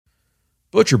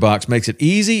ButcherBox makes it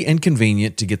easy and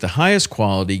convenient to get the highest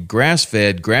quality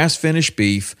grass-fed, grass-finished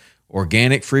beef,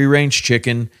 organic free-range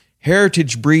chicken,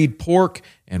 heritage breed pork,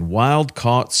 and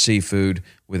wild-caught seafood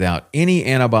without any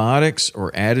antibiotics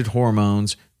or added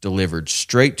hormones, delivered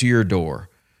straight to your door.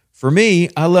 For me,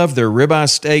 I love their ribeye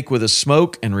steak with a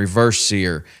smoke and reverse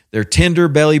sear, their tender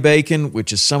belly bacon,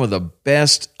 which is some of the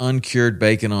best uncured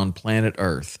bacon on planet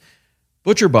Earth.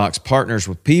 ButcherBox partners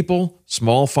with people,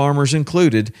 small farmers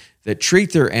included, that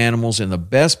treat their animals in the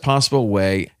best possible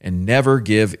way and never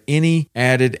give any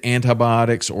added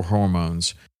antibiotics or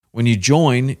hormones. When you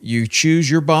join, you choose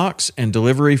your box and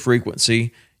delivery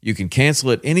frequency. You can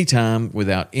cancel at any time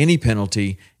without any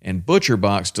penalty, and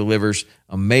ButcherBox delivers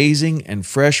amazing and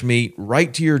fresh meat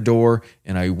right to your door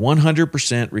in a 100%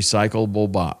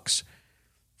 recyclable box.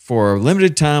 For a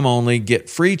limited time only,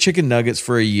 get free chicken nuggets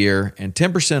for a year and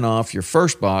 10% off your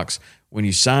first box when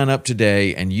you sign up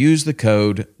today and use the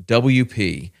code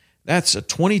WP. That's a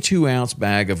 22-ounce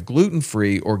bag of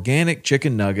gluten-free organic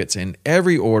chicken nuggets in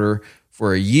every order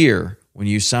for a year when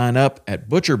you sign up at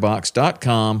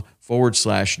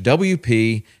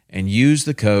butcherbox.com/WP and use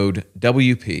the code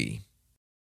WP.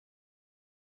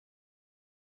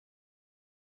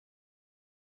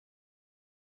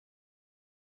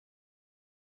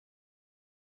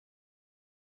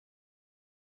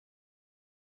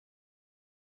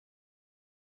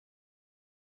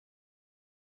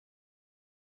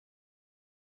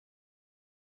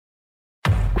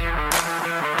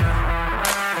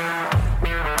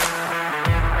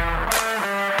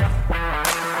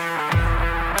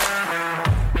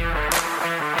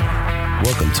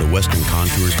 Welcome to Western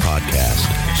Contours Podcast,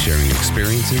 sharing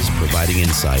experiences, providing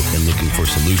insight, and looking for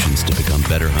solutions to become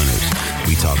better hunters.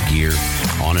 We talk gear,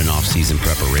 on and off season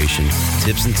preparation,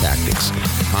 tips and tactics,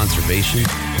 conservation,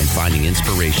 and finding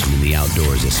inspiration in the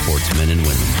outdoors as sportsmen and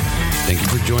women. Thank you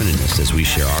for joining us as we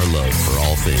share our love for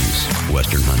all things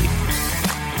Western hunting.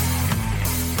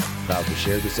 Proud to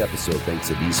share this episode thanks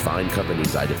to these fine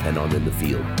companies I depend on in the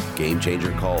field. Game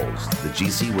Changer Calls. The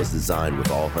GC was designed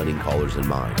with all hunting callers in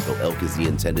mind. Though elk is the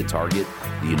intended target,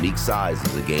 the unique size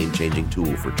is a game-changing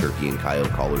tool for turkey and coyote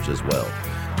callers as well.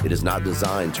 It is not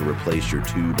designed to replace your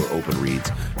tube or open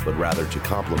reeds, but rather to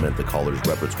complement the caller's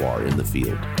repertoire in the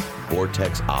field.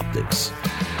 Vortex Optics.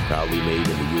 Proudly made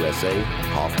in the USA,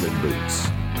 Hoffman Boots.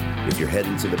 If you're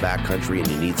heading to the backcountry and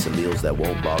you need some meals that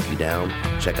won't bog you down,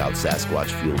 check out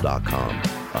SasquatchFuel.com.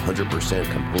 100%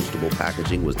 compostable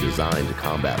packaging was designed to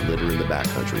combat litter in the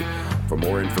backcountry. For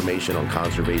more information on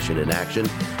conservation in action,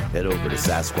 head over to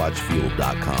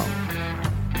SasquatchFuel.com.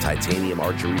 Titanium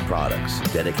Archery Products.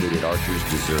 Dedicated archers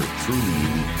deserve truly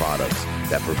unique products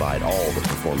that provide all the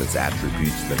performance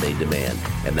attributes that they demand,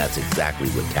 and that's exactly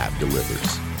what TAP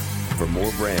delivers. For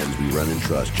more brands we run and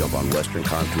trust, jump on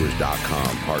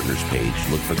westerncontours.com partners page.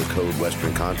 Look for the code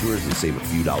Western Contours and save a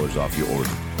few dollars off your order.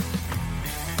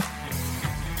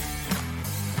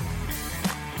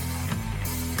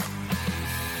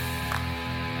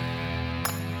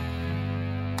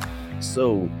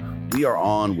 So we are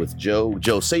on with Joe.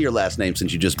 Joe, say your last name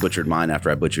since you just butchered mine after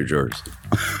I butchered yours.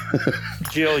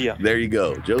 Giglia. There you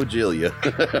go, Joe Giglia.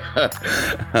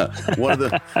 one of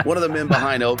the men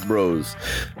behind Elk Bros.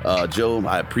 Joe,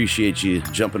 I appreciate you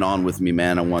jumping on with me,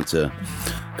 man. I want to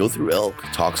go through elk,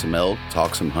 talk some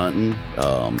hunting.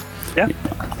 Yeah.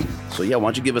 So yeah, why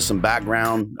don't you give us some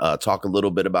background, talk a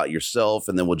little bit about yourself,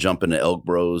 and then we'll jump into Elk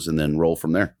Bros and then roll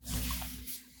from there.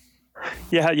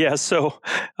 Yeah. So,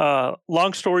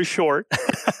 long story short,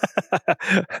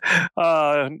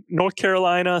 North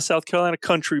Carolina, South Carolina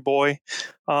country boy,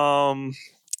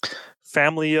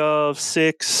 family of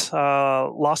 6,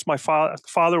 lost my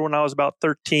father when I was about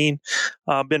 13.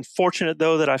 Been fortunate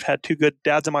though that I've had 2 good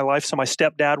dads in my life. So my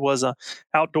stepdad was a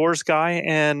outdoors guy,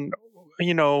 and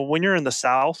you know, when you're in the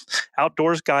South,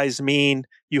 outdoors guys mean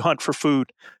you hunt for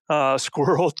food.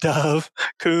 Squirrel, dove,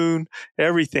 coon,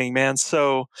 everything, man.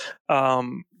 So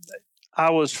I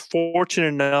was fortunate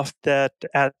enough that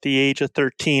at the age of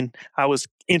 13, I was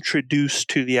introduced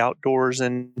to the outdoors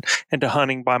and to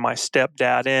hunting by my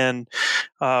stepdad. And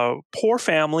poor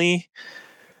family,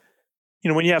 you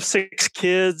know, when you have 6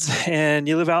 kids and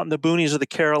you live out in the boonies of the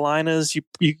Carolinas,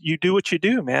 you do what you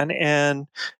do, man. And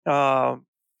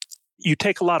you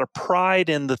take a lot of pride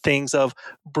in the things of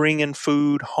bringing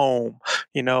food home,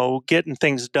 you know, getting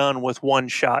things done with one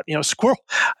shot. You know, squirrel,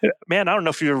 man, I don't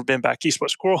know if you've ever been back east, but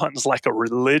squirrel hunting is like a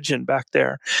religion back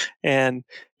there. And,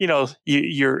 you know,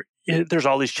 there's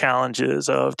all these challenges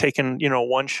of taking,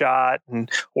 one shot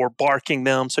or barking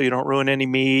them so you don't ruin any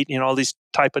meat, all these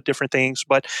type of different things.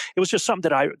 But it was just something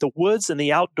that the woods and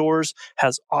the outdoors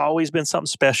has always been something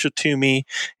special to me.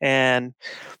 And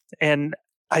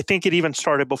I think it even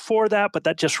started before that, but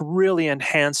that just really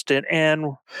enhanced it. And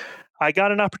I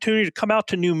got an opportunity to come out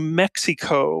to New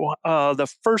Mexico,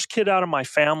 the first kid out of my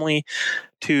family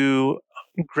to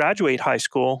graduate high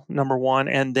school, number one,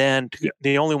 and then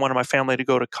the only one in my family to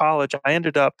go to college. I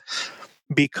ended up,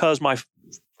 because my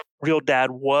real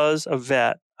dad was a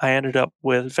vet, I ended up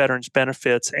with veterans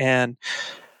benefits, and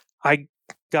I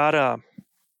got a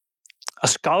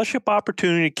scholarship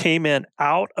opportunity came in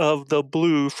out of the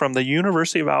blue from the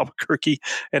University of Albuquerque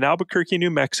in Albuquerque, New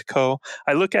Mexico.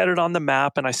 I look at it on the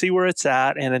map and I see where it's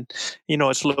at. And,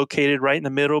 it's located right in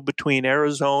the middle between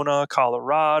Arizona,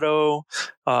 Colorado,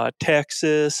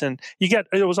 Texas. And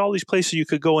there was all these places you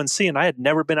could go and see. And I had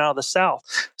never been out of the South.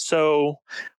 So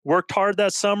worked hard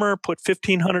that summer, put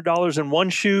 $1,500 in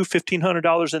one shoe,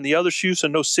 $1,500 in the other shoe, so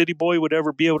no city boy would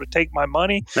ever be able to take my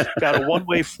money. Got a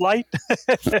one-way flight.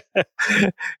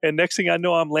 And next thing I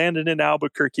know, I'm landing in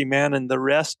Albuquerque, man. And the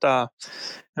rest, the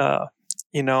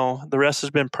rest has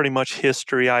been pretty much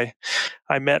history. I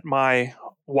met my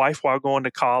wife while going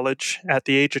to college. At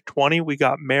the age of 20, we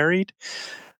got married.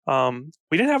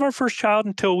 We didn't have our first child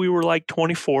until we were like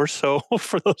 24. So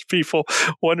for those people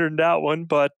wondering that one,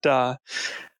 but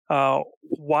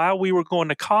while we were going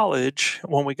to college,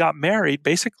 when we got married,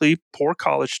 basically poor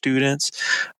college students,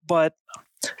 but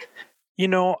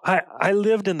I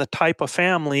lived in the type of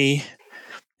family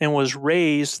and was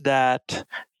raised that,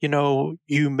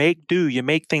 you make do, you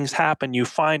make things happen, you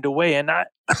find a way. And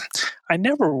I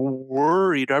never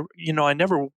worried,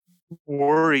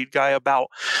 Guy, about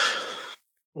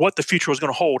what the future was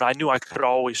going to hold. I knew I could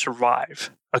always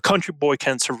survive. A country boy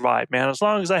can survive, man. As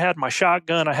long as I had my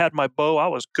shotgun, I had my bow, I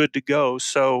was good to go.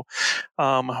 So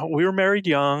we were married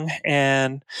young,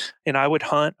 and I would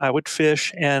hunt, I would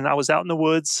fish, and I was out in the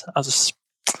woods. I was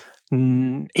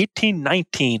 18,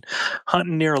 19,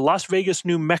 hunting near Las Vegas,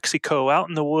 New Mexico, out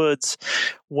in the woods,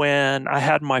 when I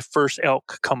had my first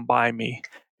elk come by me.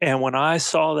 And when I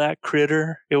saw that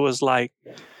critter, it was like,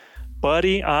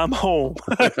 buddy, I'm home.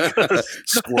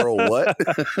 Squirrel what?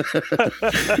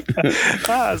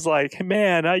 I was like,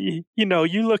 man,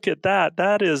 you look at that.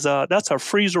 That's a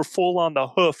freezer full on the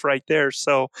hoof right there.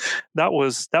 So that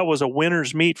was a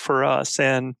winner's meat for us,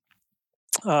 and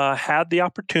had the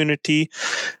opportunity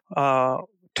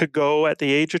to go at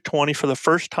the age of 20 for the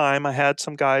first time. I had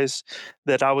some guys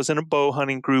that I was in a bow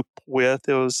hunting group with.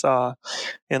 It was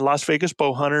in Las Vegas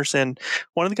Bow Hunters. And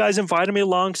one of the guys invited me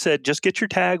along, said, just get your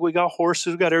tag. We got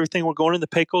horses, we got everything. We're going in the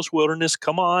Pecos Wilderness.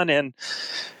 Come on. And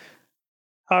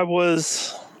I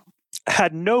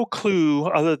had no clue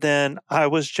other than I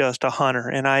was just a hunter.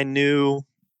 And I knew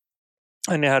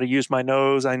how to use my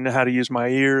nose. I knew how to use my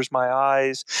ears, my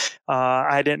eyes.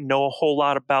 I didn't know a whole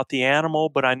lot about the animal,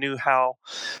 but I knew how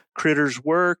critters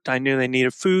worked. I knew they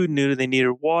needed food, knew they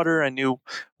needed water. I knew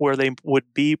where they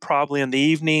would be probably in the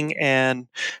evening, and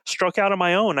struck out on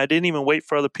my own. I didn't even wait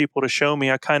for other people to show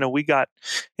me. We got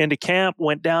into camp,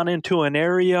 went down into an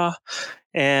area,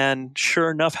 and sure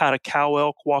enough, had a cow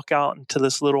elk walk out into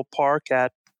this little park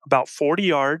at about 40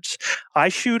 yards. I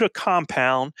shoot a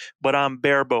compound, but I'm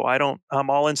bare bow. I'm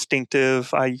all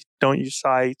instinctive. I don't use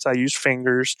sights. I use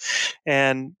fingers.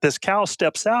 And this cow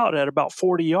steps out at about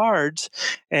 40 yards,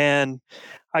 and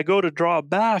I go to draw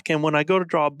back. And when I go to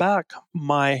draw back,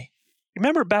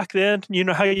 remember back then, you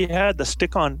know how you had the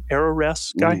stick-on arrow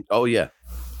rest, Guy? Oh, yeah.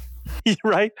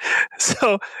 Right?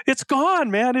 So it's gone,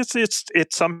 man. It's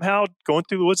somehow going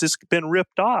through the woods. It's been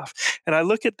ripped off. And I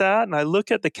look at that, and I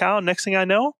look at the cow. And next thing I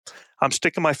know, I'm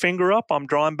sticking my finger up. I'm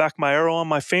drawing back my arrow on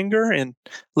my finger and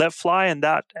let fly. And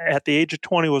that, at the age of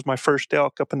 20, was my first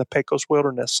elk up in the Pecos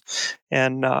Wilderness.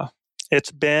 And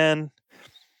it's been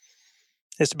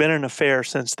an affair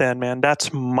since then, man.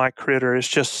 That's my critter. It's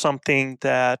just something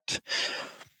that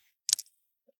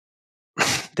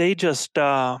they just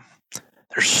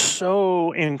they're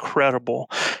so incredible.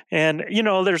 And,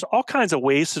 there's all kinds of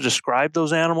ways to describe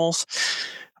those animals,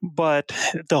 but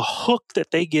the hook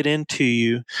that they get into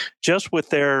you just with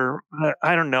their,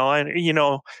 I don't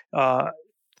know,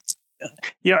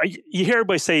 you hear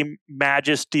everybody say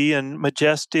majesty and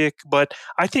majestic, but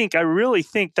I really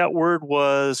think that word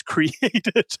was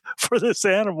created for this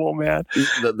animal, man.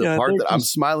 The part that I'm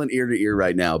smiling ear to ear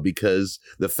right now, because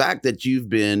the fact that you've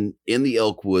been in the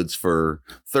elk woods for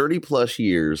 30 plus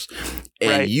years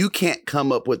and you can't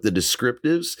come up with the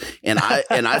descriptives, and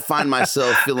I find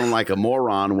myself feeling like a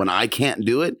moron when I can't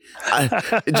do it.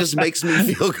 It just makes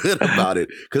me feel good about it,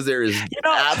 because there is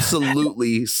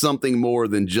absolutely something more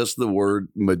than just the word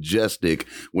majestic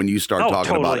when you start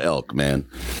talking about elk, man.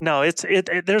 No,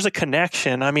 there's a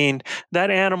connection. I mean,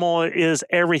 that animal is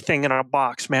everything in a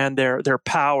box, man. Their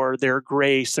power, their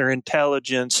grace, their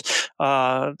intelligence,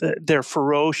 they're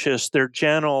ferocious, they're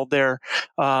gentle, they're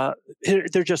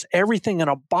just everything in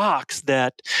a box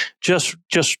that just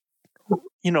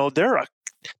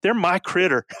they're my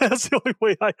critter. That's the only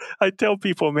way I tell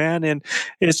people, man. And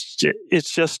it's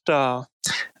just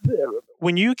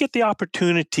when you get the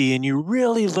opportunity and you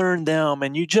really learn them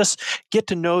and you just get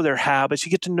to know their habits,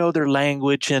 you get to know their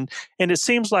language. And it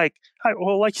seems like,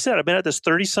 like you said, I've been at this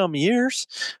 30 some years,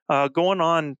 going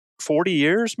on 40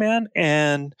 years, man.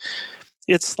 And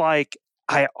it's like,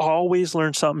 I always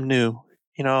learn something new.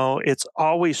 It's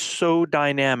always so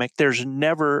dynamic. There's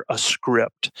never a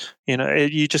script.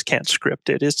 You just can't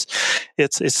script it.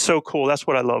 It's so cool. That's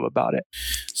what I love about it.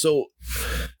 So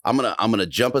I'm gonna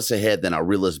jump us ahead, then I'll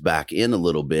reel us back in a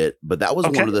little bit. But that was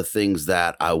one of the things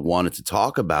that I wanted to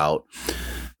talk about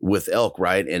with elk,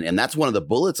 right? And that's one of the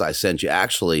bullets I sent you,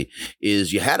 actually,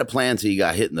 is you had a plan till you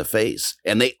got hit in the face.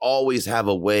 And they always have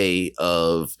a way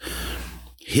of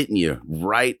hitting you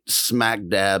right smack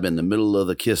dab in the middle of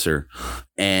the kisser,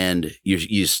 and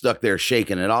you stuck there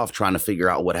shaking it off, trying to figure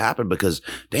out what happened, because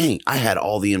dang, I had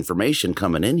all the information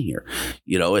coming in here,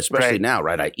 especially now,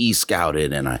 right? I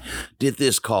e-scouted and I did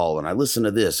this call and I listened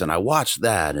to this and I watched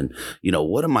that, and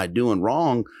what am I doing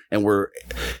wrong? And we're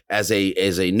as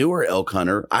a newer elk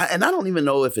hunter, I don't even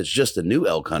know if it's just the new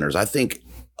elk hunters. I think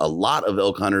a lot of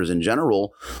elk hunters in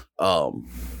general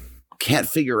can't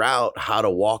figure out how to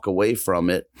walk away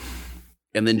from it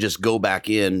and then just go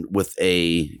back in with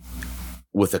a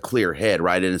clear head,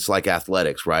 right? And it's like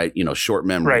athletics, right? Short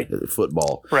memory,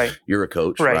 football. Right. You're a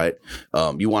coach, right?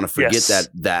 You want to forget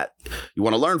that you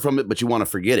want to learn from it, but you want to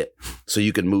forget it so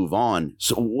you can move on.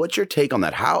 So what's your take on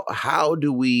that? How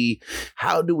do we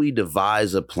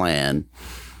devise a plan,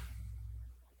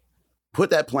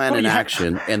 put that plan in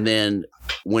action, and then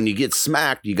when you get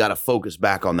smacked, you got to focus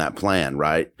back on that plan,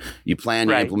 right? You plan,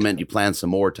 you implement, you plan some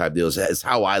more type deals. That's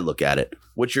how I look at it.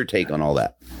 What's your take on all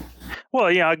that? Well,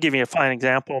 I'll give you a fine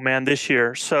example, man, this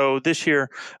year. So this year,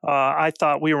 I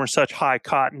thought we were in such high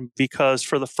cotton because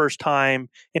for the first time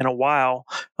in a while,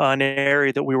 an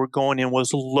area that we were going in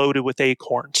was loaded with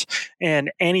acorns.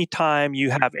 And anytime you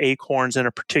have acorns in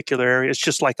a particular area, it's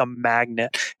just like a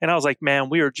magnet. And I was like, man,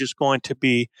 we are just going to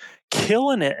be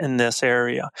killing it in this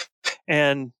area.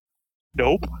 And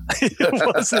nope, it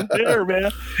wasn't there,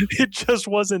 man. It just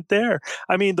wasn't there.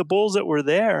 I mean, the bulls that were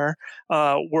there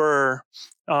were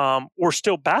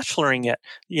still bacheloring it.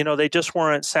 They just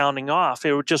weren't sounding off.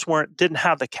 It didn't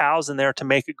have the cows in there to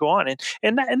make it go on.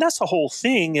 And that's the whole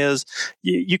thing is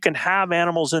you can have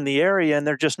animals in the area and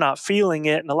they're just not feeling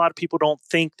it. And a lot of people don't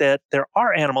think that there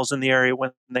are animals in the area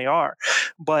when they are.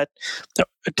 But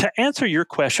to answer your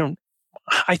question,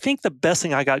 I think the best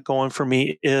thing I got going for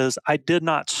me is I did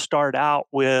not start out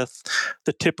with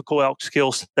the typical elk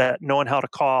skills, that knowing how to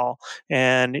call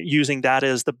and using that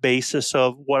as the basis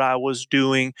of what I was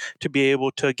doing to be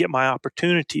able to get my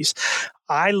opportunities.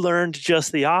 I learned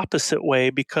just the opposite way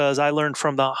because I learned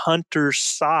from the hunter's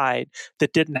side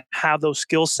that didn't have those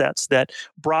skill sets, that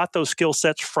brought those skill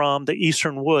sets from the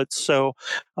eastern woods. So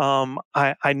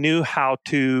I knew how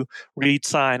to read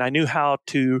sign. I knew how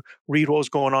to read what was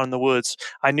going on in the woods.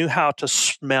 I knew how to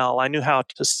smell. I knew how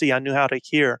to see. I knew how to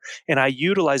hear. And I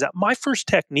utilized that. My first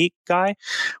technique, Guy,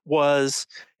 was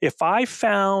if I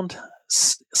found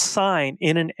sign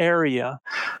in an area,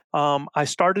 I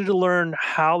started to learn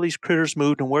how these critters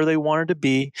moved and where they wanted to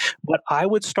be, but I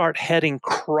would start heading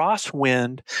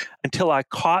crosswind until I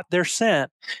caught their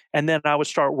scent, and then I would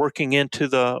start working into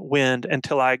the wind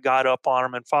until I got up on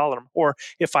them and followed them. Or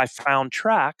if I found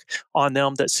track on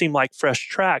them that seemed like fresh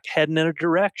track heading in a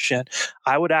direction,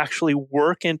 I would actually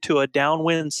work into a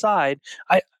downwind side.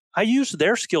 I used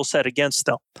their skill set against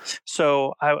them.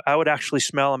 So I would actually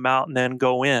smell them out and then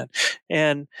go in.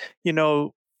 And,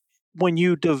 when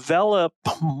you develop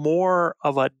more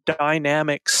of a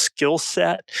dynamic skill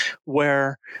set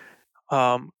where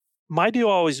my deal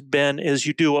always been is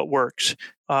you do what works.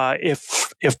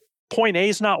 If point A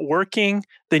is not working,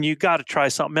 then you got to try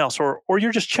something else, or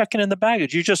you're just checking in the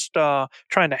baggage. You're just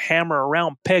trying to hammer a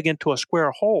round peg into a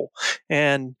square hole.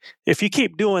 And if you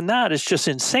keep doing that, it's just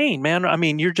insane, man. I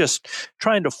mean, you're just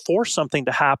trying to force something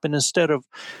to happen instead of,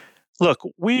 look,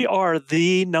 we are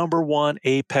the number one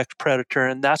apex predator,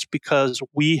 and that's because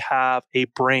we have a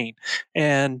brain.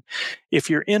 And if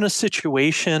you're in a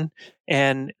situation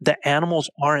and the animals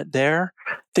aren't there,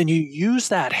 then you use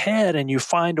that head and you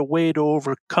find a way to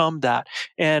overcome that.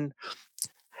 And,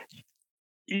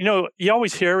 you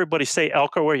always hear everybody say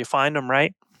elk are where you find them,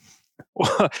 right?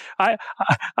 Well, I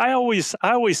always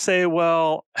say,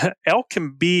 well, elk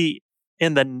can be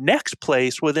in the next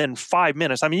place within 5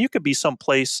 minutes. I mean, you could be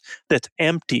someplace that's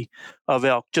empty of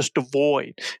elk, just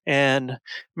devoid. And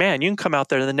man, you can come out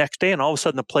there the next day and all of a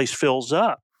sudden the place fills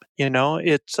up.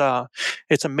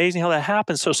 It's amazing how that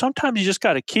happens. So sometimes you just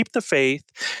got to keep the faith.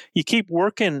 You keep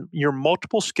working your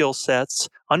multiple skill sets,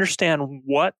 understand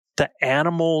what the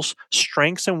animal's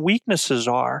strengths and weaknesses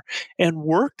are, and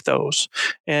work those.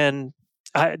 And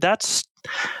that's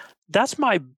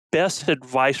my best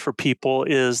advice for people,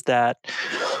 is that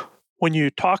when you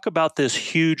talk about this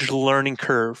huge learning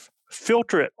curve,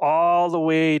 filter it all the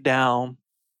way down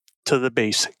to the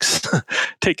basics.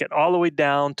 Take it all the way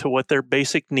down to what their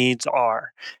basic needs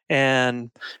are. And,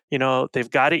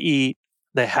 they've got to eat,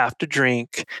 they have to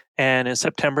drink, and in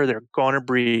September, they're going to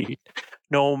breed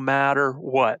no matter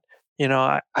what.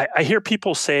 I hear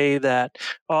people say that,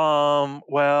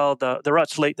 well, the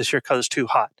rut's late this year because it's too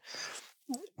hot.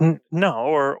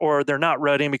 No, or they're not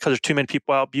rutting because there's too many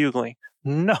people out bugling.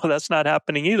 No, that's not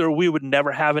happening either. We would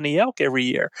never have any elk every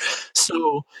year.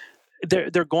 So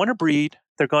they're going to breed,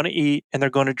 they're going to eat, and they're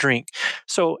going to drink.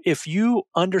 So if you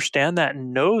understand that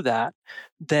and know that,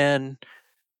 then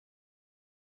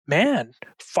man,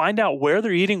 find out where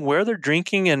they're eating, where they're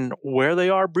drinking, and where they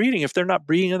are breeding. If they're not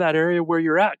breeding in that area where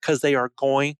you're at, because they are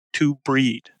going to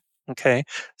breed. Okay.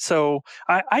 So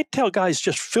I tell guys,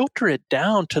 just filter it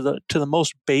down to the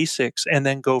most basics and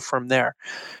then go from there.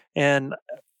 And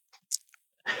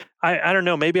I don't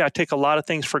know, maybe I take a lot of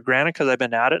things for granted because I've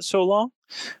been at it so long,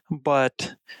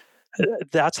 but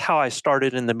that's how I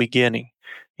started in the beginning,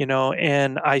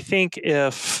 and I think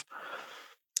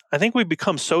we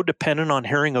become so dependent on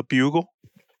hearing a bugle,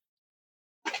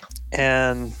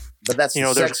 but that's the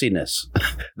sexiness.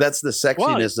 That's the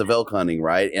sexiness of elk hunting,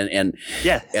 right? And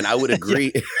yeah, and I would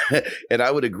agree, and I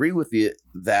would agree with you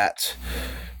that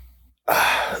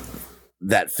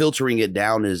that filtering it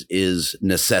down is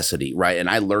necessity, right? And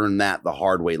I learned that the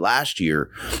hard way last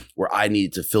year, where I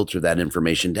needed to filter that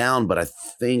information down. But I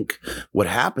think what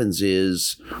happens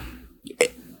is,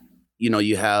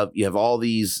 you have all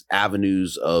these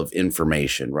avenues of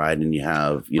information, right? And you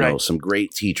have, some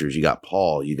great teachers. You got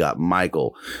Paul, you got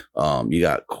Michael, you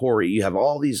got Corey. You have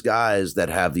all these guys that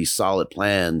have these solid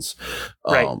plans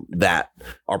that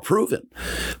are proven.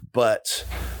 But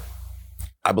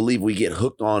I believe we get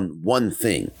hooked on one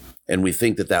thing, and we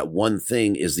think that one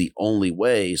thing is the only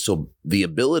way. So the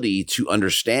ability to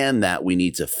understand that, we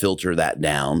need to filter that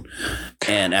down.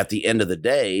 And at the end of the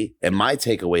day, and my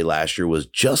takeaway last year was,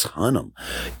 just hunt them.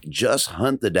 Just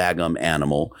hunt the daggum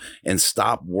animal and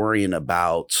stop worrying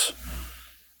about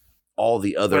all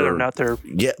the other, whether or not they're, all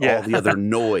the other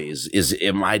noise.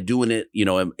 Am I doing it?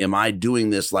 Am I doing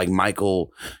this like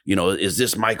Michael? Is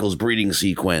this Michael's breeding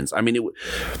sequence? I mean,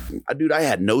 dude, I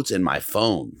had notes in my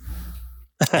phone,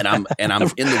 and I'm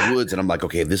in the woods, and I'm like,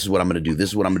 okay, this is what I'm going to do. This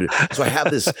is what I'm going to do. So I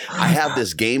have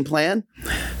this game plan,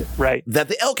 right, that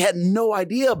the elk had no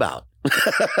idea about.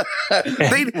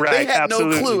 they had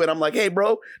no clue. And I'm like, hey,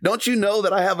 bro, don't you know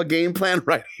that I have a game plan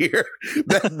right here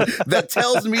that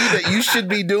tells me that you should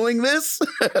be doing this?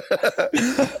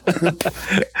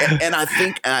 and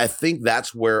I think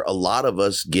that's where a lot of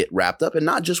us get wrapped up, and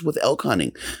not just with elk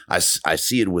hunting. I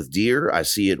see it with deer. I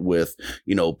see it with,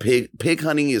 pig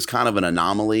hunting is kind of an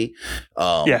anomaly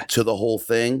to the whole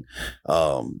thing.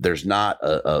 There's not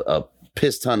a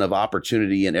piss ton of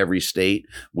opportunity in every state.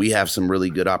 We have some really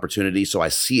good opportunity. So I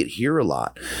see it here a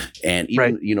lot. And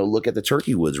even, look at the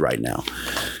turkey woods right now.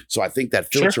 So I think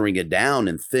that filtering it down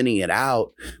and thinning it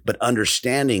out, but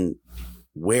understanding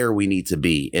where we need to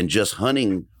be and just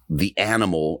hunting the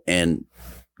animal and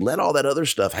let all that other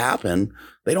stuff happen.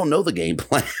 They don't know the game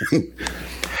plan.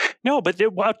 No, but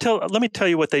let me tell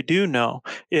you what they do know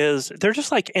is they're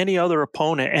just like any other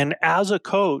opponent. And as a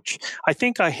coach, I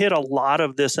think I hit a lot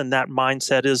of this in that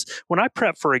mindset is when I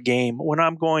prep for a game, when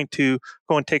I'm going to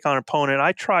go and take on an opponent,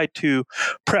 I try to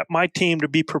prep my team to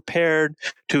be prepared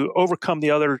to overcome the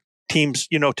other teams,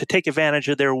 to take advantage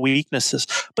of their weaknesses.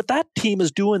 But that team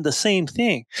is doing the same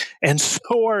thing. And so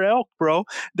are elk, bro.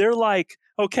 They're like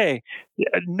okay,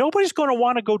 nobody's going to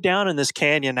want to go down in this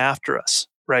canyon after us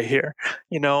right here.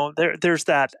 There's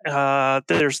that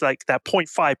there's like that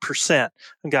 0.5%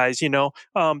 guys.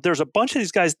 There's a bunch of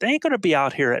these guys. They ain't going to be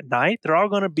out here at night. They're all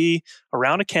going to be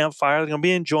around a campfire. They're going to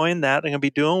be enjoying that. They're going to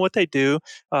be doing what they do,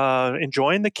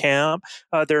 enjoying the camp.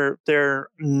 They're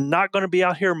not going to be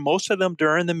out here, most of them,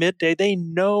 during the midday. They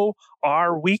know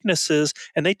our weaknesses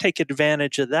and they take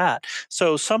advantage of that.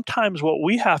 So sometimes what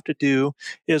we have to do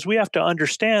is we have to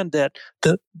understand that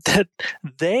that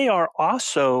they are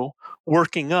also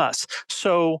working us.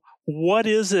 So what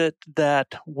is it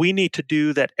that we need to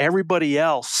do that everybody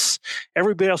else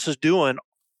is doing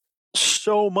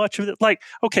so much of it? Like,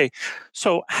 okay,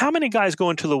 so how many guys go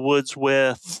into the woods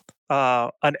with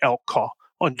an elk call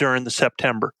during the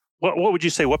September? What would you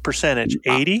say? What percentage?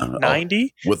 80,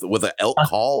 90? With an elk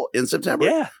call in September?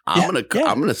 Yeah. I'm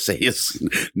gonna say it's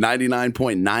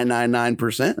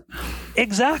 99.999%.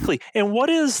 Exactly. And what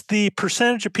is the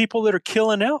percentage of people that are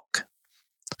killing elk?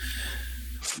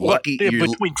 You're lucky to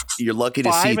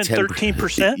see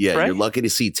 13%. Yeah, right? You're lucky to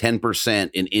see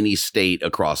 10% in any state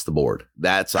across the board.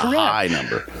 That's a high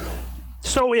number.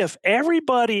 So if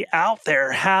everybody out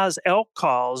there has elk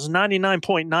calls,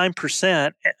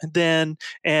 99.9%,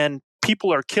 and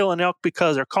people are killing elk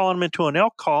because they're calling them into an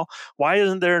elk call, why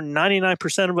isn't there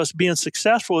 99% of us being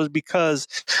successful? Is because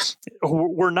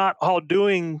we're not all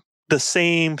doing the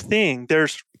same thing.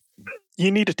 You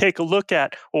need to take a look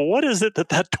at, well, what is it that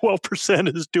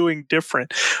 12% is doing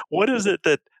different? What is it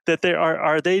that they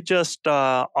are they just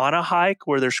on a hike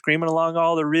where they're screaming along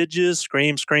all the ridges,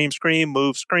 scream, scream, scream,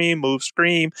 move, scream,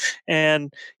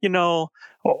 and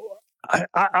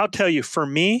I'll tell you, for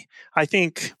me, I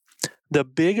think the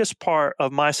biggest part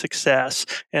of my success,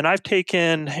 and I've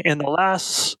taken in the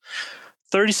last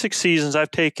 36 seasons,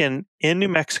 I've taken in New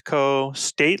Mexico,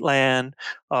 state land,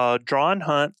 draw and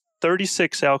hunt,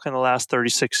 36 elk in the last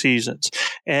 36 seasons.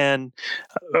 And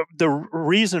the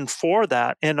reason for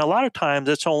that, and a lot of times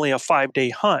it's only a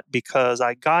 5-day hunt because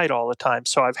I guide all the time.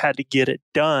 So I've had to get it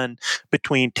done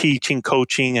between teaching,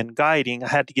 coaching, and guiding. I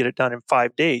had to get it done in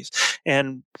 5 days.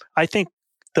 And I think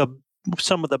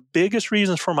some of the biggest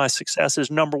reasons for my success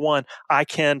is, number one, I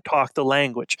can talk the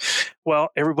language. Well,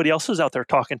 everybody else is out there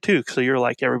talking too. So you're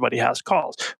like, everybody has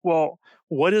calls. Well,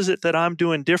 what is it that I'm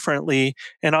doing differently?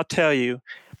 And I'll tell you,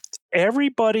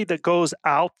 everybody that goes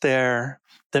out there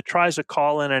that tries to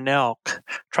call in an elk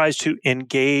tries to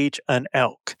engage an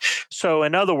elk. So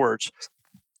in other words,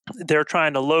 they're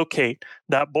trying to locate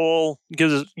that bull,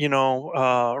 gives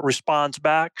responds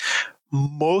back.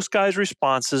 Most guys'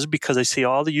 responses, because they see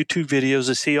all the YouTube videos,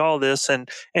 they see all this, and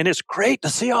it's great to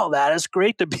see all that. It's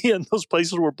great to be in those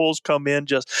places where bulls come in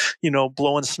just,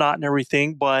 blowing snot and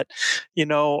everything. But,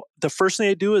 the first thing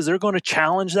they do is they're going to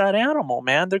challenge that animal,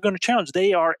 man. They're going to challenge.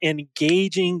 They are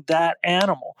engaging that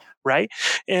animal, right?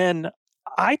 And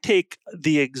I take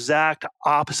the exact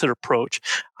opposite approach.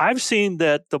 I've seen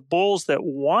that the bulls that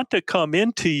want to come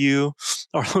into you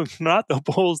are not the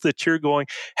bulls that you're going,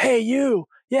 hey, you.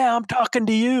 Yeah, I'm talking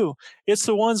to you. It's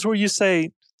the ones where you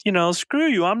say, screw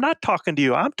you. I'm not talking to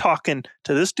you. I'm talking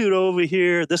to this dude over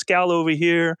here, this gal over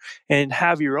here, and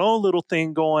have your own little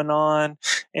thing going on.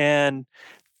 And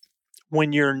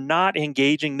when you're not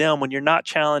engaging them, when you're not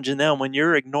challenging them, when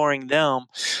you're ignoring them,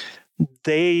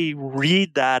 they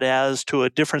read that as to a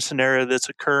different scenario that's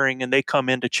occurring, and they come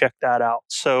in to check that out.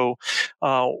 So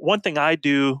one thing I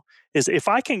do is, if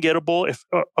I can get a bull,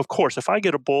 if I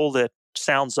get a bull that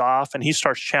sounds off and he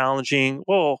starts challenging,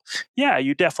 well, yeah,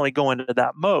 you definitely go into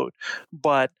that mode.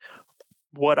 But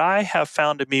what I have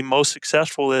found to be most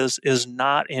successful is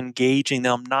not engaging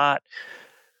them, not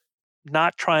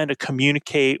trying to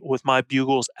communicate with my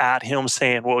bugles at him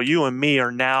saying, well, you and me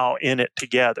are now in it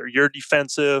together. You're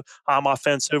defensive, I'm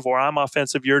offensive, or I'm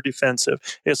offensive, you're defensive.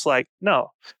 It's like,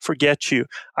 no, forget you.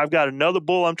 I've got another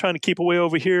bull I'm trying to keep away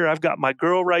over here. I've got my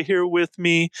girl right here with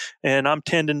me, and I'm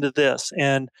tending to this.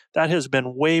 And that has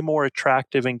been way more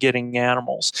attractive in getting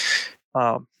animals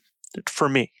for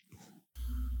me.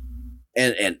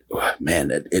 And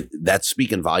man, that's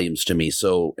speaking volumes to me.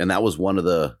 So, and that was one of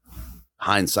the,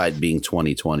 hindsight being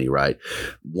 2020, right?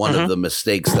 One of the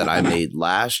mistakes that I made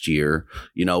last year,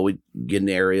 we get an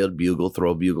area bugle,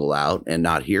 throw a bugle out and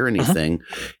not hear anything.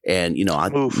 And,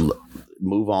 I'd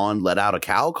move on, let out a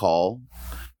cow call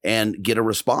and get a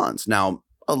response. Now,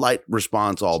 a light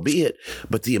response, albeit,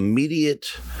 but the immediate,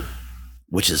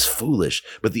 which is foolish,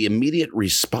 but the immediate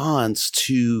response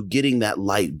to getting that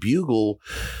light bugle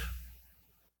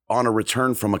on a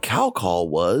return from a cow call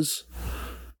was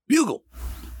bugle.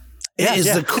 It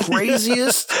is the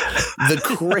craziest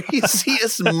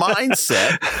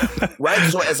mindset,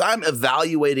 right? So as I'm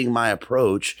evaluating my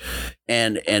approach,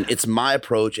 and it's my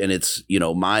approach, and it's, you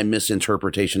know, my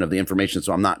misinterpretation of the information.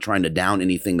 So I'm not trying to down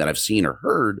anything that I've seen or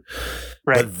heard,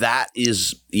 right. But that's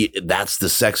the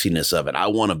sexiness of it. I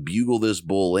want to bugle this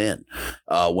bull in.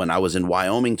 When I was in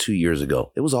Wyoming 2 years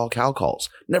ago, it was all cow calls.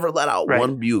 Never let out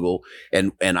one bugle,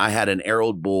 and I had an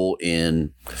arrowed bull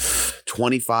in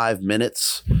 25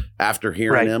 minutes after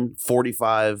hearing him,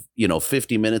 45,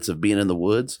 50 minutes of being in the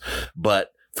woods.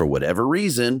 But for whatever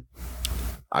reason,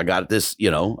 I got this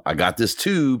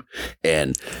tube,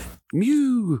 and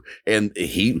mew, and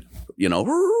he,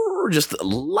 just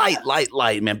light,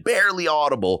 man, barely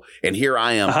audible. And here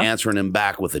I am answering him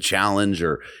back with a challenge,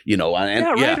 or,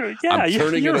 I'm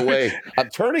turning it away. I'm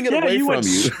turning it away from you.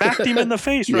 Smacked him in the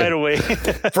face right away.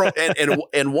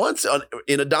 and once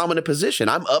in a dominant position,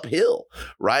 I'm uphill,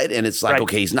 right? And it's like,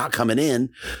 okay, he's not coming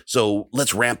in, so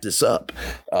let's ramp this up.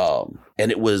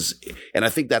 And I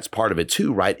think that's part of it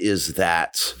too, right? Is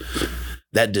that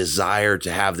desire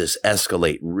to have this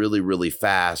escalate really, really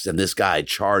fast, and this guy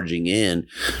charging in.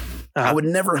 I would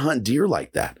never hunt deer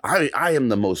like that. I am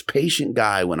the most patient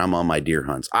guy when I'm on my deer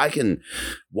hunts. I can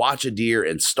watch a deer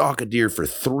and stalk a deer for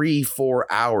 3-4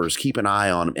 hours, keep an eye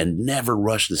on him, and never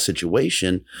rush the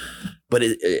situation. But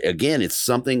it's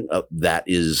something that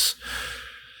is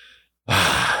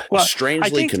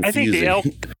strangely confusing.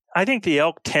 I think the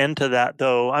elk tend to that,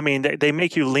 though. I mean, they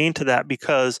make you lean to that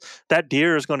because that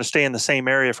deer is going to stay in the same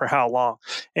area for how long?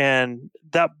 And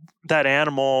that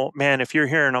animal, man, if you're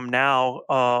hearing them now,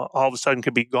 all of a sudden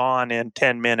could be gone in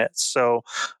 10 minutes. So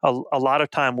a lot of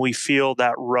time we feel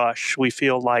that rush. We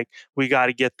feel like we got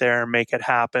to get there and make it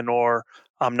happen, or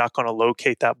I'm not going to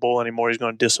locate that bull anymore. He's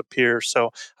going to disappear.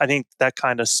 So I think that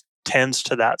kind of tends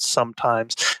to that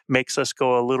sometimes, makes us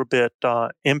go a little bit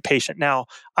impatient. Now,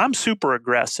 I'm super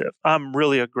aggressive. I'm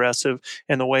really aggressive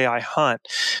in the way I hunt.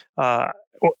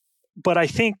 But I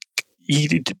think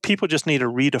people just need to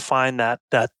redefine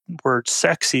that word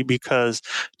sexy, because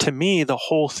to me, the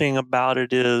whole thing about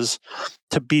it is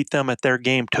to beat them at their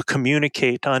game, to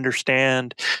communicate, to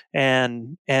understand,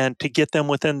 and to get them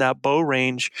within that bow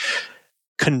range,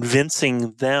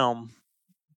 convincing them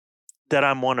that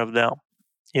I'm one of them.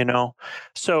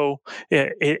 So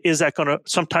is that going to,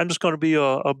 sometimes it's going to be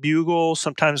a bugle,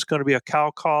 sometimes it's going to be a cow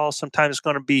call, sometimes it's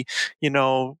going to be,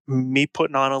 me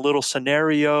putting on a little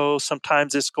scenario,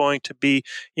 sometimes it's going to be,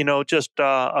 just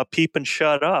a peep and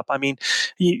shut up. I mean,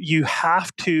 you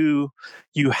have to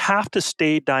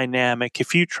stay dynamic.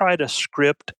 If you try to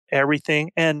script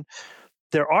everything, and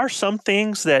there are some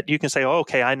things that you can say, oh,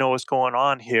 okay, I know what's going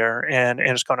on here, and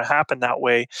it's going to happen that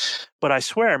way. But I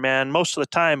swear, man, most of the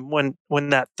time when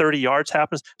that 30 yards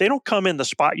happens, they don't come in the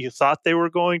spot you thought they were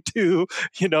going to.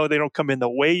 They don't come in the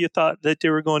way you thought that they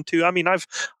were going to. I mean,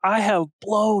 I have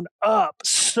blown up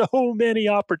so many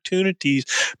opportunities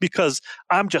because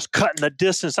I'm just cutting the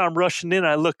distance. I'm rushing in.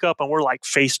 I look up and we're like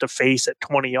face to face at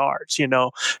 20 yards,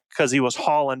 because he was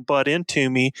hauling butt into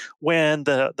me. When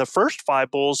the first 5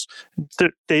 bulls,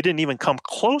 they didn't even come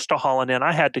close to hauling in.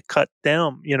 I had to cut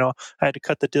them, I had to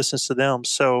cut the distance to them.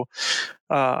 So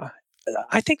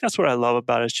I think that's what I love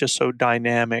about it. It's just so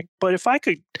dynamic. But if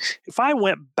I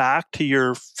went back to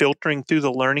your filtering through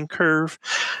the learning curve,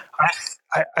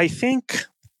 I think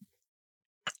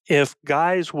if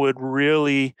guys would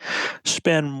really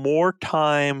spend more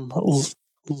time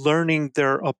learning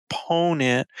their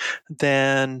opponent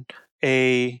than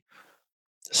a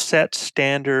set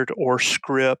standard or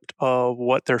script of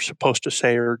what they're supposed to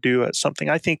say or do at something.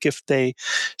 I think if they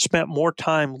spent more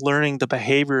time learning the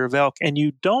behavior of elk, and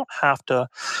you don't have to,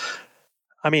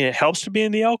 I mean, it helps to be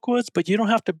in the elk woods, but you don't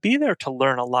have to be there to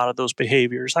learn a lot of those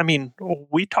behaviors. I mean,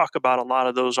 we talk about a lot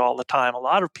of those all the time. A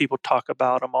lot of people talk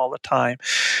about them all the time.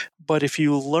 But if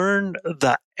you learn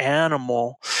the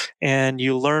animal and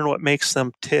you learn what makes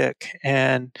them tick,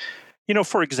 and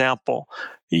for example,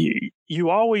 you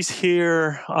always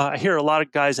hear a lot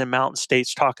of guys in mountain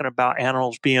states talking about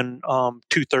animals being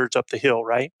 2/3 up the hill,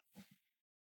 right?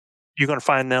 You're going to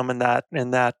find them in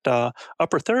that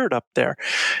upper third up there.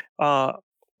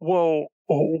 Well,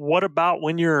 what about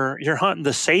when you're hunting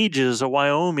the sages of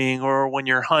Wyoming, or when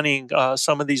you're hunting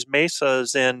some of these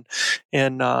mesas in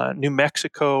New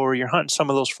Mexico, or you're hunting some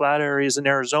of those flat areas in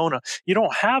Arizona? You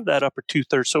don't have that upper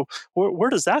 2/3. So where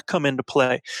does that come into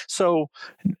play? So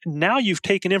now you've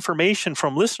taken information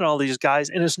from listening to all these guys,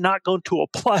 and it's not going to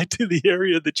apply to the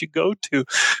area that you go to.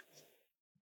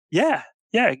 Yeah,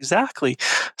 exactly.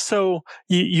 So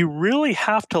you really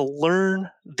have to learn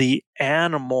the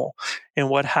animal and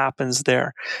what happens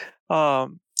there.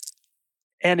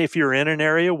 And if you're in an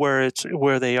area where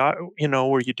they are,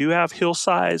 where you do have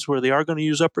hillsides, where they are going to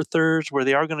use upper thirds, where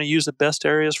they are going to use the best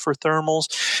areas for thermals,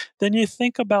 then you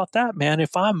think about that, man.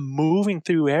 If I'm moving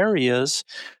through areas,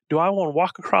 do I want to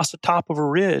walk across the top of a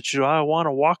ridge? Do I want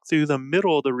to walk through the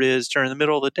middle of the ridge during the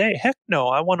middle of the day? Heck no.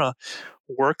 I want to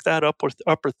work that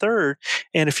upper third.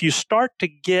 And if you start to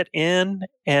get in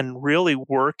and really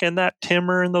work in that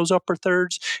timber in those upper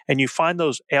thirds, and you find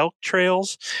those elk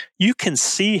trails, you can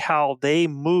see how they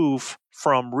move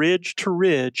from ridge to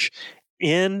ridge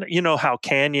in, how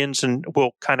canyons and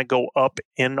will kind of go up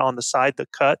in on the side, the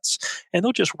cuts, and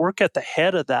they'll just work at the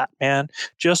head of that, man,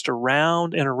 just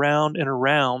around and around and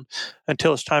around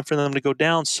until it's time for them to go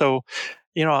down. So,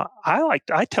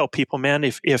 I tell people, man,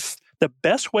 if the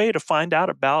best way to find out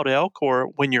about elk or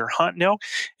when you're hunting elk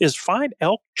is find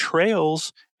elk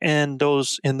trails and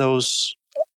in those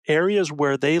areas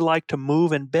where they like to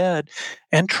move and bed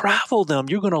and travel them.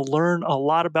 You're going to learn a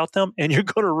lot about them and you're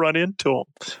going to run into them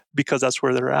because that's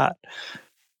where they're at.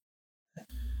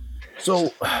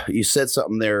 So you said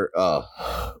something there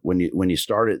when you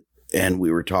started and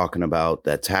we were talking about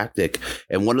that tactic.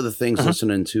 And one of the things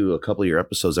listening to a couple of your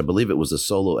episodes, I believe it was the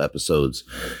solo episodes.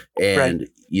 And, right.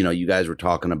 You guys were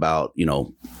talking about,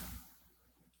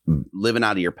 living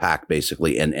out of your pack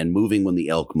basically and moving when the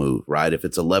elk move, right? If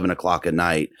it's 11 o'clock at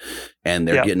night and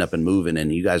they're getting up and moving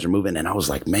and you guys are moving. And I was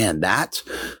like, man, that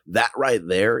right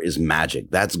there is magic.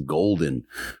 That's golden.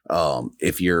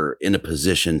 If you're in a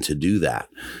position to do that.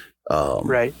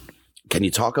 Right. Can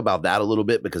you talk about that a little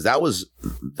bit? Because that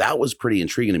was pretty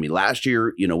intriguing to me. Last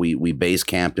year, we base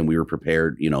camped and we were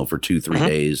prepared, for 2-3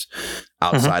 days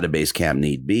outside of base camp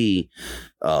need be.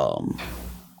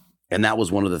 And that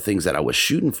was one of the things that I was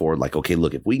shooting for. Like, okay,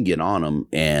 look, if we can get on them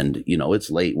and,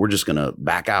 it's late, we're just going to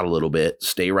back out a little bit,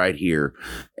 stay right here,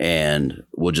 and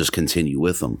we'll just continue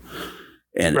with them.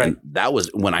 And that was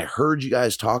when I heard you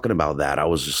guys talking about that, I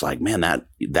was just like, man,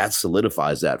 that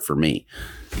solidifies that for me.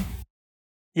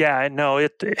 Yeah, no,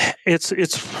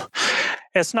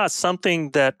 it's not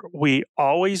something that we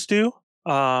always do.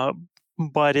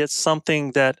 But it's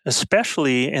something that,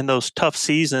 especially in those tough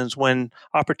seasons when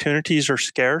opportunities are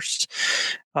scarce,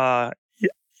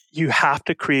 you have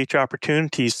to create your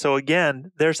opportunities. So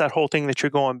again, there's that whole thing that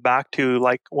you're going back to,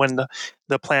 like when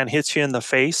the plan hits you in the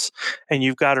face and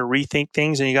you've got to rethink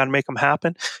things and you got to make them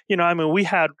happen. We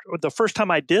had the first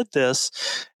time I did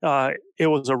this, it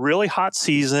was a really hot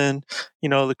season.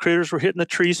 The critters were hitting the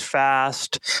trees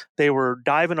fast. They were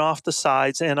diving off the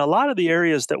sides. And a lot of the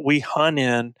areas that we hunt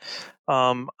in,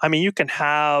 you can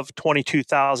have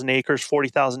 22,000 acres,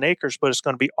 40,000 acres, but it's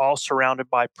going to be all surrounded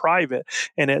by private.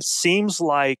 And it seems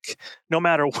like no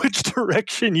matter which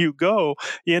direction you go,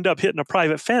 you end up hitting a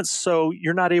private fence. So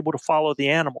you're not able to follow the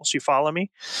animals. You follow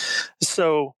me?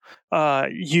 So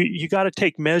you got to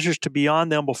take measures to be on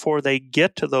them before they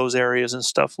get to those areas and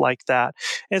stuff like that.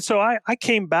 And so I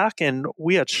came back and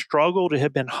we had struggled. It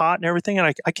had been hot and everything.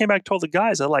 And I came back and told the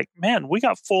guys, I'm like, man, we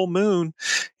got full moon.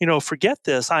 Forget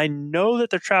this. I know that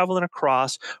they're traveling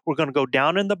across. We're going to go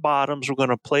down in the bottoms. We're going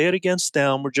to play it against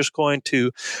them. We're just going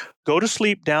to go to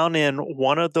sleep down in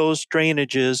one of those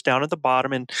drainages down at the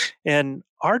bottom. And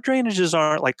our drainages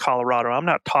aren't like Colorado. I'm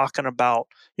not talking about,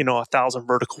 1,000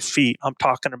 vertical feet. I'm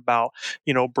talking about,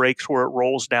 breaks where it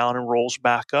rolls down and rolls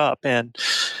back up. And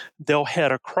they'll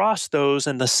head across those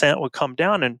and the scent would come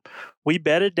down. And we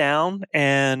bedded down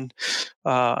and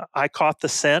I caught the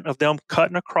scent of them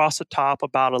cutting across the top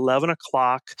about 11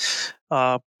 o'clock,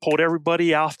 pulled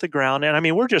everybody off the ground.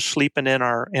 And we're just sleeping in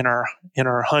our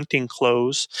hunting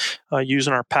clothes,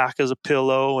 using our pack as a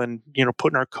pillow and,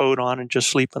 putting our coat on and just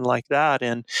sleeping like that.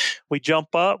 And we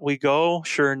jump up, we go,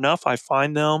 sure enough, I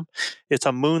find them. It's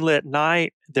a moonlit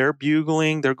night. They're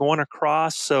bugling, they're going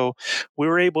across. So we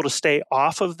were able to stay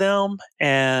off of them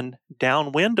and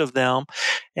downwind of them.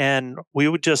 And we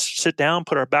would just sit down,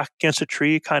 put our back against a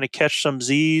tree, kind of catch some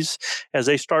Z's. As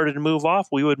they started to move off,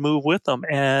 we would move with them.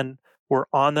 And we're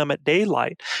on them at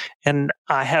daylight. And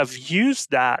I have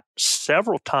used that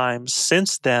several times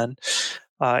since then.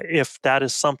 If that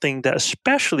is something that,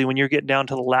 especially when you're getting down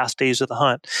to the last days of the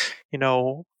hunt,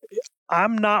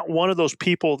 I'm not one of those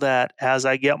people that as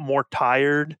I get more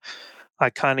tired, I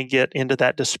kind of get into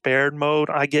that despaired mode.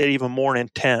 I get even more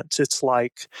intense. It's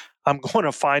like, I'm going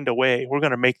to find a way. We're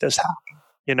going to make this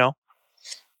happen,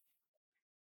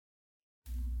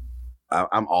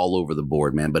 I'm all over the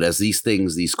board, man. But as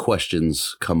these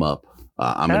questions come up,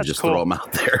 I'm going to just throw them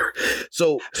out there.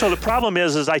 So the problem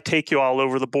is I take you all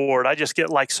over the board. I just get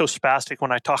like so spastic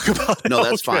when I talk about it. No,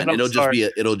 that's fine.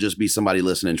 It'll just be somebody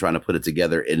listening trying to put it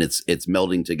together, and it's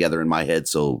melding together in my head.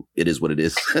 So it is what it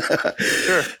is.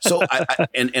 Sure. So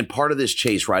and part of this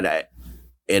chase, right?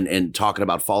 And talking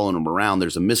about following them around,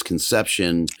 there's a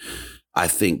misconception, I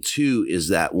think, too, is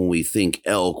that when we think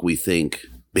elk, we think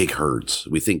big herds,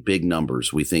 we think big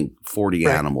numbers, we think 40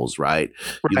 animals, right?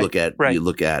 You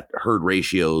look at herd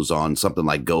ratios on something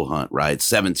like Go Hunt, right?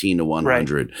 17 to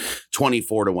 100,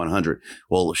 24 to 100.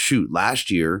 Well, shoot,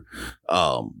 last year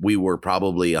we were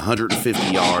probably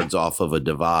 150 yards off of a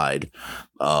divide.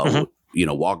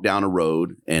 Walked down a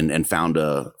road and found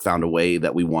a way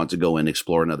that we want to go and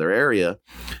explore another area,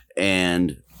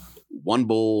 and one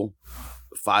bull,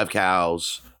 5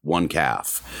 cows, 1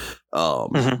 calf.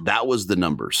 That was the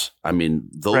numbers. I mean,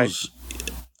 those,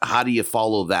 how do you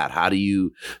follow that? How do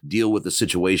you deal with a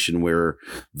situation where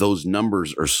those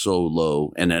numbers are so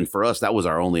low? And for us, that was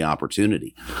our only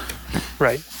opportunity.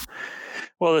 Right.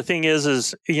 Well, the thing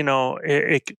is,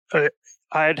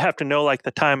 I'd have to know like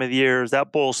the time of the year. Is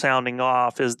that bull sounding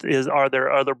off? Are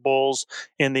there other bulls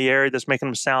in the area that's making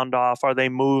them sound off? Are they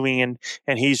moving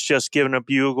and he's just giving a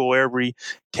bugle every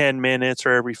 10 minutes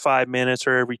or every 5 minutes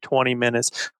or every 20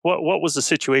 minutes? What was the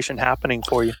situation happening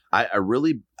for you? I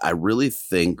really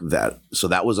think that, so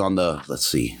that was on the,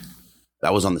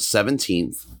 that was on the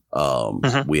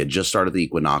 17th. We had just started the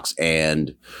equinox,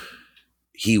 and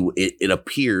it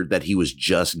appeared that he was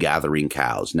just gathering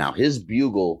cows. Now his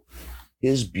bugle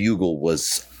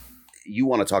was, you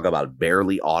want to talk about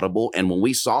barely audible. And when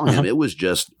we saw him, it was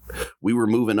just, we were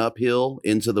moving uphill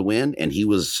into the wind, and he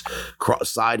was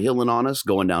side hilling on us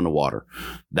going down the water.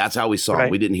 That's how we saw him.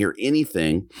 We didn't hear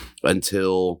anything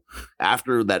until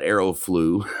after that arrow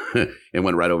flew and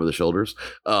went right over the shoulders.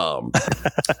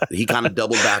 He kind of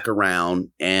doubled back around,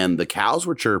 and the cows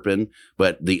were chirping,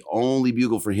 but the only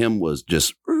bugle for him was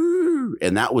just,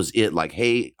 and that was it. Like,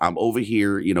 hey, I'm over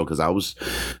here, because I was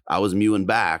mewing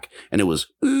back, and it was,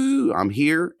 ooh, I'm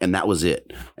here. And that was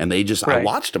it. And they just, I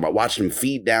watched him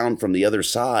feed down from the other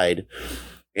side.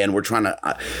 And we're trying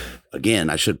to, again,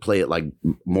 I should play it like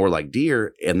more like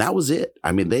deer. And that was it.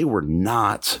 I mean, they were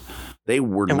not.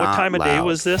 And what time of day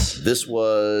was this? This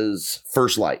was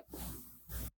first light.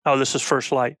 Oh, this is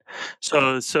first light.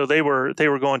 So they were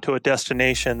going to a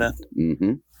destination then.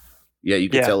 Mm-hmm. Yeah, you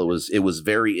could tell it was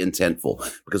very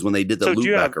intentful, because when they did the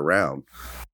loop back around.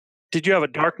 Did you have a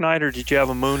dark night or did you have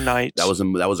a moon night? That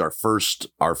was our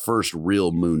first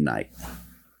real moon night.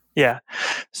 Yeah.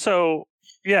 So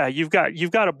yeah, you've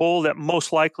got a bull that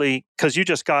most likely, because you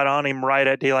just got on him right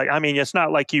at daylight. I mean, it's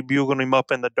not like you bugled him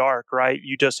up in the dark, right?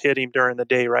 You just hit him during the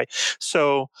day, right?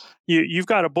 So you've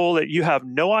got a bull that you have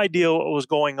no idea what was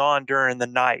going on during the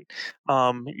night.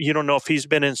 You don't know if he's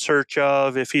been in search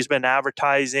of, if he's been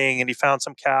advertising and he found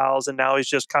some cows and now he's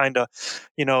just kind of,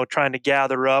 trying to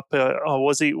gather up.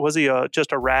 Was he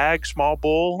just a small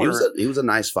bull? He was a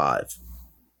nice 5.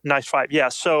 Nice 5. Yeah.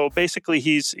 So basically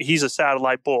he's a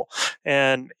satellite bull.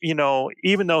 And,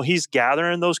 even though he's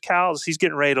gathering those cows, he's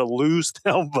getting ready to lose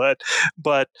them.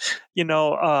 But you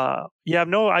have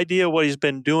no idea what he's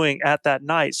been doing at that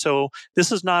night. So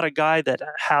this is not a guy that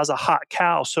has a hot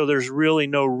cow. So there's really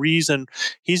no reason.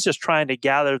 He's just trying to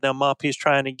gather them up. He's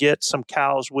trying to get some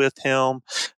cows with him.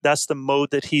 That's the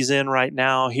mode that he's in right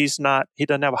now. He doesn't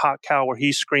have a hot cow where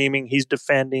he's screaming, he's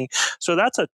defending. So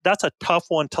that's a tough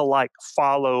one to like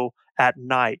follow at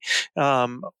night.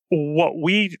 What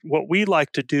we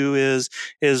like to do is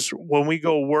when we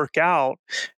go work out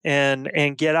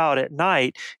and get out at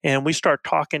night and we start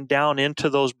talking down into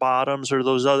those bottoms or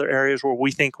those other areas where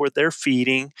we think where they're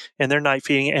feeding and they're night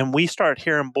feeding, and we start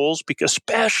hearing bulls, because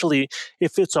especially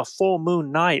if it's a full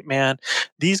moon night, man,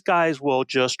 these guys will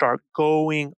just start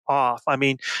going off. I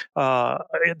mean,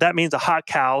 that means a hot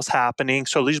cow's happening.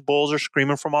 So these bulls are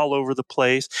screaming from all over the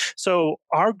place. So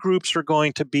our groups are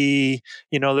going to be,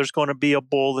 there's going to be a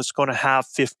bull that's going to have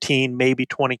 15, maybe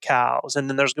 20 cows. And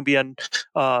then there's going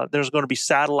to be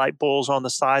satellite bulls on the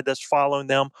side that's following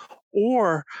them.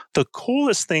 Or the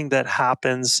coolest thing that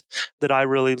happens that I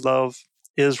really love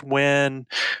is when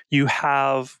you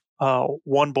have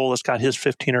one bull that's got his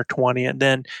 15 or 20, and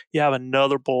then you have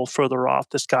another bull further off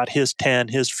that's got his 10,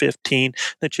 his 15,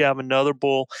 that you have another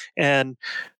bull, and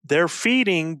they're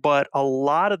feeding, but a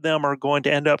lot of them are going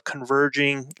to end up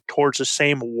converging towards the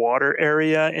same water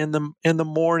area in the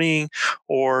morning,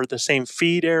 or the same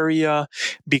feed area,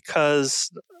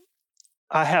 because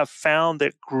I have found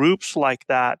that groups like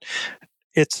that,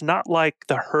 it's not like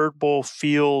the herd bull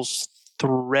feels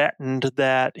threatened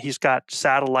that he's got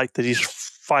satellite that he's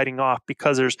fighting off,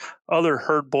 because there's other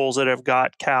herd bulls that have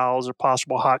got cows or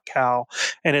possible hot cow.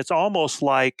 And it's almost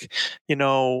like,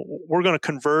 we're going to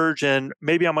converge and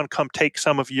maybe I'm going to come take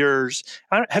some of yours.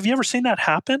 Have you ever seen that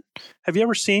happen? Have you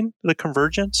ever seen the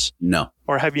convergence? No.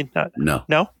 Or have you not?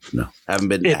 No. Haven't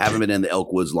been in the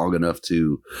elk woods long enough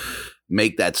to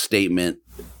make that statement.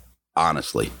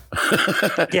 Honestly,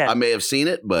 yeah. I may have seen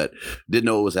it, but didn't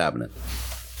know it was happening.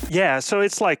 Yeah, so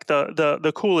it's like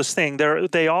the coolest thing.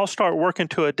 They all start working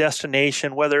to a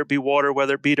destination, whether it be water,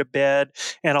 whether it be to bed,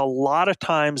 and a lot of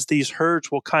times these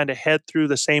herds will kind of head through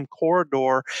the same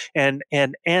corridor and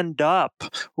end up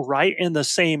right in the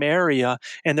same area,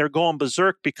 and they're going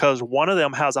berserk because one of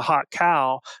them has a hot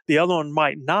cow, the other one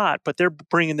might not, but they're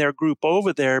bringing their group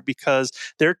over there because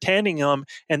they're tending them,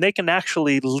 and they can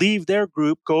actually leave their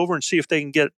group, go over and see if they can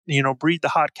get breed the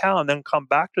hot cow, and then come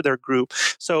back to their group.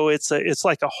 So it's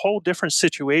like a whole different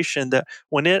situation that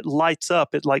when it lights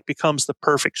up, it like becomes the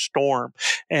perfect storm.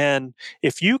 And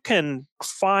if you can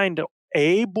find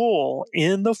a bull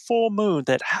in the full moon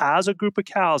that has a group of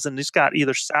cows and he's got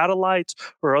either satellites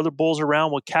or other bulls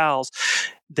around with cows,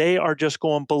 they are just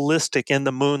going ballistic in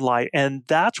the moonlight. And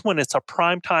that's when it's a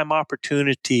primetime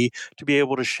opportunity to be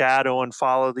able to shadow and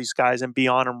follow these guys and be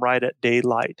on them right at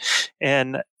daylight.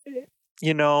 And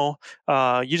you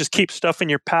just keep stuff in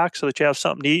your pack so that you have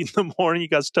something to eat in the morning. You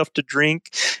got stuff to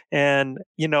drink. And,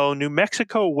 New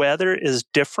Mexico weather is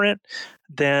different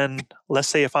than, let's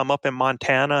say, if I'm up in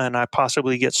Montana and I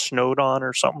possibly get snowed on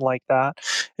or something like that.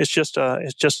 It's just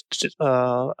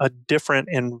a different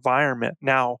environment.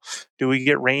 Now, do we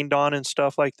get rained on and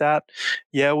stuff like that?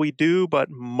 Yeah, we do. But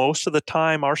most of the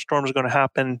time, our storms are going to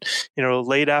happen,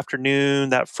 late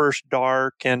afternoon, that first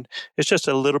dark, and it's just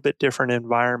a little bit different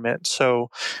environment. So,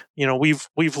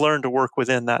 we've learned to work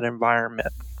within that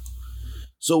environment.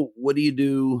 So what do you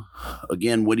do?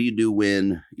 Again, what do you do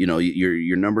when,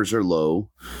 your numbers are low?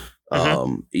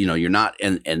 You're not,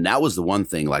 and that was the one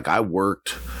thing, like I'm going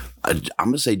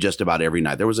to say just about every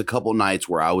night. There was a couple nights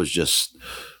where I was just,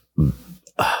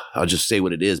 I'll just say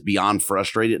what it is, beyond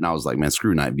frustrated. And I was like, man,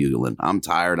 screw night bugling. I'm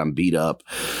tired. I'm beat up.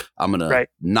 I'm going to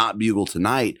not bugle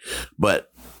tonight.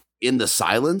 But in the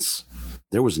silence,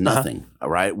 there was nothing. All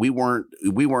right. We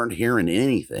weren't hearing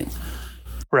anything.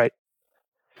 Right.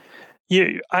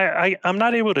 Yeah, I'm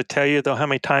not able to tell you, though, how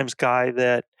many times, Guy,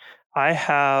 that I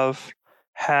have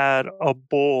had a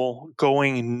bull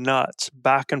going nuts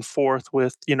back and forth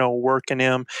with, working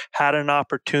him, had an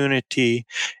opportunity,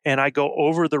 and I go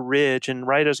over the ridge, and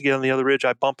right as I get on the other ridge,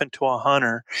 I bump into a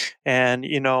hunter, and,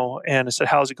 and I said,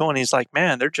 how's it going? He's like,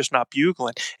 man, they're just not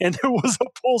bugling. And there was a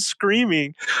bull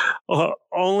screaming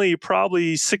only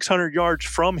probably 600 yards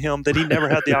from him that he never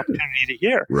had the opportunity to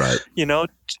hear. Right.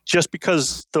 Just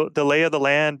because the lay of the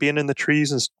land, being in the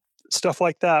trees and stuff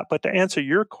like that. But to answer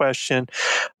your question,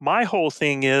 my whole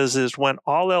thing is when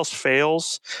all else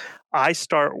fails, I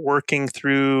start working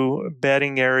through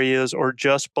bedding areas or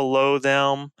just below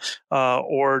them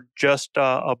or just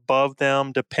above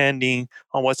them, depending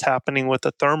on what's happening with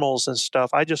the thermals and stuff.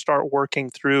 I just start working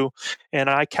through, and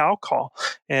I cow call.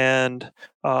 And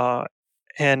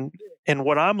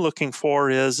what I'm looking for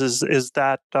is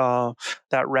that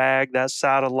that rag, that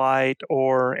satellite,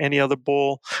 or any other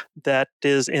bull that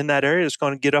is in that area is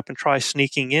going to get up and try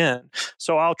sneaking in.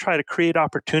 So I'll try to create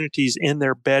opportunities in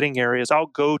their bedding areas. I'll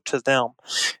go to them,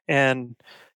 and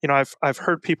I've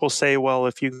heard people say, well,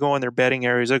 if you go in their bedding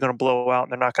areas, they're going to blow out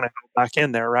and they're not going to go back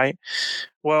in there, right?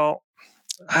 Well,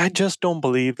 I just don't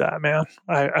believe that, man.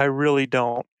 I really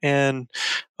don't. And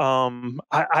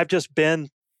I've just been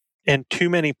in too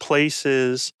many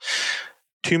places,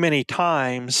 too many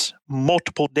times,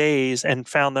 multiple days, and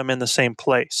found them in the same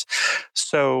place.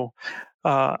 So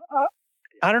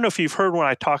I don't know if you've heard when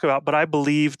I talk about, but I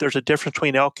believe there's a difference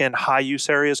between elk in high use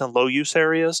areas and low use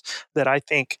areas. That I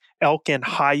think elk in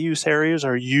high use areas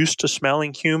are used to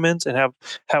smelling humans and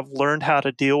have learned how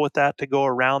to deal with that, to go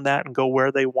around that and go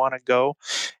where they want to go.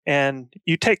 And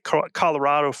you take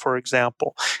Colorado, for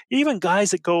example. Even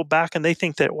guys that go back and they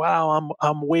think that, wow,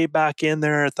 I'm way back in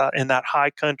there in that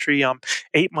high country. I'm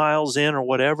 8 miles in or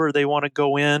whatever they want to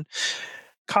go in.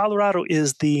 Colorado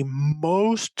is the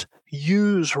most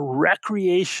used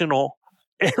recreational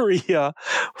area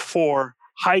for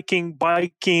hiking,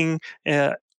 biking,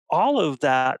 all of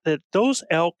that those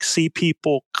elk see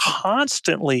people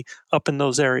constantly up in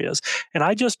those areas. And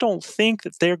I just don't think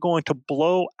that they're going to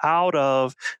blow out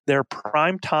of their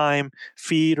primetime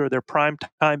feed or their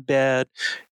primetime bed.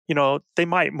 They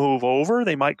might move over,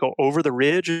 they might go over the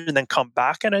ridge and then come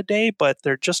back in a day, but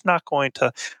they're just not going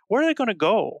to, where are they going to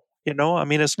go?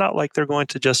 It's not like they're going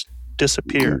to just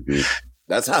disappear.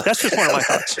 That's just one of my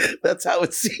thoughts. That's how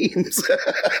it seems.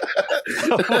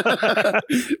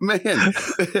 Man.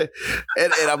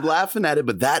 And I'm laughing at it,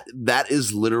 but that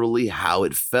is literally how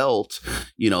it felt,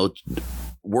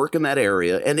 work in that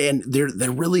area. And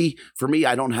they're really, for me,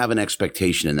 I don't have an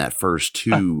expectation in that first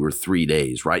 2 or 3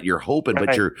 days, right? You're hoping,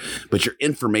 but you're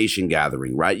information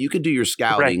gathering, right? You could do your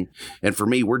scouting. And for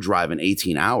me, we're driving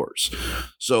 18 hours.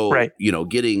 So,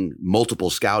 getting multiple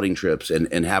scouting trips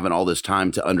and having all this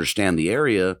time to understand the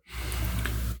area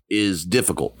is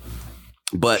difficult.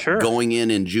 But going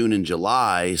in June and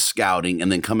July scouting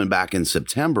and then coming back in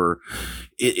September,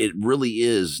 it really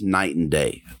is night and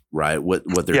day, right? What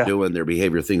they're doing, their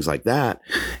behavior, things like that.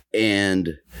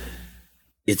 And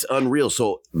it's unreal.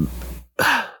 So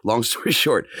long story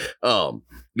short,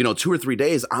 2 or 3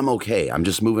 days, I'm okay. I'm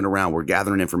just moving around. We're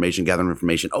gathering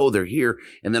information. Oh, they're here.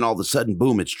 And then all of a sudden,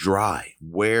 boom, it's dry.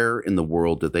 Where in the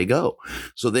world did they go?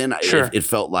 So then it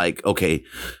felt like, okay,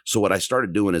 so what I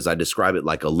started doing is I describe it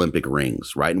like Olympic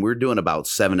rings, right? And we're doing about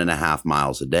 7.5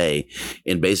 miles a day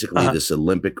in basically this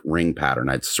Olympic ring pattern.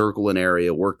 I'd circle an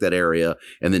area, work that area,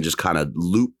 and then just kind of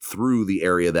loop through the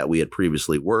area that we had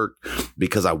previously worked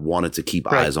because I wanted to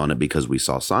keep eyes on it because we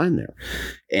saw sign there.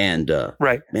 And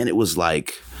man, it was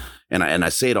like, and I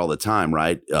say it all the time,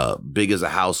 right? Big as a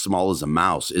house, small as a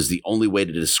mouse is the only way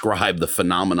to describe the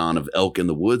phenomenon of elk in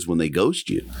the woods when they ghost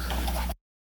you.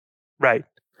 Right.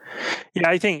 Yeah,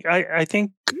 I think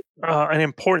an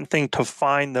important thing to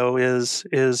find though is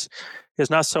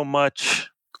not so much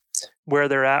where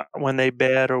they're at when they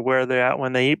bed or where they're at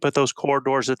when they eat, but those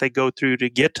corridors that they go through to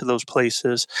get to those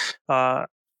places.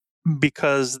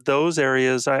 Because those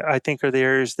areas, I think, are the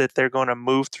areas that they're going to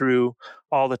move through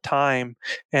all the time,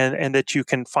 and that you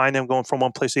can find them going from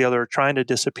one place to the other, or trying to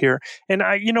disappear. And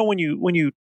when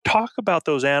you talk about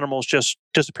those animals just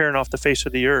disappearing off the face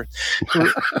of the earth,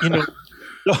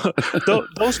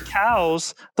 those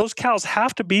cows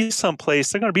have to be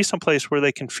someplace. They're going to be someplace where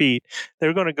they can feed.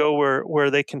 They're going to go where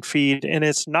they can feed, and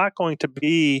it's not going to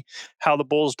be how the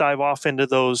bulls dive off into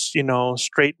those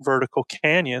straight vertical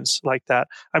canyons like that.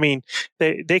 I mean,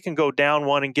 they can go down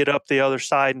one and get up the other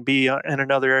side and be in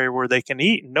another area where they can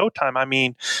eat in no time. I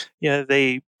mean,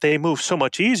 they move so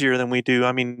much easier than we do.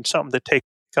 I mean, something that takes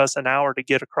us an hour to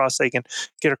get across, they can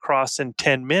get across in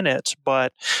 10 minutes,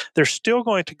 but they're still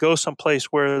going to go someplace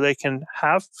where they can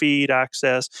have feed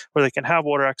access, where they can have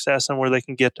water access, and where they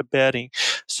can get to bedding.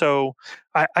 So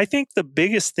I think the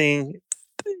biggest thing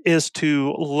is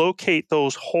to locate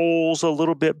those holes a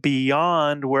little bit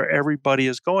beyond where everybody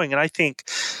is going. And I think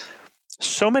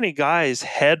so many guys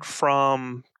head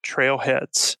from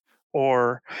trailheads,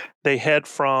 or they head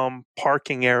from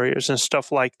parking areas and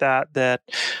stuff like that,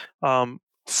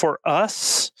 for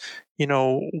us,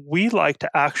 we like to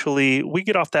we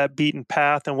get off that beaten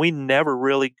path and we never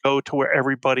really go to where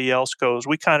everybody else goes.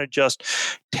 We kind of just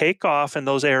take off in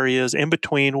those areas in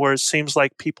between where it seems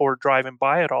like people are driving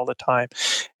by it all the time.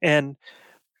 And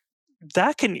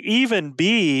that can even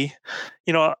be,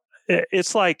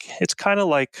 it's kind of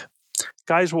like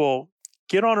guys will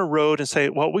get on a road and say,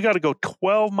 well, we got to go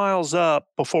 12 miles up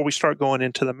before we start going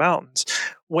into the mountains.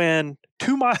 When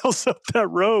 2 miles up that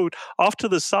road off to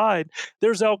the side,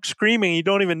 there's elk screaming. You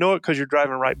don't even know it because you're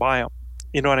driving right by them.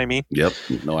 You know what I mean? Yep.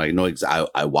 No, I know.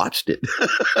 I watched it.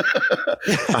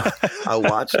 I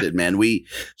watched it, man.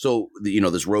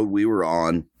 This road we were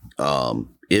on,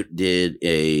 it did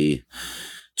a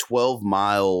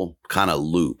 12-mile kind of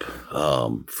loop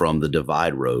from the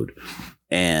divide road.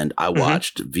 And I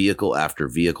watched vehicle after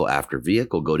vehicle after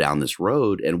vehicle go down this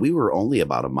road, and we were only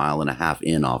about 1.5 miles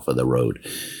in off of the road.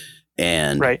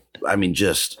 And I mean,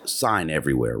 just sign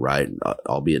everywhere, right?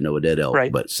 Albeit no dead elk,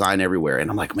 but sign everywhere. And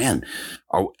I'm like, man,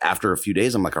 after a few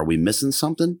days, I'm like, are we missing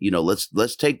something?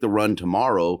 Let's take the run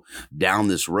tomorrow down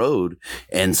this road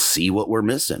and see what we're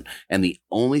missing. And the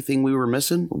only thing we were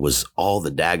missing was all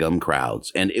the daggum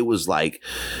crowds. And it was like,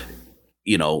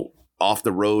 off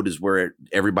the road is where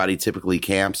everybody typically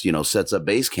camps, sets up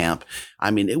base camp.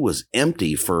 I mean, it was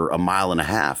empty for 1.5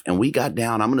 miles. And we got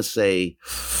down, I'm going to say,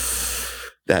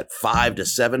 that 5 to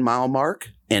 7 mile mark,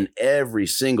 and every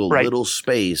single little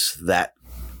space that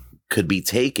could be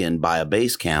taken by a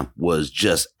base camp was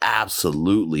just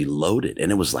absolutely loaded.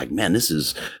 And it was like, man, this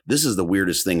is the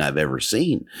weirdest thing I've ever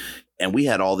seen. And we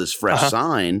had all this fresh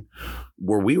sign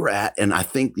where we were at. And I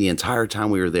think the entire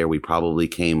time we were there, we probably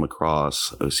came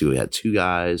across, we had two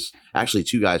guys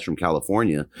from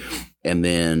California. And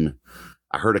then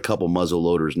I heard a couple muzzle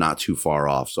loaders not too far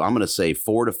off. So I'm going to say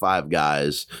 4 to 5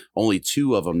 guys, only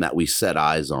 2 of them that we set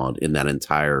eyes on in that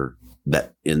entire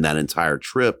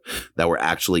trip that were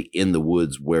actually in the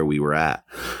woods where we were at.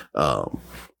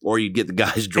 Or you'd get the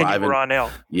guys driving. And you were on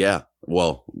elk. Yeah.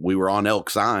 Well, we were on elk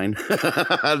sign.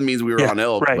 That means we were on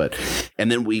elk. Right.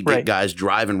 And then we get guys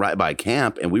driving right by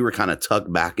camp, and we were kind of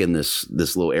tucked back in this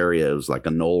little area. It was like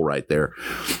a knoll right there.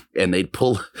 And it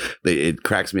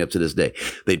cracks me up to this day.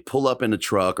 They'd pull up in a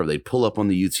truck, or they'd pull up on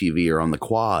the UTV or on the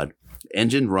quad,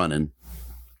 engine running.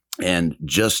 And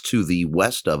just to the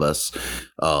west of us,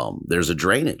 there's a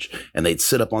drainage, and they'd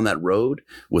sit up on that road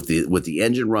with the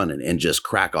engine running and just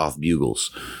crack off bugles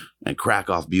and crack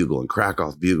off bugle and crack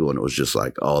off bugle. And it was just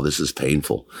like, oh, this is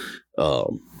painful.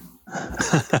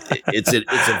 It's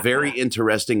a very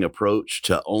interesting approach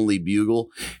to only bugle,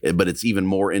 but it's even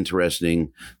more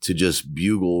interesting to just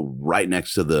bugle right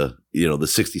next to the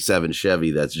 67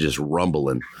 Chevy that's just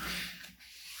rumbling.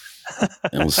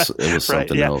 It was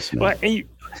something else, man. Well,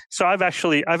 so I've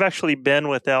actually been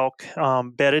with elk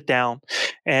bedded down,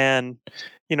 and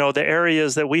the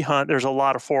areas that we hunt, there's a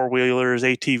lot of 4-wheelers,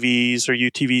 ATVs or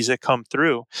UTVs that come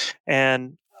through,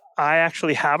 and I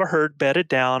actually have a herd bedded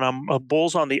down. I'm a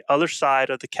bull's on the other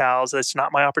side of the cows. That's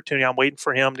not my opportunity. I'm waiting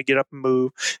for him to get up and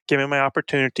move, give me my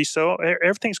opportunity. So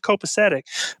everything's copacetic.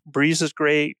 Breeze is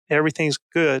great. Everything's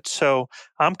good. So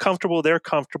I'm comfortable. They're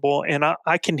comfortable. And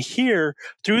I can hear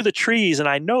through the trees, and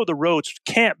I know the roads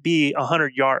can't be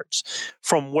 100 yards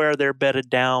from where they're bedded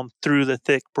down through the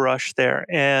thick brush there.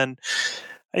 And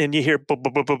you hear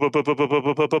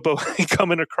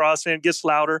coming across, and it gets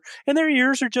louder, and their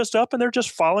ears are just up, and they're just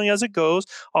following as it goes.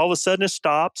 All of a sudden, it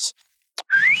stops.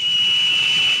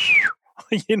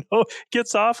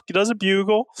 Gets off, does a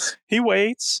bugle. He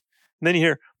waits, and then you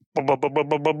hear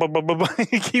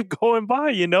keep going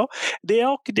by. The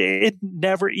elk, it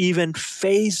never even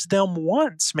phased them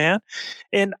once, man.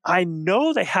 And I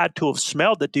know they had to have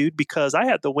smelled the dude, because I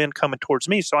had the wind coming towards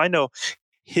me, so I know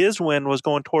his wind was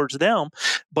going towards them,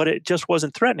 but it just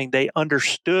wasn't threatening. They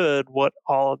understood what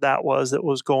all of that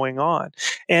was going on.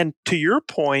 And to your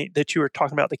point that you were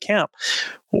talking about the camp,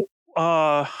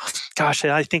 I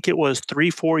think it was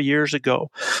 3-4 years ago,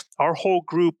 our whole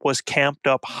group was camped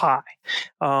up high,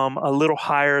 a little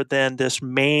higher than this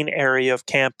main area of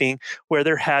camping, where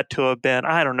there had to have been,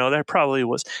 I don't know, there probably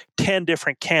was 10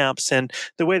 different camps. And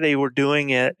the way they were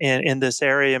doing it in this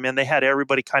area, man, they had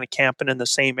everybody kind of camping in the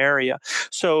same area.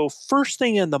 So first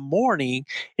thing in the morning,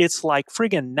 it's like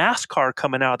friggin' NASCAR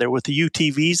coming out there with the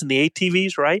UTVs and the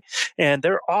ATVs, right? And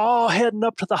they're all heading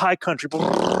up to the high country.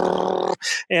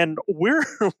 And we're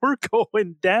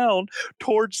going down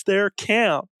towards their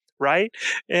camp, right?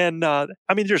 And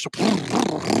they're just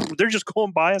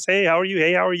going by us. Hey, how are you?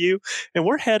 Hey, how are you? And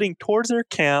we're heading towards their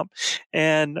camp,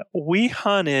 and we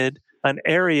hunted an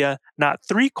area not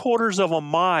 3/4 of a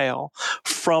mile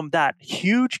from that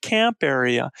huge camp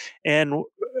area, and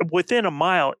within a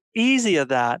mile easy of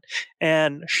that,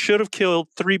 and should have killed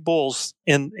 3 bulls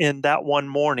in that one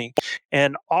morning.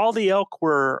 And all the elk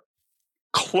were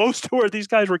close to where these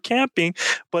guys were camping,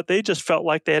 but they just felt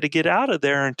like they had to get out of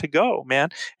there and to go, man.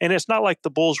 And it's not like the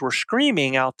bulls were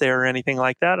screaming out there or anything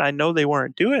like that. I know they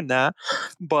weren't doing that,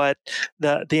 but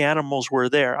the animals were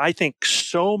there. I think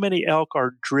so many elk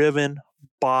are driven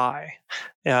by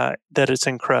that it's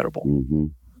incredible. Mm-hmm.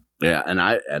 Yeah,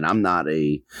 and I'm not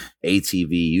a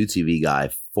ATV, UTV guy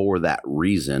for that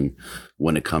reason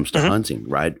when it comes to hunting,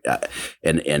 right?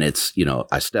 And it's,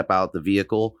 I step out the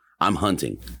vehicle, I'm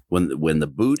hunting. When the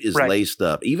boot is laced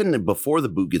up, even before the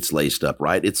boot gets laced up,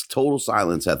 right? It's total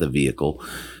silence at the vehicle.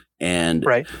 And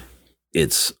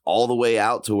it's all the way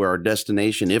out to our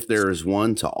destination, if there is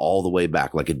one, to all the way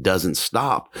back. Like, it doesn't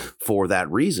stop for that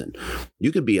reason.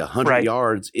 You could be 100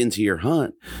 yards into your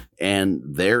hunt, and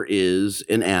there is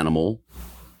an animal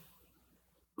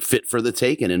fit for the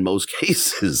taking in most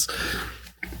cases.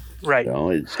 Right.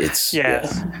 It's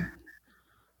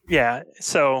Yeah.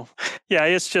 So,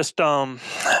 it's just,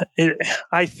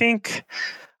 I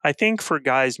think for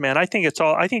guys, man, I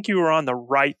think you were on the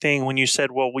right thing when you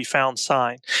said, well, we found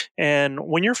sign. And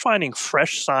when you're finding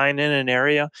fresh sign in an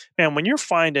area, man, when you're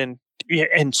finding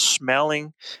and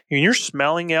smelling, when you're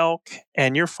smelling elk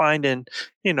and you're finding,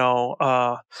 paint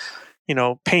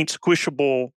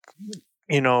squishable,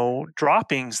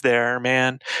 droppings there,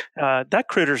 man, that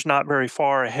critter's not very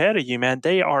far ahead of you, man.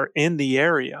 They are in the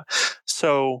area.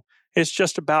 So it's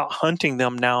just about hunting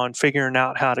them now and figuring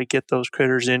out how to get those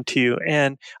critters into you.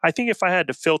 And I think if I had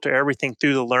to filter everything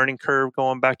through the learning curve,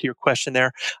 going back to your question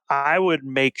there, I would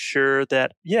make sure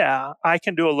that, I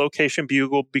can do a location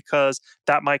bugle, because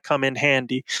that might come in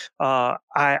handy. I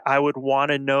would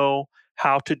want to know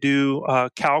how to do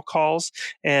cow calls.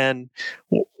 And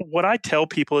what I tell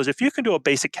people is if you can do a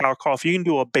basic cow call, if you can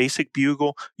do a basic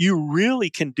bugle, you really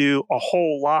can do a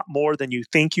whole lot more than you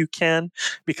think you can,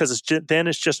 because then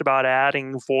it's just about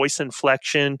adding voice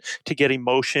inflection to get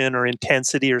emotion or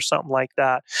intensity or something like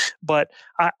that. But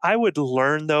I would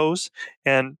learn those,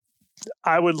 and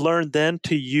I would learn then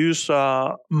to use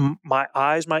my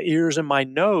eyes, my ears, and my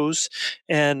nose.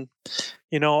 And,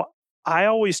 you know, I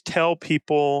always tell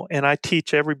people, and I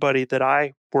teach everybody that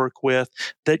I work with,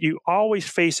 that you always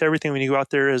face everything when you go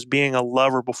out there as being a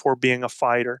lover before being a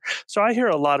fighter. So I hear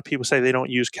a lot of people say they don't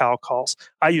use cow calls.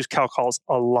 I use cow calls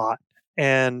a lot.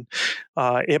 And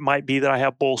it might be that I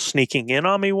have bulls sneaking in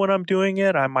on me when I'm doing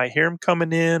it. I might hear them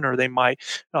coming in, or they might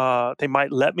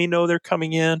let me know they're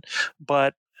coming in.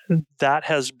 But that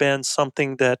has been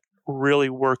something that really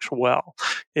works well.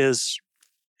 Is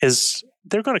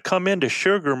they're going to come into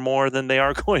sugar more than they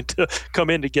are going to come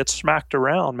in to get smacked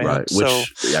around, man. Right.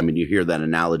 Which, I mean, you hear that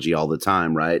analogy all the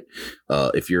time, right?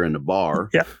 If you're in a bar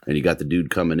and you got the dude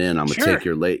coming in, I'm going to take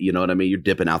your late, you know what I mean? You're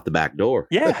dipping out the back door.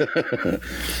 Yeah.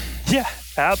 Yeah,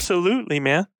 absolutely,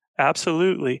 man.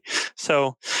 Absolutely.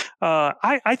 So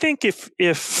I think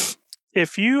if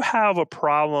you have a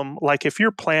problem, like if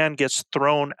your plan gets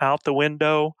thrown out the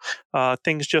window,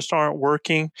 things just aren't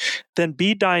working, then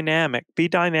be dynamic. Be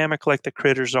dynamic like the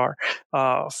critters are.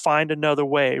 Find another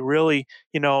way. Really,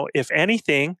 if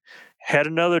anything, head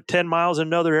another 10 miles in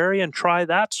another area and try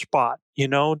that spot,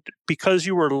 because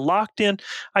you were locked in.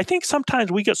 I think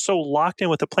sometimes we get so locked in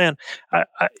with the plan.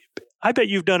 I bet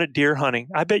you've done it deer hunting.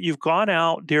 I bet you've gone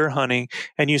out deer hunting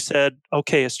and you said,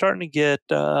 okay, it's starting to get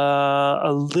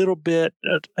a little bit,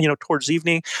 towards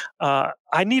evening.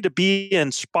 I need to be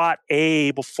in spot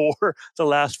A before the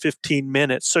last 15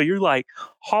 minutes. So you're like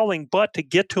hauling butt to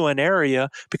get to an area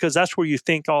because that's where you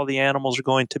think all the animals are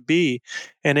going to be.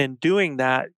 And in doing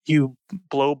that, you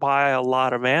blow by a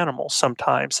lot of animals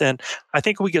sometimes. And I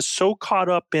think we get so caught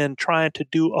up in trying to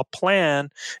do a plan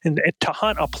and to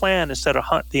hunt a plan instead of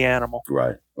hunt the animal.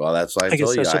 Right. Well, that's like I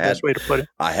guess that's the best way to put it.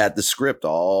 I had the script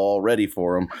all ready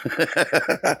for them.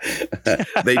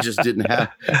 They just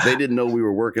they didn't know we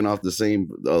were working off the same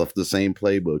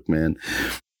playbook, man.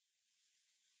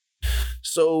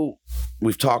 So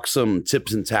we've talked some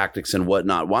tips and tactics and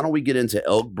whatnot. Why don't we get into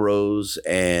Elk Bros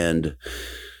and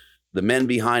the men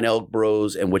behind Elk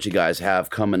Bros and what you guys have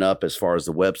coming up as far as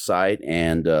the website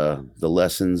and the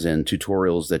lessons and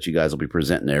tutorials that you guys will be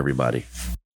presenting to everybody?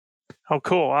 Oh,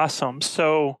 cool. Awesome.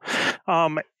 So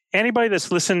anybody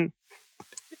that's listened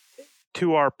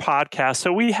to our podcast,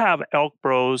 so we have Elk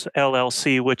Bros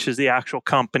LLC, which is the actual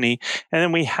company. And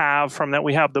then we have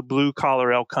the Blue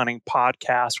Collar Elk Hunting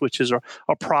Podcast, which is a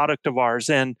product of ours.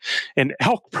 And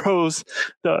Elk Bros,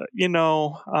 the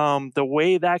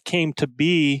way that came to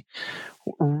be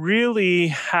really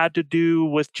had to do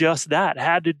with just that,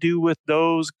 had to do with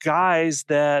those guys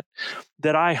that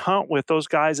I hunt with, those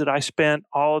guys that I spent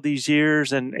all of these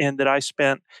years and that I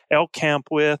spent elk camp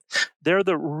with. They were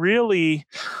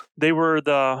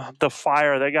the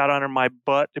fire that got under my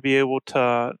butt to be able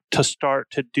to start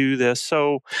to do this.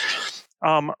 So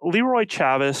Leroy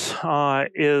Chavez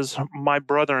is my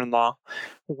brother-in-law.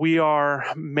 We are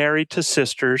married to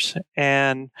sisters,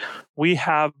 and we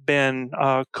have been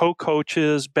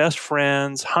co-coaches, best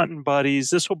friends, hunting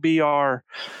buddies. This will be our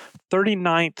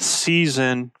 39th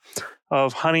season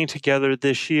of hunting together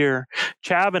this year.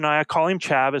 Chav and I call him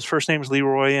Chav. His first name is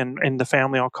Leroy, and the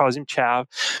family all calls him Chav.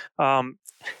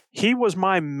 He was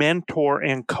my mentor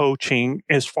in coaching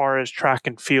as far as track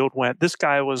and field went. This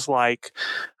guy was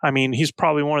he's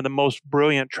probably one of the most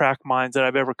brilliant track minds that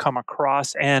I've ever come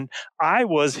across. And I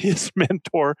was his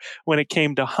mentor when it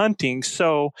came to hunting.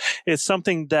 So it's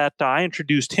something that I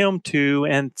introduced him to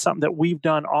and something that we've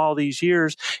done all these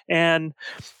years. And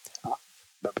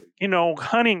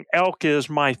hunting elk is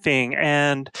my thing.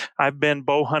 And I've been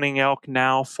bow hunting elk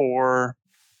now for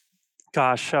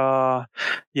so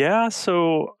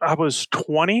I was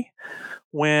 20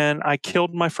 when I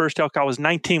killed my first elk. I was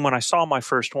 19 when I saw my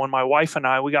first one. My wife and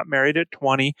we got married at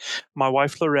 20. My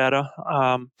wife, Loretta,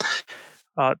 the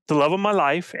love of my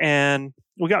life. And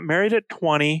we got married at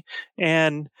 20.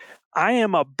 And I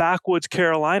am a backwoods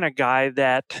Carolina guy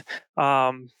that,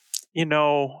 our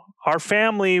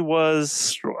family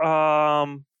was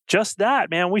just that,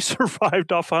 man. We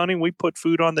survived off hunting. We put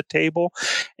food on the table,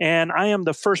 and I am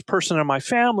the first person in my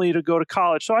family to go to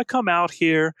college. So I come out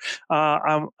here.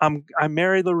 I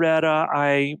marry Loretta.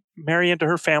 I marry into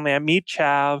her family. I meet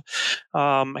Chav.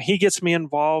 He gets me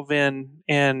involved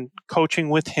in coaching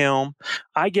with him.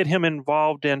 I get him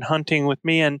involved in hunting with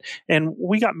me, and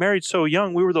we got married so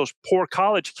young. We were those poor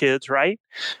college kids, right?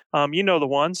 The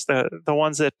ones that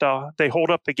they hold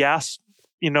up the gas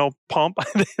pump.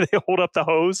 They hold up the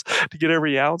hose to get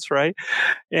every ounce, right?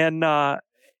 And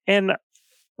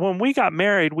when we got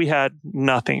married, we had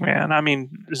nothing, man. I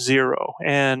mean, zero.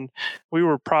 And we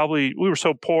were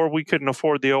so poor we couldn't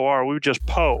afford the OR. We were just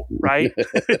Poe, right?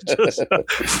 Just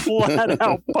flat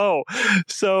out Poe.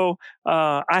 So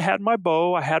I had my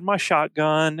bow, I had my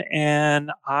shotgun,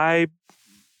 and I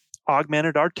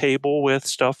augmented our table with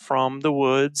stuff from the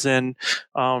woods and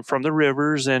from the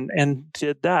rivers and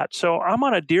did that. So I'm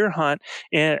on a deer hunt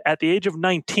at the age of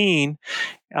 19.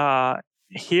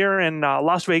 Here in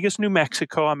Las Vegas, New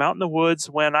Mexico. I'm out in the woods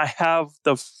when I have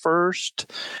the first,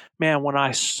 when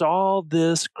I saw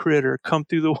this critter come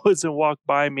through the woods and walk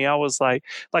by me, I was like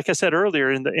I said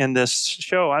earlier in this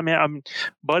show, I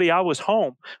was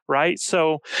home, right?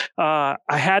 So I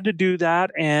had to do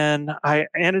that, and I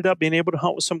ended up being able to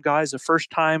hunt with some guys the first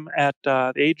time at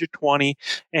the age of 20,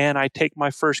 and I take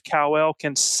my first cow elk,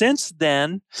 and since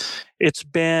then, it's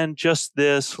been just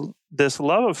this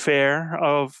love affair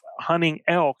of hunting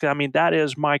elk. I mean, that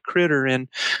is my critter. And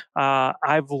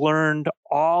I've learned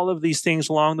all of these things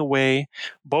along the way,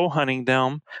 bow hunting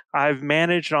them. I've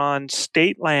managed on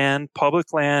state land,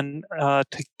 public land,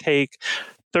 to take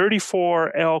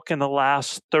 34 elk in the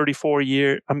last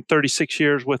 36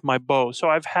 years with my bow. So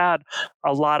I've had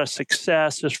a lot of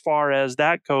success as far as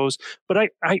that goes. But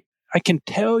I can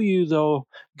tell you though,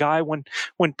 Guy, when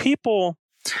people,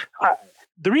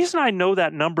 the reason I know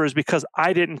that number is because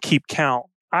I didn't keep count.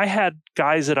 I had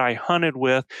guys that I hunted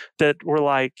with that were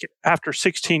like, after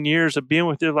 16 years of being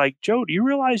with, they're like, Joe, do you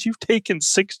realize you've taken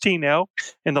 16 elk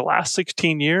in the last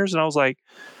 16 years? And I was like,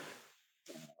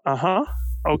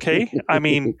 okay. I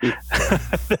mean,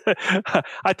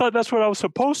 I thought that's what I was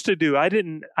supposed to do. I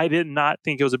did not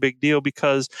think it was a big deal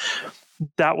because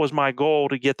that was my goal,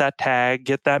 to get that tag,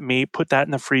 get that meat, put that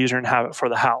in the freezer and have it for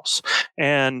the house.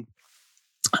 And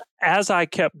as I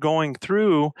kept going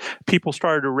through, people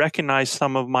started to recognize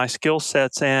some of my skill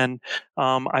sets, and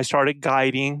I started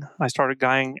guiding. I started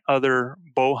guiding other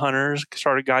bow hunters,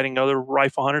 started guiding other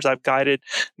rifle hunters. I've guided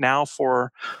now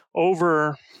for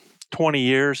over 20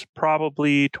 years,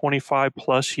 probably 25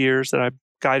 plus years that I've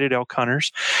guided elk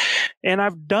hunters. And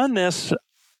I've done this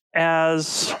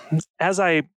as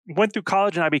I went through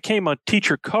college and I became a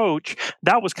teacher coach.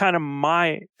 That was kind of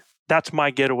that's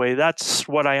my getaway. That's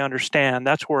what I understand.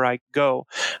 That's where I go.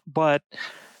 But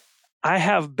I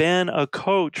have been a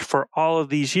coach for all of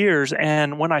these years.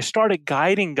 And when I started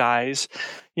guiding guys,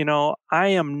 I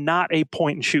am not a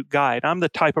point and shoot guide. I'm the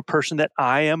type of person that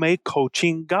I am a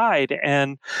coaching guide.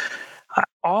 And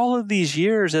all of these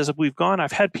years as we've gone,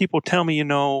 I've had people tell me,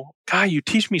 Guy, you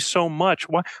teach me so much.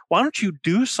 Why don't you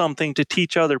do something to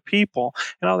teach other people?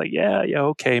 And I'm like, yeah,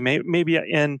 okay, maybe.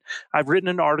 And I've written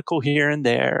an article here and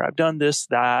there. I've done this,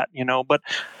 that, but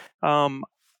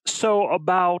so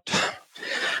about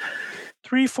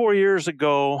 3-4 years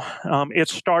ago, it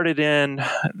started in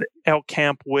elk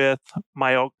camp with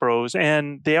my elk bros.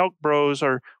 And the elk bros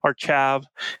are Chav,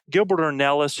 Gilbert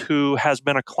Ornelas, who has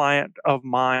been a client of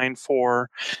mine for,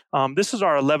 this is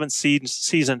our 11th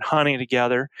season hunting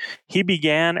together. He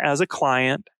began as a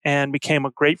client and became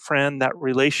a great friend. That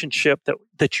relationship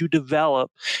that you develop.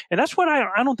 And that's what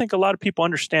I don't think a lot of people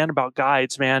understand about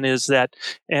guides, man, is that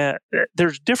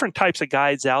there's different types of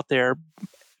guides out there.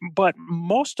 But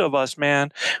most of us, man,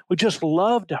 we just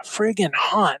love to friggin'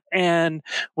 hunt, and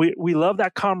we love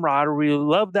that camaraderie, we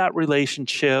love that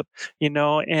relationship,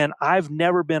 and I've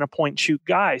never been a point and shoot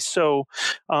guy. So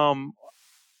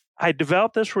I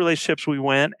developed this relationships. We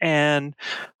went, and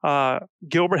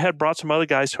Gilbert had brought some other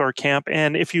guys to our camp.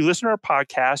 And if you listen to our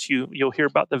podcast, you'll hear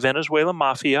about the Venezuela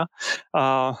Mafia.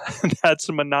 That's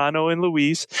Manano and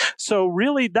Luis. So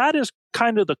really, that is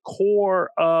kind of the core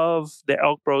of the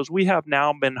Elk Bros. We have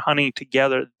now been hunting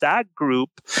together, that group,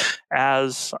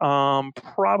 as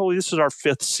probably this is our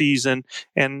 5th season.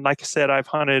 And like I said, I've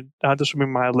hunted, this will be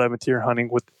my 11th year hunting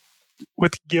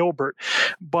with Gilbert.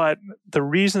 But the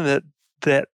reason that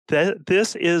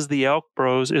this is the Elk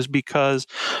Bros is because,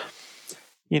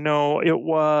 it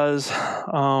was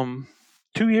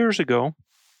 2 years ago,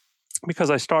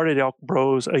 because I started Elk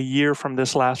Bros a year from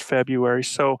this last February.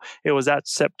 So it was that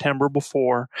September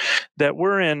before that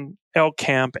we're in elk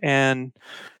camp. And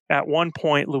at one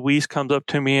point, Luis comes up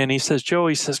to me and he says, Joe,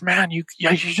 he says, man, you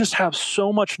just have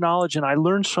so much knowledge and I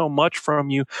learned so much from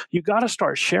you. You got to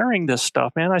start sharing this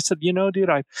stuff, man. I said, dude,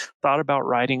 I thought about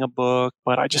writing a book,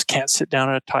 but I just can't sit down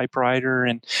at a typewriter.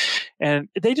 And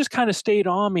they just kind of stayed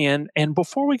on me. And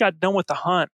before we got done with the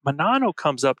hunt, Manano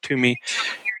comes up to me.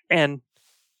 And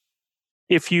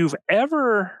if you've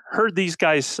ever heard these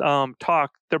guys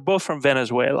talk, they're both from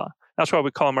Venezuela. That's why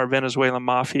we call them our Venezuelan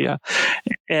mafia.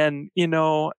 And,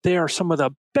 they are some of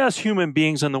the best human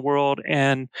beings in the world.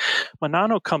 And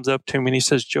Manano comes up to me and he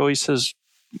says, Joe, he says,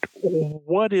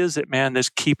 what is it, man, that's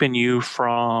keeping you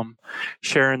from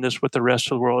sharing this with the rest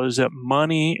of the world? Is it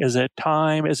money? Is it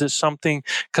time? Is it something?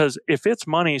 Because if it's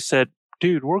money, he said,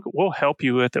 dude, we'll help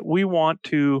you with it. We want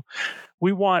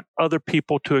other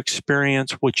people to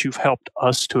experience what you've helped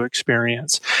us to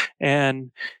experience.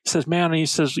 And he says, man,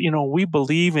 we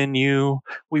believe in you.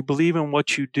 We believe in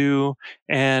what you do.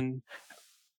 And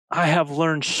I have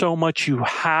learned so much. You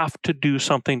have to do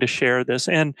something to share this.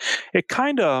 And it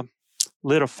kind of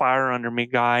lit a fire under me,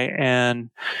 Guy. And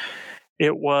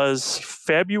it was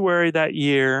February that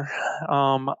year.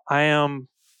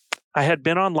 I had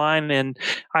been online and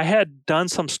I had done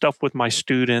some stuff with my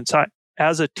students.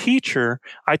 As a teacher,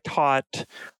 I taught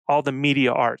all the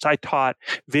media arts. I taught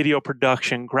video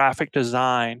production, graphic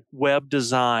design, web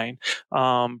design,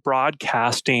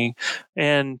 broadcasting,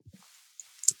 and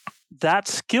that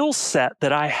skill set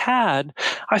that I had,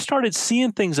 I started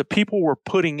seeing things that people were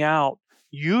putting out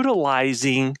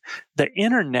utilizing the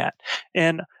internet.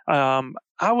 And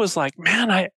I was like,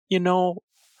 man,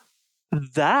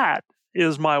 that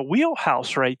is my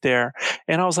wheelhouse right there.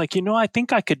 And I was like, I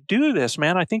think I could do this,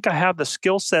 man. I think I have the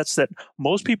skill sets that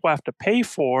most people have to pay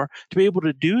for to be able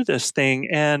to do this thing.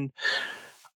 And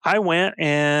I went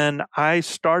and I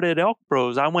started Elk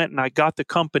Bros. I went and I got the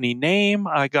company name.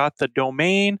 I got the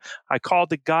domain. I called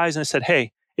the guys and I said,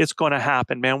 hey, it's going to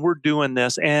happen, man. We're doing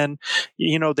this. And,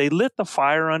 they lit the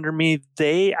fire under me.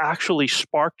 They actually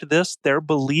sparked this, their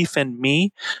belief in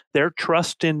me, their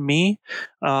trust in me,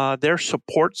 their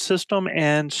support system.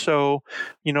 And so,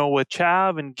 with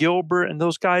Chav and Gilbert and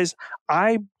those guys,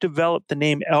 I developed the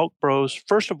name Elk Bros,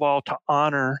 first of all, to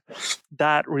honor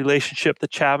that relationship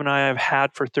that Chav and I have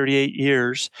had for 38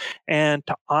 years and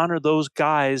to honor those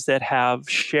guys that have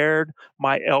shared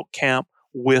my elk camp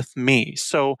with me.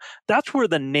 So that's where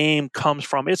the name comes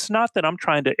from. It's not that I'm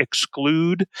trying to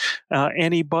exclude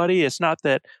anybody. It's not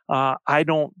that I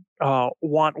don't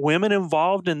want women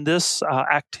involved in this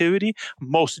activity.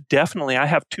 Most definitely. I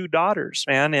have 2 daughters,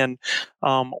 man, and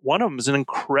one of them is an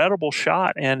incredible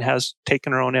shot and has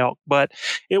taken her own elk. But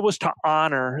it was to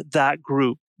honor that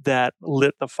group that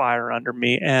lit the fire under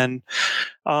me. And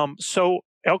so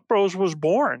Elk Bros was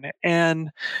born,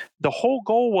 and the whole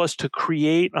goal was to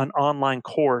create an online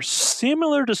course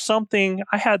similar to something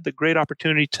I had the great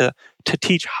opportunity to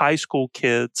teach high school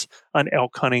kids an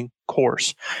elk hunting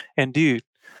course. And dude,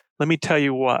 let me tell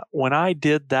you what, when I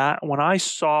did that, when I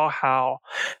saw how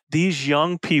these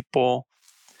young people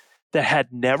that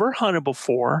had never hunted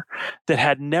before, that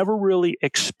had never really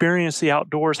experienced the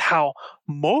outdoors, how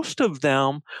most of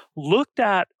them looked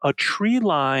at a tree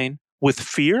line with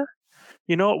fear.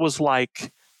 It was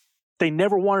like they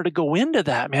never wanted to go into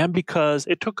that, man, because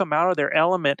it took them out of their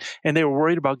element and they were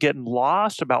worried about getting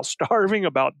lost, about starving,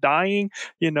 about dying,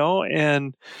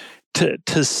 and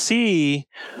to see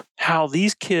how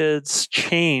these kids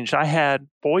changed. I had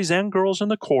boys and girls in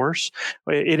the course.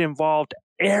 It involved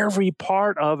every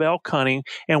part of elk hunting.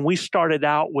 And we started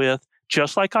out with,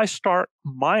 just like I start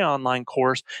my online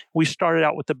course, we started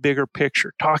out with the bigger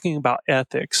picture, talking about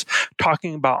ethics,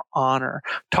 talking about honor,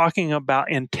 talking about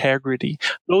integrity,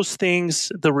 those things,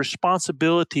 the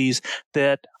responsibilities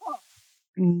that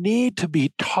need to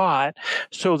be taught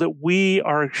so that we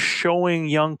are showing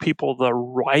young people the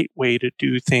right way to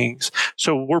do things.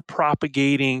 So we're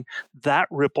propagating that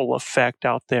ripple effect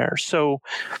out there. So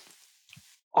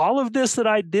all of this that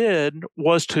I did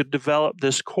was to develop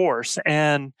this course.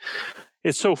 And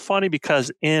it's so funny because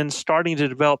in starting to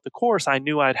develop the course, I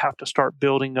knew I'd have to start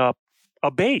building up a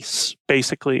base,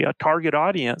 basically a target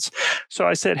audience. So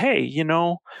I said, hey,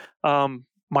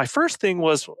 my first thing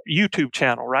was YouTube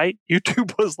channel, right?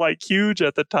 YouTube was like huge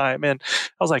at the time. And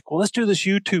I was like, well, let's do this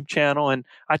YouTube channel. And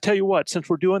I tell you what, since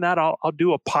we're doing that, I'll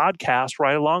do a podcast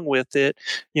right along with it.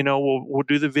 We'll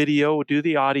do the video, we'll do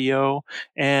the audio,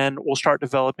 and we'll start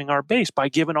developing our base by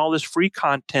giving all this free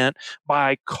content,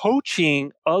 by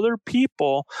coaching other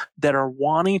people that are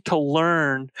wanting to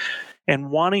learn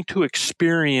and wanting to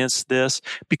experience this,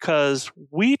 because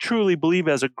we truly believe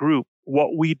as a group,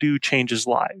 what we do changes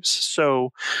lives.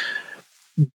 So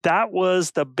that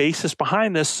was the basis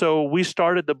behind this. So we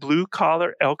started the Blue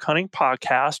Collar Elk Hunting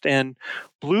podcast, and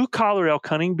Blue Collar Elk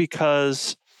Hunting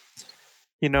because,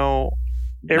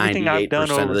 everything I've done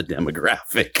 98% of the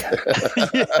demographic.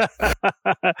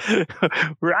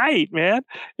 Right, man.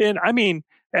 And I mean,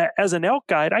 as an elk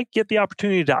guide, I get the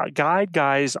opportunity to guide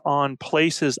guys on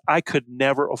places I could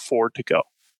never afford to go.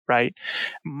 Right.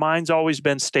 Mine's always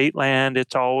been state land.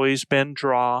 It's always been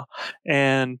draw.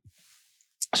 And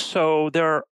So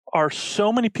there are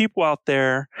so many people out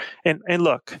there, and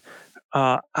look,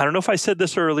 I don't know if I said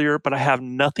this earlier, but I have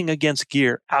nothing against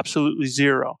gear, absolutely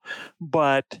zero.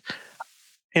 But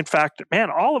in fact,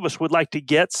 man, all of us would like to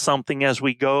get something as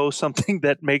we go, something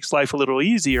that makes life a little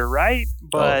easier, right? Oh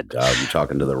But God, you're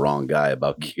talking to the wrong guy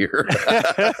about gear.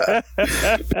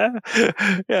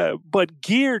 yeah, but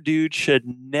gear, dude, should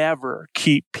never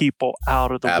keep people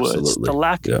out of the woods. Absolutely. The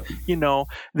lack, Yeah. you know,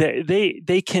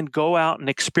 they can go out and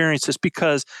experience this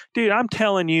because, dude, I'm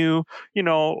telling you, you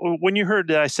know, when you heard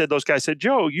that I said, those guys said,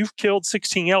 Joe, you've killed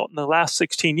 16 elk in the last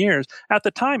 16 years. At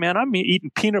the time, man, I'm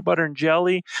eating peanut butter and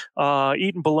jelly,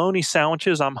 eating bologna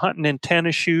sandwiches. I'm hunting in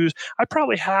tennis shoes. I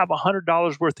probably have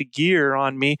 $100 worth of gear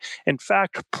on me. In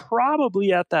fact,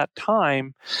 probably at that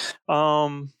time,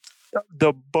 the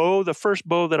first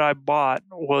bow that I bought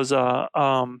was a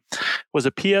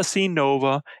PSC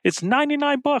Nova. It's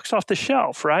 $99 off the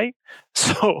shelf, right?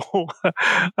 So,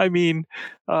 I mean,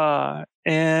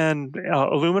 and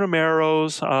aluminum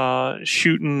arrows,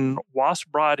 shooting wasp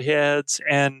broadheads,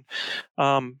 and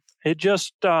it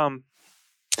just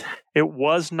it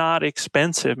was not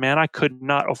expensive, man. I could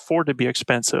not afford to be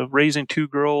expensive. Raising two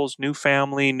girls, new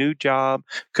family, new job,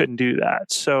 couldn't do that.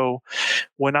 So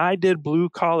when I did blue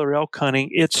collar elk hunting,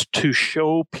 it's to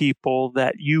show people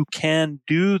that you can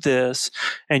do this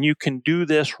and you can do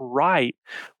this right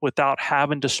without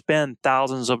having to spend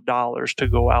thousands of dollars to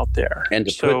go out there. And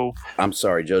I'm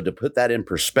sorry, Joe, to put that in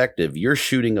perspective, you're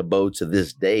shooting a bow to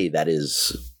this day that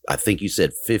is, I think you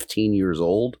said 15 years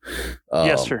old.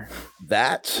 Yes, sir.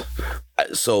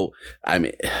 So I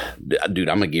mean, dude,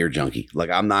 I'm a gear junkie.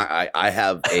 Like I'll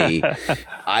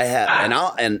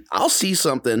see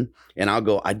something and I'll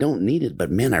go, I don't need it, but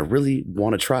man, I really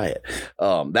want to try it.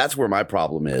 That's where my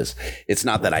problem is. It's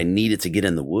not that I need it to get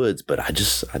in the woods, but I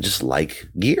just like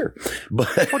gear.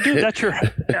 But well, dude, if that's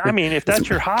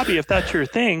your hobby, if that's your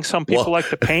thing, some people like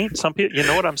to paint, some people, you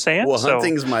know what I'm saying? Well,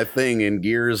 hunting's my thing and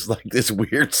gear is like this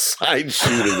weird side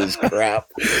shoot of this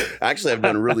crap. Actually, I've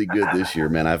done really good this year,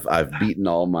 man. I've beaten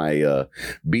all my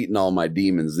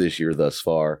demons this year thus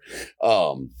far.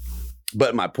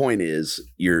 But my point is,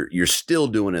 you're still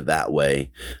doing it that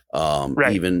way,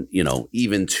 right. even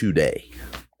today,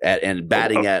 and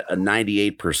batting at a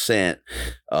 98%,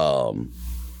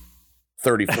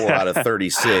 34 out of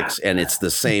 36, and it's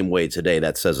the same way today.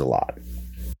 That says a lot.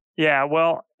 Yeah,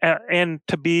 well, and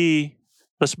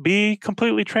let's be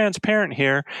completely transparent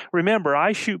here. Remember,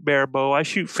 I shoot bare bow. I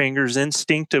shoot fingers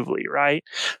instinctively, right?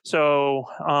 So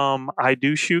I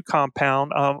do shoot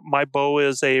compound. My bow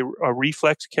is a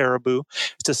reflex caribou.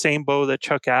 It's the same bow that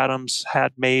Chuck Adams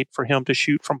had made for him to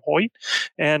shoot from Hoyt.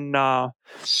 And but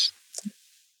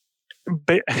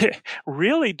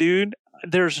really, dude,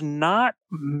 there's not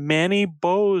many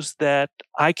bows that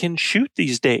I can shoot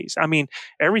these days. I mean,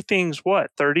 everything's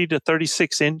 30 to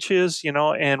 36 inches,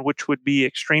 and which would be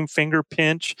extreme finger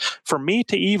pinch. For me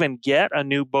to even get a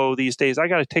new bow these days, I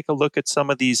got to take a look at some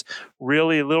of these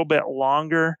really a little bit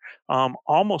longer,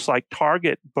 almost like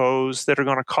target bows that are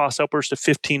going to cost upwards to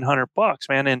 $1,500,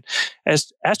 man. And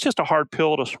that's just a hard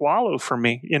pill to swallow for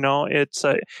me. It's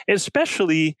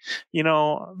especially,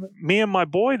 me and my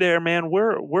boy there, man,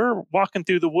 we're walking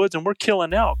through the woods and we're killing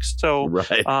elk. So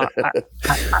right.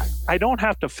 I don't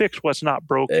have to fix what's not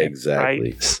broken.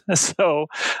 Exactly. Right? So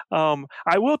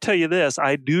I will tell you this.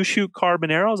 I do shoot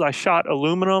carbon arrows. I shot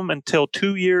aluminum until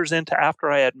 2 years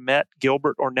after I had met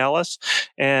Gilbert Ornelas.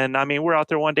 And I mean, we're out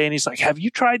there one day and he's like, have you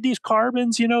tried these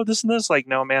carbons? This and this. Like,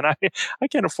 no, man, I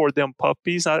can't afford them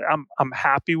puppies. I'm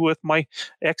happy with my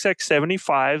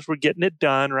XX75s. We're getting it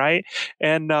done. Right.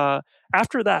 And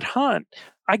after that hunt,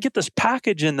 I get this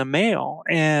package in the mail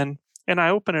and I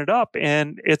open it up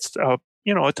and it's a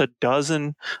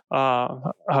dozen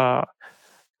carbon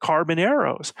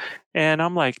arrows. And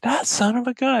I'm like, that son of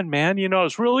a gun, man.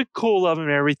 It's really cool of him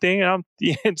and everything.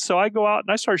 And so I go out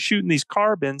and I start shooting these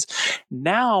carbons.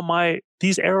 Now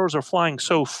these arrows are flying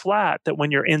so flat that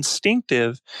when you're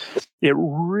instinctive, it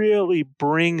really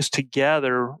brings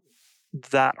together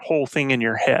that whole thing in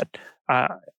your head.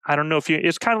 I don't know if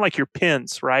it's kind of like your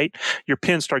pins, right? Your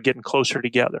pins start getting closer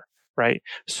together, right?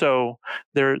 So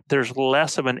there's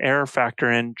less of an error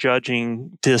factor in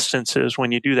judging distances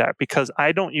when you do that, because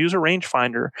I don't use a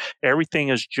rangefinder. Everything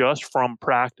is just from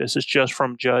practice. It's just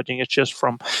from judging. It's just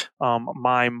from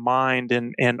my mind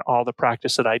and all the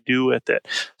practice that I do with it.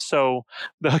 So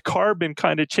the carbon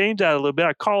kind of changed that a little bit.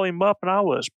 I call him up and I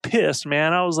was pissed,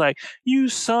 man. I was like, you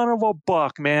son of a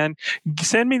buck, man.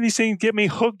 Send me these things, get me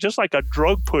hooked just like a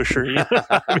drug pusher.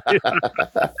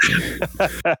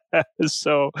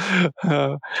 So,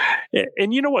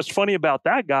 and you know what's funny about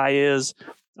that guy is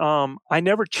I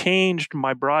never changed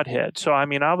my broadhead. So, I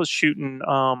mean, I was shooting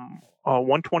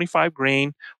 125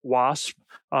 grain Wasp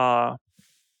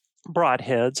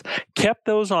broadheads, kept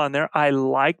those on there. I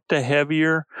liked the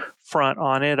heavier front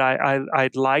on it. I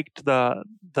liked the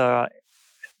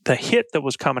hit that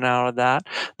was coming out of that,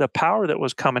 the power that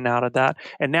was coming out of that.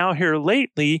 And now here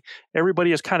lately,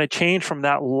 everybody has kind of changed from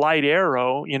that light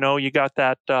arrow. You got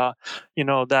that,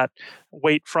 that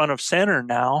weight front of center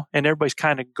now, and everybody's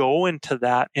kind of going to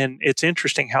that. And it's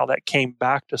interesting how that came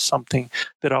back to something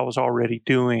that I was already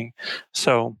doing.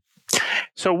 So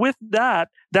with that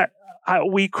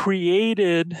we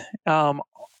created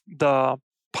the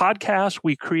podcast,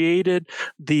 we created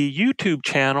the YouTube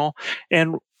channel,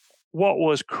 and what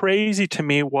was crazy to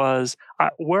me was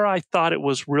where I thought it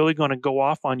was really going to go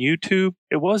off on YouTube.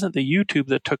 It wasn't the YouTube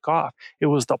that took off. It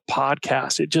was the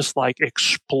podcast. It just like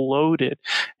exploded.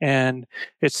 And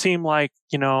it seemed like,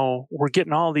 we're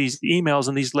getting all these emails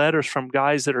and these letters from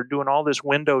guys that are doing all this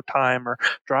window time or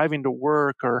driving to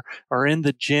work or in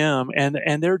the gym.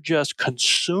 And they're just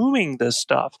consuming this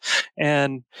stuff.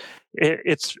 And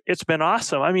it's been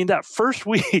awesome. I mean, that first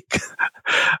week,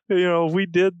 we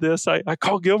did this. I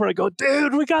called Gilbert. I go,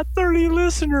 dude, we got 30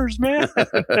 listeners, man.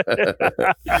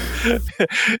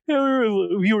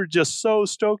 We were just so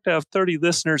stoked to have 30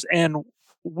 listeners, and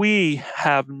we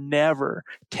have never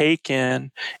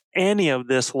taken any of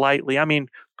this lightly. I mean,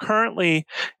 currently,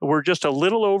 we're just a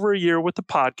little over a year with the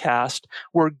podcast.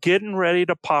 We're getting ready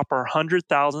to pop our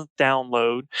 100,000th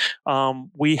download.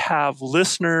 We have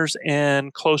listeners in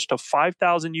close to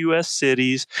 5,000 U.S.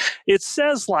 cities. It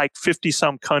says like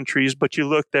 50-some countries, but you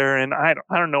look there, and I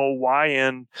don't know why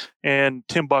in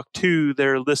Timbuktu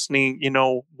they're listening,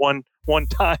 one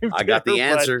time. I got the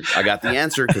answer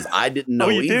because I didn't know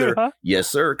either. Do, huh? Yes,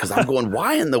 sir. Because I'm going,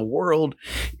 why in the world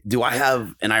do I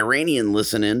have an Iranian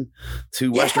listening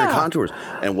to Western Contours?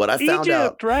 And what I found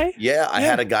out, right? Yeah, I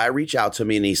had a guy reach out to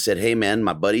me and he said, hey man,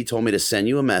 my buddy told me to send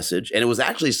you a message. And it was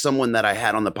actually someone that I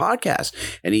had on the podcast.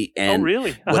 And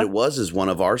really? What it was is one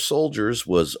of our soldiers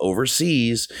was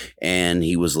overseas and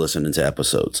he was listening to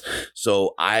episodes.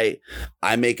 So I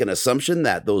make an assumption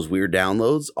that those weird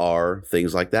downloads are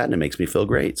things like that, and it makes me feel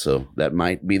great. So that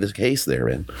might be the case there,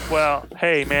 man. Well,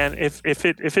 hey, man, if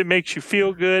it makes you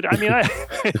feel good, I mean,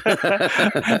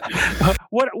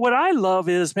 what I love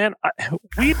is, man,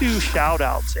 we do shout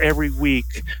outs every week.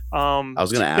 I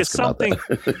was going to ask about that.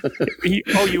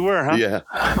 Oh, you were, huh? Yeah.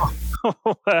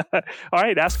 All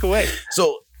right, ask away.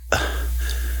 So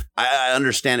I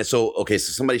understand it. So, okay,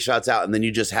 so somebody shouts out and then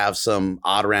you just have some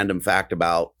odd random fact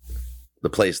about the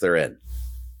place they're in.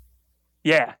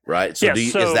 Yeah. Right. So,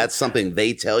 is that something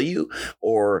they tell you,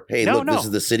 or hey, look, this is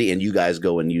the city, and you guys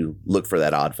go and you look for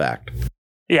that odd fact?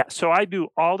 Yeah. So I do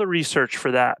all the research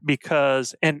for that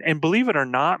because, and believe it or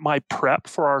not, my prep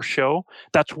for our show,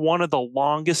 that's one of the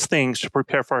longest things to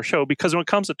prepare for our show, because when it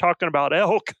comes to talking about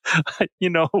elk, we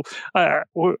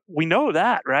know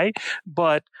that, right?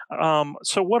 But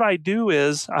so what I do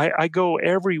is I go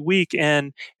every week,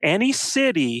 and any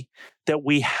city that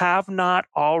we have not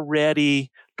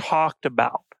already talked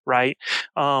about, right?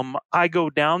 I go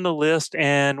down the list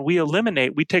and we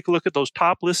take a look at those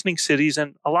top listening cities.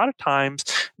 And a lot of times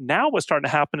now what's starting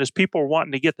to happen is people are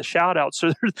wanting to get the shout out.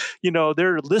 So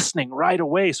they're listening right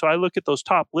away. So I look at those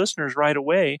top listeners right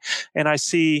away and I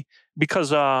see,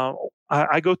 because I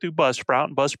go through Buzzsprout,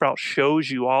 and Buzzsprout shows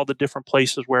you all the different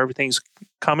places where everything's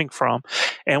coming from.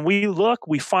 And we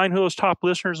find who those top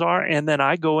listeners are, and then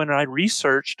I go in and I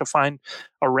research to find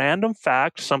a random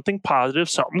fact, something positive,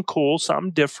 something cool,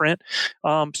 something different,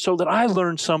 so that I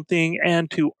learn something, and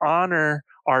to honor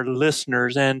our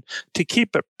listeners and to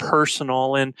keep it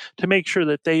personal and to make sure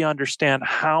that they understand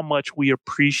how much we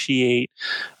appreciate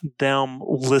them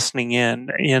listening in.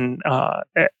 I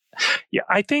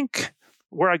think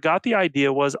where I got the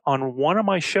idea was on one of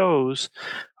my shows.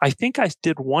 I think I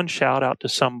did one shout out to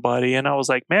somebody, and I was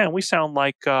like, man, we sound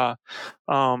like Hee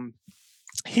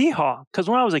Haw. Because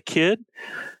when I was a kid,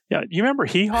 you remember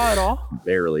Hee Haw at all?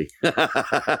 Barely. Dude,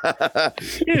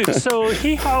 so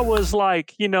Hee Haw was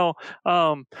like,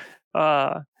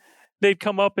 they'd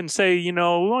come up and say, we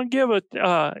want to give it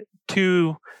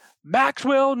to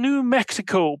Maxwell, New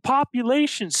Mexico,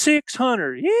 population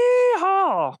 600.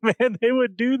 Yeehaw! Man, they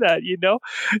would do that,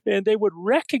 and they would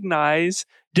recognize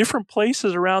different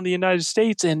places around the United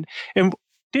States. And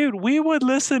dude, we would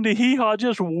listen to Hee Haw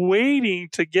just waiting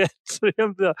to get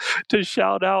him to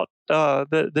shout out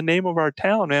the name of our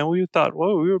town, man. We thought,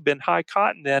 whoa, we would have been high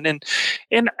cotton then. And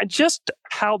just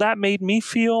how that made me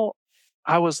feel,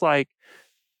 I was like,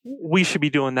 we should be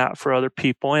doing that for other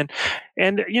people. And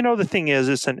the thing is,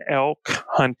 it's an elk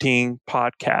hunting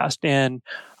podcast, and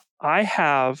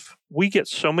we get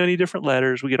so many different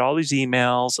letters. We get all these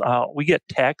emails. We get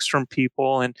texts from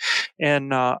people,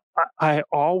 and I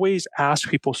always ask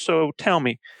people, so tell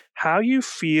me how you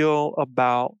feel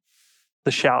about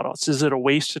the shout outs. Is it a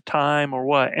waste of time or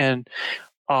what? And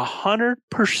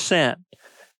 100%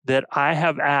 that I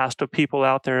have asked of people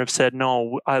out there have said,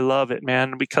 no, I love it,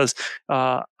 man, because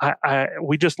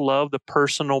we just love the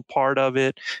personal part of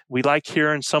it. We like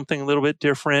hearing something a little bit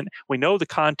different. We know the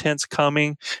content's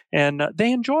coming, and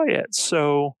they enjoy it.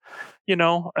 So,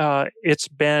 it's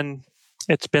been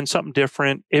something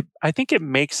different. I think it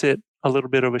makes it a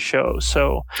little bit of a show.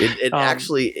 So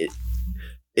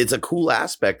it's a cool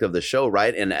aspect of the show,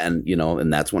 right?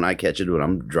 And that's when I catch it when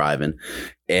I'm driving.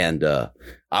 And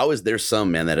there's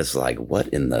some, man, that is like, what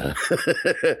in the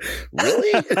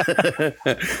really?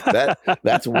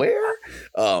 that's where?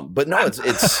 But no,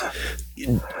 it's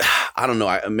I don't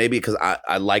know. Maybe because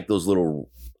I like those little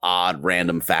odd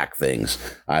random fact things.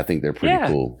 I think they're pretty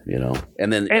cool,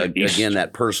 And then again,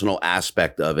 that personal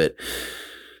aspect of it.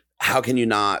 How can you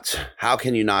not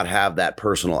have that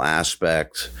personal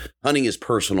aspect? Hunting is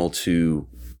personal to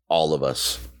all of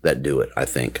us that do it. I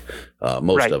think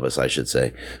most of us, I should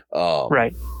say.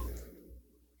 Right.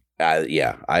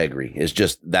 Yeah, I agree. It's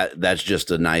just that's just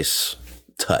a nice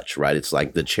touch, right? It's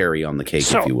like the cherry on the cake,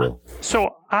 if you will.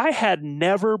 So I had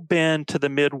never been to the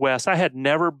Midwest. I had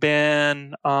never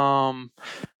been.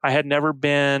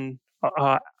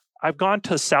 I've gone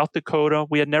to South Dakota.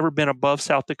 We had never been above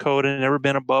South Dakota, never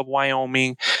been above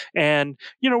Wyoming. And,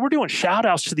 we're doing shout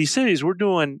outs to these cities. We're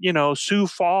doing, Sioux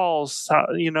Falls,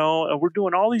 and we're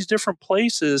doing all these different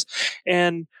places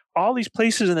and all these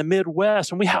places in the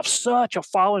Midwest. And we have such a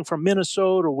following from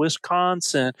Minnesota,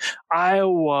 Wisconsin,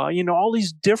 Iowa, all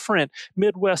these different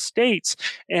Midwest states.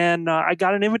 And I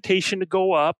got an invitation to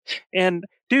go up, and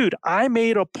dude, I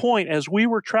made a point as we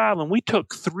were traveling. We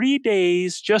took 3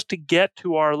 days just to get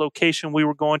to our location. We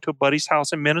were going to a buddy's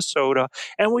house in Minnesota,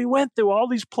 and we went through all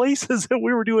these places that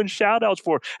we were doing shout outs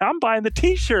for. I'm buying the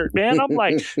t-shirt, man. I'm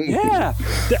like, yeah,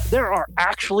 there are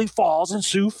actually falls in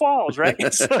Sioux Falls,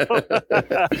 right? So,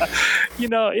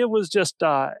 it was just,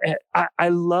 I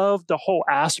love the whole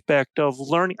aspect of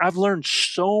learning. I've learned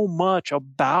so much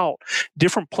about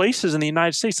different places in the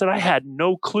United States that I had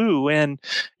no clue. And,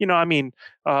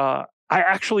 I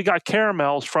actually got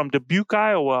caramels from Dubuque,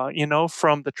 Iowa,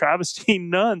 from the Travestine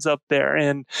nuns up there.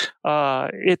 And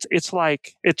it's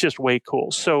just way cool.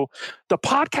 So the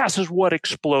podcast is what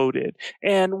exploded.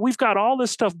 And we've got all this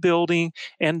stuff building.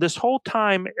 And this whole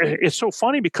time, it's so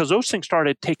funny because those things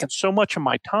started taking so much of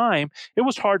my time. It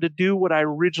was hard to do what I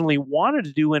originally wanted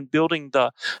to do in building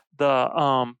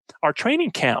our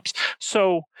training camps.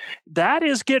 So that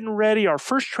is getting ready, our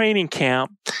first training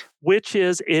camp, which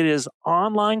it is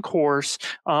online course.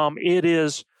 It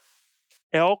is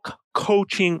elk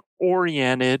coaching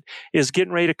oriented, is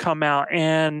getting ready to come out.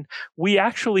 And we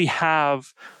actually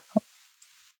have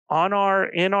in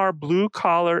our blue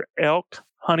collar elk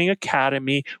hunting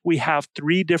academy, we have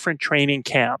 3 different training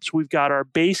camps. We've got our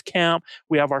base camp,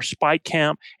 we have our spike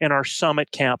camp, and our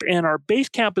summit camp. And our base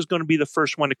camp is going to be the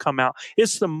first one to come out.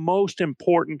 It's the most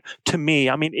important to me.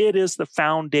 I mean, it is the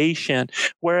foundation.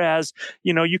 Whereas,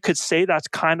 you could say that's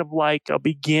kind of like a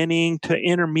beginning to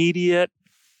intermediate.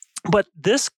 But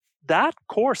that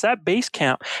course, that base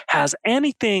camp, has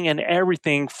anything and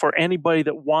everything for anybody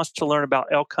that wants to learn about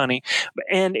elk hunting.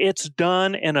 And it's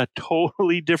done in a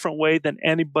totally different way than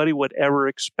anybody would ever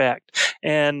expect.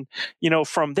 And,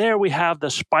 from there we have the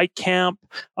spike camp,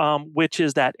 which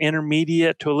is that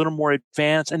intermediate to a little more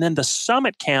advanced. And then the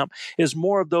summit camp is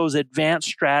more of those advanced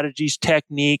strategies,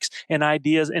 techniques, and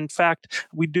ideas. In fact,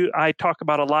 I talk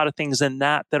about a lot of things in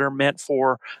that are meant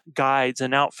for guides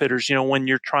and outfitters, when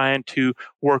you're trying to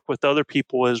work with other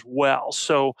people as well.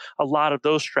 So a lot of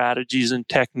those strategies and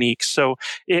techniques. So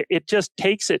it just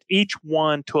takes it each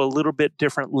one to a little bit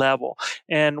different level.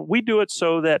 And we do it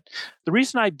so that the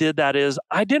reason I did that is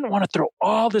I didn't want to throw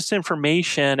all this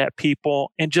information at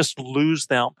people and just lose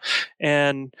them.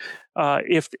 And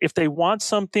if they want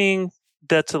something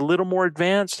that's a little more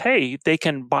advanced, hey, they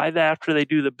can buy that after they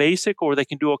do the basic, or they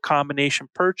can do a combination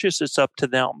purchase. It's up to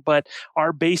them. But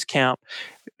our base camp,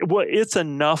 it's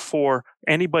enough for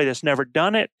anybody that's never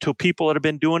done it to people that have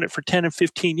been doing it for 10 and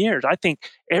 15 years. I think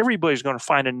everybody's going to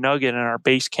find a nugget in our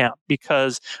base camp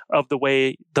because of the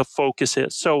way the focus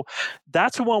is. So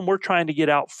that's the one we're trying to get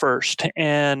out first.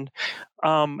 And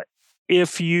I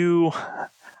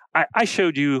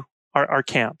showed you our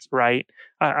camps, right?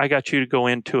 I got you to go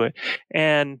into it.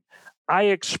 And I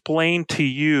explained to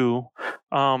you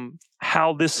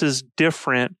how this is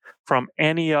different from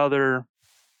any other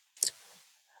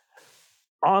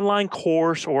online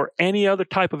course or any other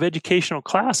type of educational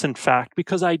class, in fact,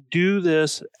 because I do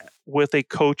this with a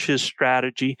coach's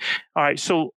strategy. All right.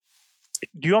 So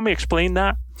do you want me to explain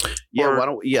that?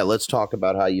 Yeah, let's talk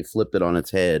about how you flip it on its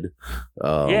head.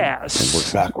 Yes. And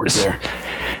work backwards there.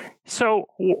 So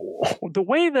the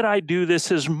way that I do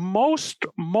this is most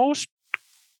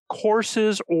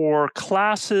courses or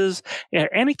classes,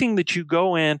 anything that you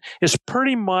go in is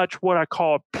pretty much what I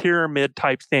call a pyramid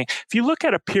type thing. If you look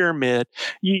at a pyramid,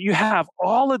 you have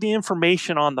all of the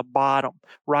information on the bottom,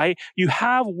 right? You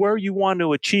have where you want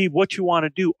to achieve, what you want to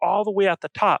do all the way at the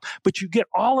top, but you get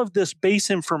all of this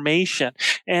base information.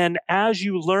 And as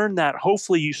you learn that,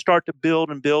 hopefully you start to build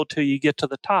and build till you get to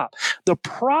the top. The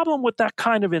problem with that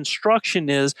kind of instruction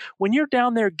is when you're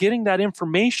down there getting that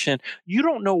information, you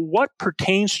don't know what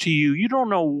pertains to you. You don't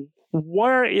know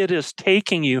where it is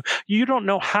taking you. You don't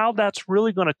know how that's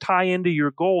really going to tie into your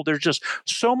goal. There's just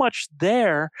so much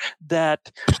there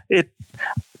that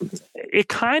it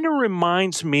kind of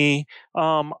reminds me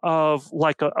of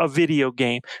like a video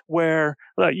game where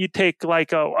you take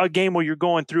like a game where you're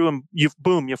going through and you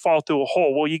fall through a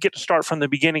hole. Well, you get to start from the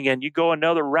beginning and you go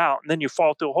another route and then you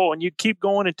fall through a hole and you keep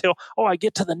going until, I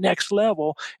get to the next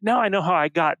level. Now I know how I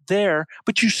got there,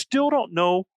 but you still don't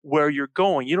know where you're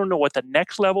going. You don't know what the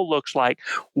next level looks like,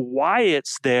 why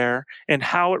it's there, and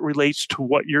how it relates to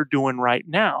what you're doing right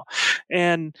now.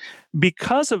 And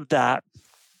because of that,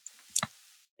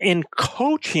 in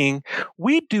coaching,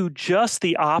 we do just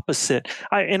the opposite.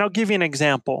 And I'll give you an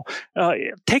example.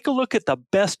 Take a look at the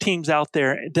best teams out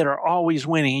there that are always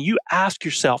winning. And you ask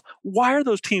yourself, why are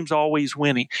those teams always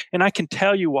winning? And I can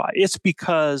tell you why. It's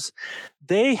because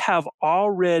they have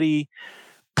already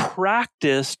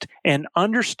practiced and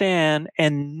understand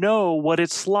and know what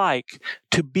it's like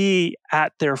to be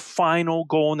at their final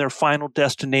goal and their final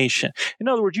destination. In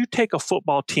other words, you take a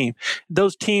football team,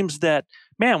 those teams that,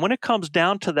 man, when it comes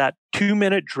down to that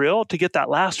 2-minute drill to get that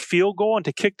last field goal and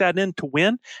to kick that in to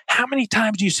win, how many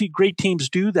times do you see great teams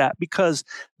do that? Because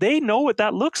they know what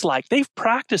that looks like. They've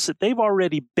practiced it. They've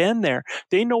already been there.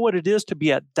 They know what it is to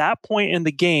be at that point in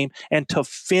the game and to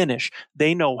finish.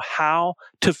 They know how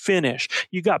to finish.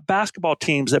 You got basketball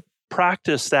teams that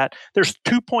practice that there's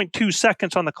 2.2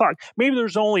 seconds on the clock. Maybe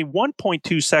there's only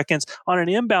 1.2 seconds on an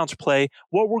inbounds play.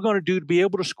 What we're going to do to be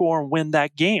able to score and win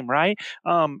that game, right?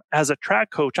 As a track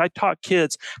coach, I taught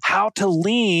kids how to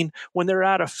lean when they're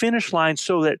at a finish line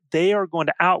so that they are going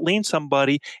to outlean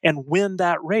somebody and win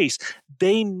that race.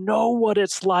 They know what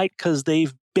it's like because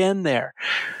they've been there.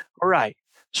 All right.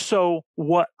 So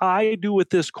what I do with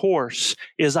this course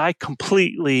is I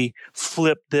completely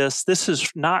flip this. This is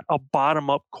not a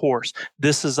bottom-up course.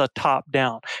 This is a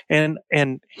top-down. And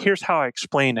here's how I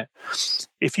explain it.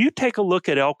 If you take a look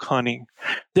at elk hunting,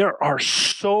 there are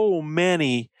so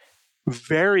many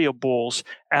variables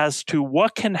as to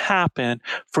what can happen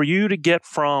for you to get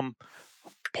from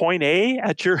point A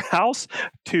at your house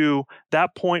to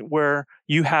that point where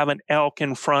you have an elk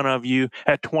in front of you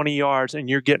at 20 yards and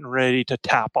you're getting ready to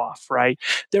tap off, right?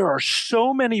 There are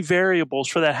so many variables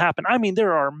for that to happen. I mean,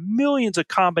 there are millions of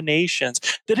combinations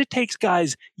that it takes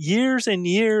guys years and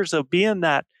years of being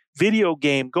that video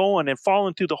game going and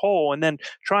falling through the hole and then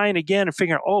trying again and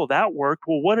figuring, that worked.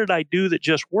 Well, what did I do that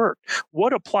just worked?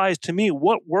 What applies to me?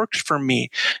 What works for me?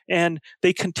 And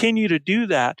they continue to do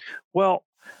that. Well,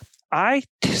 I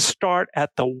start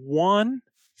at the one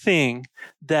thing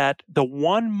that the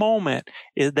one moment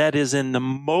that is in the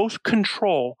most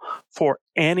control for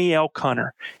any elk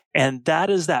hunter. And that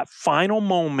is that final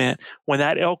moment when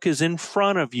that elk is in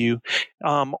front of you,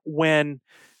 when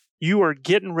you are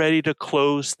getting ready to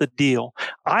close the deal.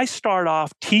 I start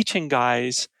off teaching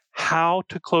guys how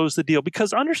to close the deal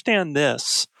because understand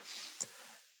this.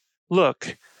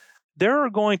 Look, there are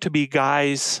going to be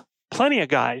guys, plenty of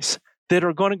guys, that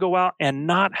are going to go out and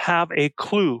not have a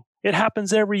clue. It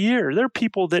happens every year. There are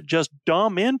people that just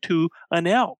dumb into an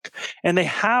elk and they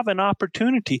have an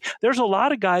opportunity. There's a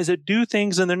lot of guys that do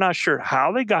things and they're not sure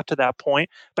how they got to that point,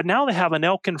 but now they have an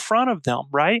elk in front of them,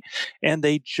 right? And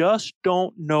they just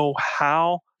don't know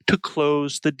how to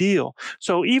close the deal.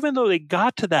 So even though they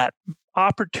got to that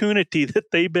opportunity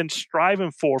that they've been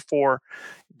striving for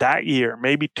that year,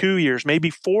 maybe 2 years, maybe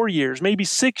 4 years, maybe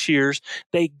 6 years,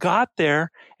 they got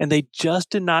there and they just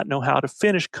did not know how to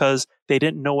finish because they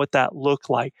didn't know what that looked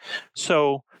like.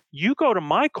 So you go to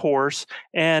my course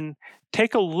and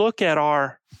take a look at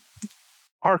our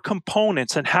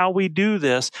components and how we do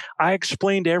this. I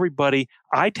explain to everybody,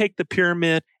 I take the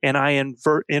pyramid and I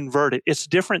invert it. It's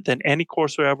different than any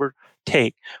course we ever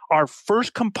take. Our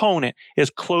first component is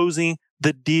closing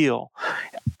the deal,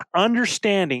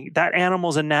 understanding that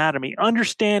animal's anatomy,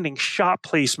 understanding shot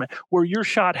placement, where your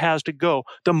shot has to go.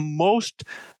 The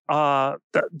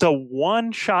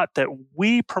one shot that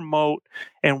we promote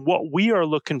and what we are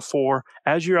looking for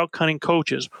as your elk hunting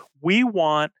coaches, we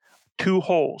want 2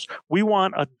 holes. We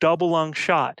want a double lung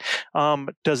shot.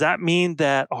 Does that mean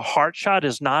that a heart shot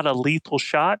is not a lethal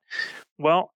shot?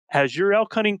 Well, as your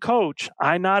elk hunting coach,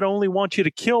 I not only want you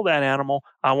to kill that animal,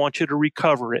 I want you to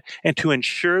recover it. And to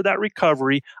ensure that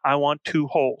recovery, I want 2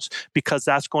 holes, because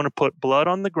that's going to put blood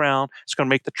on the ground. It's going to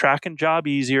make the tracking job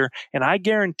easier. And I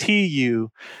guarantee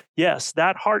you, yes,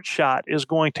 that heart shot is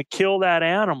going to kill that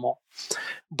animal.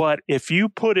 But if you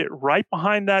put it right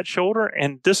behind that shoulder,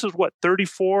 and this is what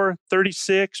 34,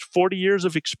 36, 40 years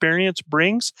of experience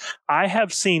brings, I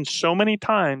have seen so many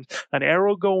times an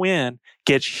arrow go in,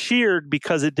 get sheared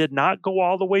because it did not go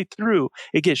all the way through.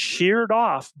 It gets sheared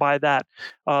off by that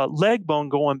leg bone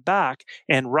going back.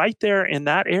 And right there in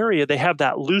that area, they have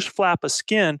that loose flap of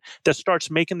skin that starts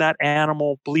making that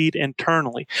animal bleed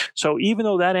internally. So even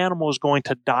though that animal is going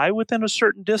to die within a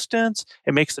certain distance,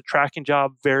 it makes the tracking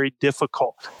job very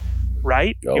difficult.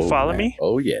 Right? You follow me?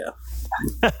 Oh, yeah.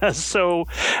 So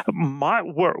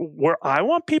where I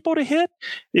want people to hit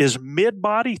is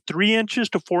mid-body, 3 inches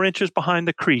to 4 inches behind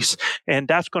the crease. And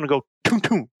that's going to go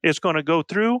toom. It's going to go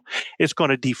through. It's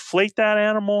going to deflate that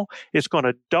animal. It's going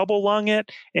to double lung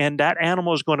it. And that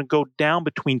animal is going to go down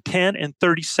between 10 and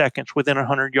 30 seconds within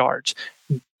 100 yards.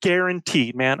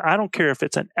 Guaranteed, man. I don't care if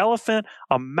it's an elephant,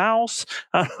 a mouse,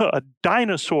 a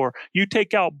dinosaur. You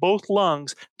take out both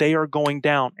lungs, they are going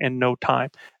down in no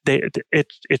time.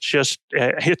 It's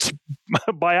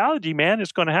biology, man.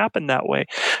 It's going to happen that way.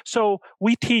 So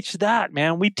we teach that,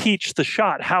 man. We teach the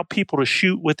shot, how people to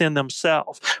shoot within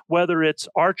themselves, whether it's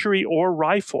archery or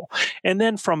rifle. And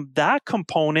then from that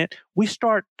component, we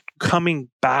start coming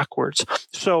backwards.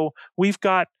 So we've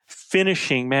got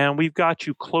finishing, man. We've got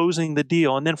you closing the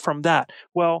deal. And then from that,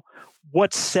 well,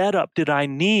 what setup did I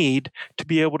need to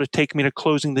be able to take me to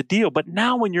closing the deal? But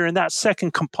now when you're in that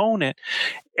second component,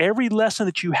 every lesson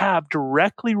that you have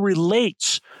directly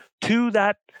relates to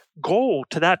that goal,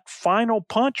 to that final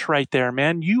punch right there,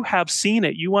 man. You have seen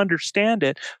it. You understand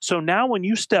it. So now when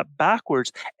you step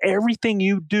backwards, everything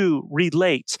you do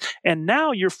relates. And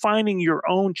now you're finding your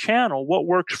own channel, what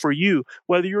works for you,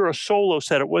 whether you're a solo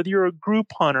setter, whether you're a group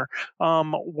hunter,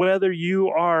 whether you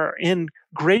are in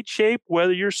great shape,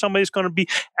 whether you're somebody's going to be,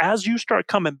 as you start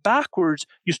coming backwards,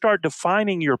 you start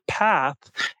defining your path,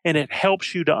 and it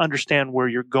helps you to understand where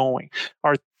you're going.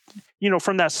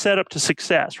 From that setup to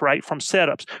success, right? From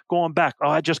setups, going back,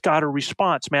 I just got a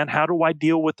response, man. How do I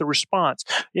deal with the response?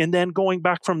 And then going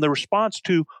back from the response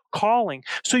to calling.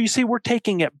 So you see, we're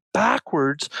taking it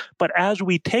backwards, but as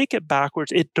we take it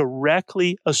backwards, it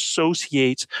directly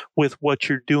associates with what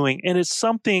you're doing. And it's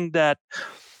something that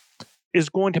is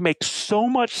going to make so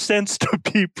much sense to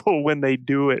people when they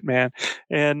do it, man.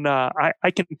 And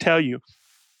I can tell you,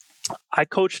 I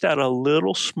coached at a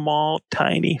little, small,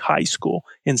 tiny high school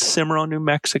in Cimarron, New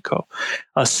Mexico,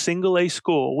 a single A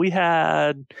school. We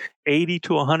had 80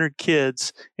 to 100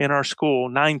 kids in our school,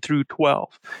 9 through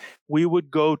 12. We would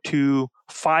go to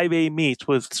 5A meets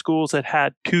with schools that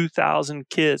had 2,000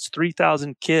 kids,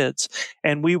 3,000 kids,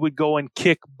 and we would go and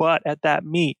kick butt at that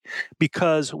meet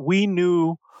because we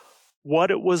knew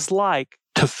what it was like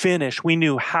to finish. We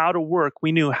knew how to work.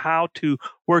 We knew how to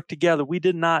work together. We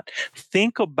did not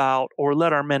think about or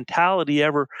let our mentality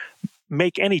ever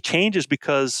make any changes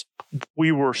because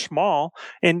we were small.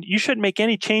 And you shouldn't make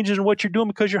any changes in what you're doing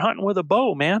because you're hunting with a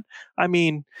bow, man. I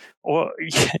mean,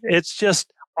 it's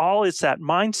just it's that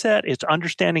mindset. It's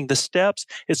understanding the steps.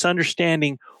 It's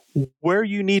understanding where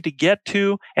you need to get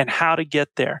to and how to get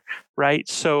there, right?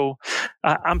 So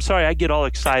I'm sorry, I get all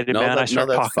excited, man. I start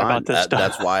talking about this stuff.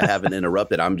 That's why I haven't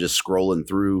interrupted. I'm just scrolling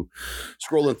through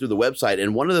the website.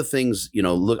 And one of the things,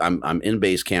 look, I'm in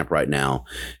base camp right now.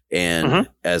 And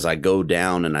as I go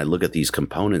down and I look at these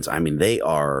components, I mean, they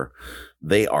are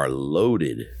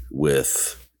loaded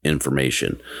with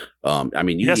information.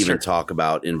 You even talk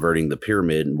about inverting the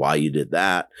pyramid and why you did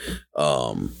that.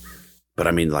 But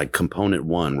I mean, like component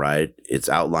 1, right? It's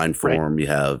outline form. Right. You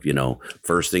have,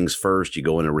 first things first, you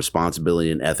go into responsibility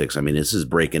and ethics. I mean, this is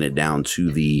breaking it down to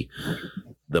the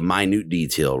minute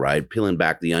detail, right? Peeling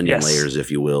back the onion layers, if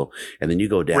you will. And then you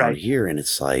go down here and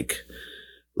it's like,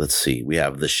 let's see, we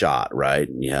have the shot, right?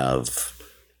 And you have,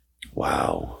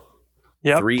 wow.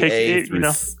 Yeah, 3A through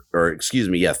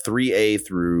 3A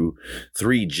through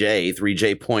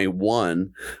 3J.1.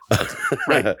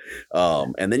 Right.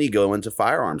 And then you go into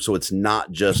firearms. So it's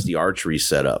not just the archery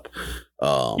setup.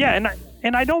 Yeah,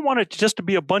 and I don't want it just to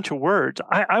be a bunch of words.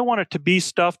 I want it to be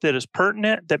stuff that is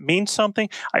pertinent, that means something.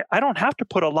 I don't have to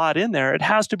put a lot in there. It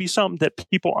has to be something that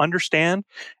people understand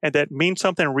and that means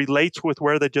something and relates with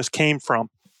where they just came from,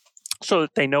 so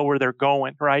that they know where they're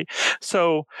going, right?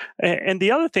 So, and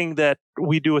the other thing that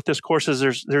we do with this course is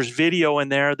there's video in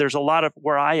there. There's a lot of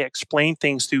where I explain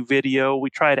things through video. We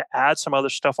try to add some other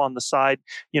stuff on the side,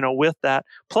 with that.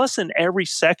 Plus, in every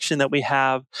section that we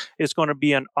have is going to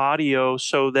be an audio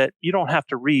so that you don't have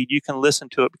to read. You can listen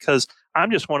to it, because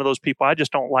I'm just one of those people. I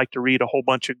just don't like to read a whole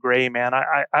bunch of gray, man.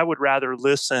 I would rather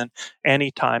listen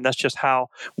anytime. That's just how,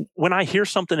 when I hear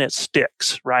something, it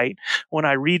sticks, right? When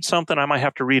I read something, I might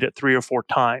have to read it 3 or 4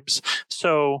 times.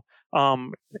 So,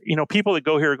 people that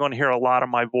go here are going to hear a lot of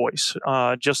my voice,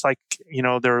 just like,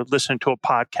 they're listening to a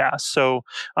podcast. So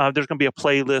there's going to be a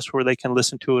playlist where they can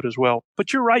listen to it as well.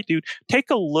 But you're right, dude. Take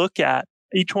a look at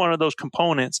each one of those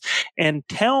components and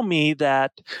tell me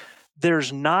that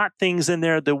there's not things in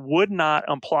there that would not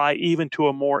apply even to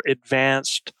a more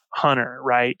advanced hunter,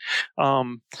 right?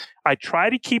 I try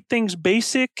to keep things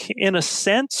basic in a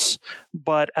sense,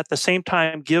 but at the same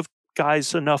time, give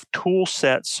guys enough tool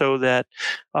sets so that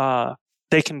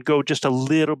they can go just a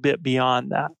little bit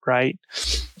beyond that, right?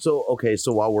 So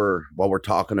while we're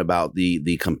talking about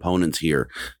the components here,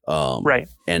 right,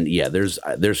 and yeah, there's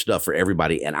stuff for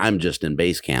everybody, and I'm just in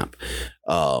base camp,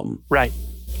 right.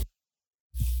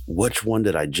 Which one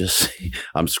did I just see?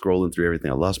 I'm scrolling through everything.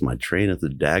 I lost my train of the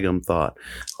daggum thought.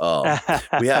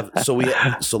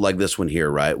 So like this one here,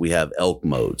 right? We have elk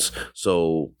modes.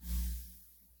 So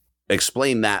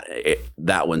explain that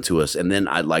one to us, and then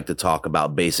I'd like to talk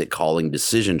about basic calling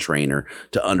decision trainer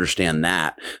to understand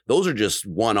that. Those are just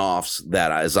one-offs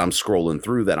that, as I'm scrolling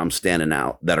through, that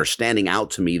are standing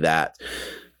out to me, that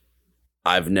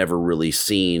I've never really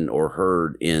seen or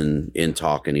heard in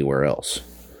talk anywhere else.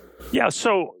 Yeah.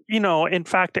 So, in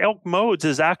fact, elk modes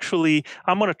is actually,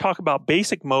 I'm going to talk about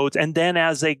basic modes. And then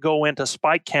as they go into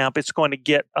spike camp, it's going to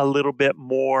get a little bit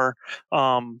more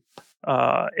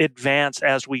advanced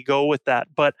as we go with that.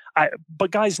 But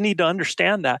guys need to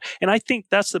understand that. And I think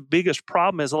that's the biggest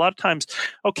problem, is a lot of times,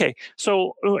 okay,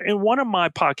 so in one of my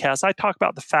podcasts, I talk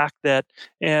about the fact that,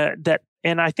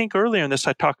 and I think earlier in this,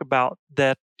 I talk about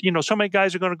that, so many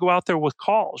guys are going to go out there with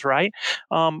calls, right?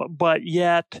 But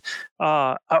yet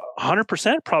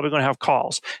 100% probably going to have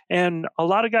calls. And a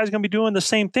lot of guys are going to be doing the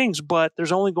same things, but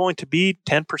there's only going to be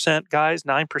 10% guys,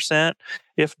 9%,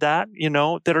 if that,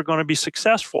 that are going to be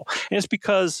successful. And it's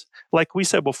because, like we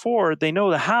said before, they know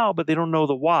the how, but they don't know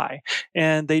the why.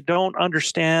 And they don't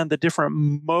understand the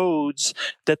different modes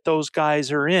that those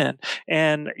guys are in.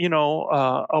 And,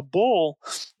 a bull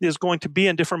is going to be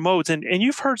in different modes. And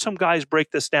you've heard some guys break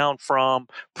this down from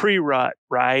pre-rut,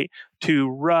 right, to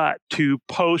rut to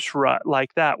post-rut,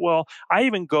 like that. Well, I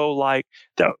even go like,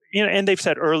 and they've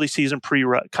said early season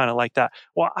pre-rut, kind of like that.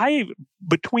 Well,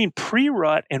 between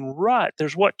pre-rut and rut,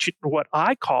 there's what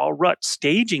I call rut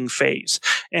staging phase.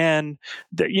 And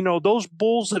those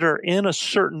bulls that are in a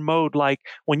certain mode, like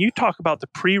when you talk about the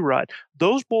pre-rut,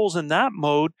 those bulls in that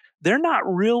mode, they're not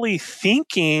really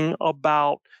thinking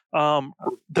about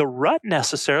the rut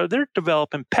necessarily. They're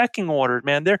developing pecking orders,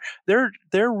 man. They're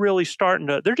really starting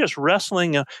to. They're just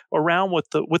wrestling around with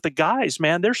the guys,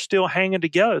 man. They're still hanging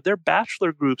together. They're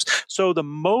bachelor groups. So the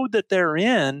mode that they're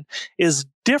in is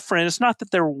different. It's not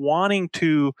that they're wanting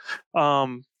to.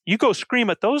 You go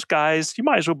scream at those guys, you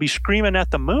might as well be screaming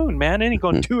at the moon, man. It ain't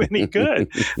going to do any good.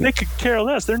 They could care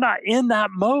less. They're not in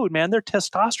that mode, man. Their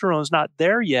testosterone's not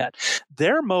there yet.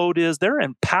 Their mode is they're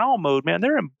in pal mode, man.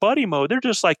 They're in buddy mode. They're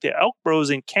just like the elk bros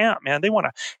in camp, man. They want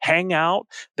to hang out.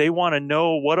 They want to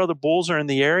know what other bulls are in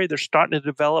the area. They're starting to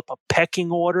develop a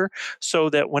pecking order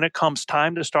so that when it comes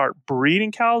time to start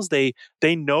breeding cows, they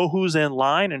know who's in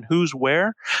line and who's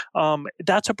where.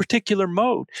 That's a particular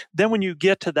mode. Then when you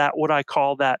get to that, what I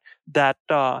call that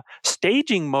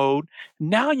staging mode,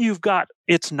 now you've got,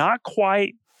 it's not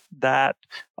quite that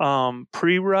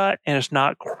pre-rut and it's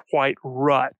not quite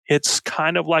rut. It's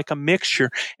kind of like a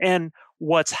mixture. And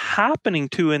what's happening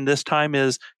too in this time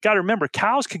is, got to remember,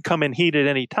 cows can come in heat at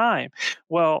any time.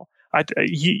 Well,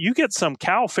 you get some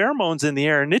cow pheromones in the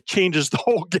air and it changes the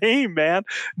whole game, man.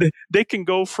 They can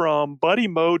go from buddy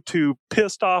mode to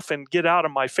pissed off and get out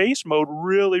of my face mode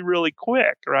really, really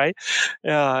quick, right?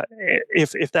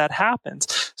 If that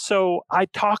happens. So I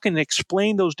talk and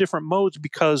explain those different modes,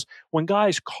 because when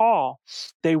guys call,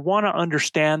 they want to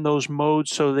understand those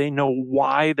modes so they know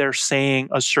why they're saying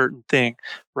a certain thing,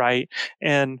 right?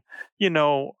 And,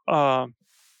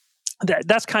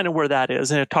 that's kind of where that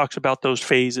is. And it talks about those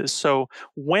phases. So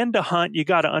when to hunt, you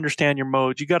got to understand your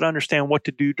modes. You got to understand what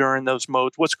to do during those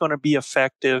modes, what's going to be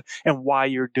effective and why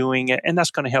you're doing it. And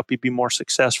that's going to help you be more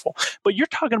successful. But you're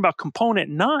talking about component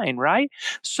 9, right?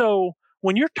 So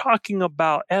when you're talking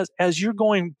about as you're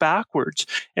going backwards,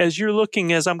 as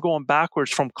I'm going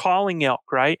backwards from calling elk,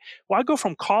 right? Well, I go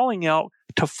from calling elk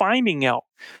to finding elk.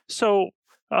 So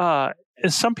and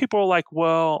some people are like,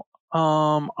 well,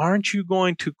 aren't you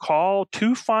going to call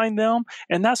to find them?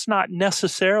 And that's not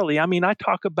necessarily. I mean, I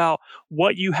talk about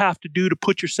what you have to do to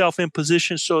put yourself in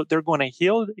position so that they're going to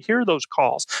hear those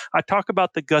calls. I talk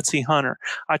about the gutsy hunter.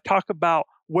 I talk about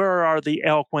where are the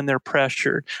elk when they're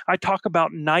pressured. I talk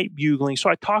about night bugling. So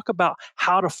I talk about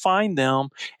how to find them.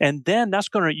 And then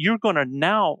you're going to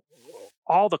now,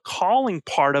 all the calling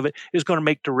part of it is going to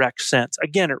make direct sense.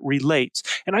 Again, it relates.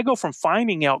 And I go from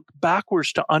finding elk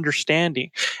backwards to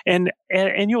understanding. And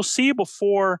you'll see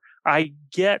before I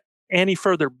get any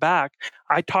further back,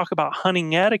 I talk about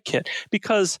hunting etiquette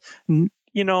because,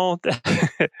 you know,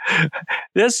 I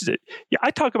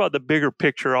talk about the bigger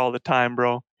picture all the time,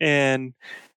 bro. And,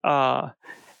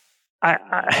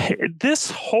 this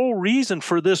whole reason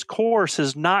for this course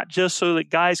is not just so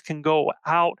that guys can go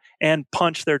out and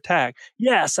punch their tag.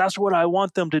 Yes, that's what I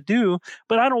want them to do,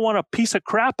 but I don't want a piece of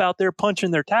crap out there punching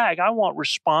their tag. I want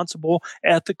responsible,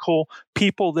 ethical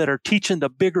people that are teaching the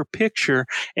bigger picture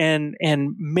and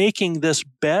making this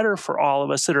better for all of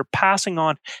us, that are passing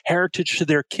on heritage to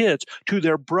their kids, to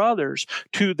their brothers,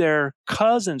 to their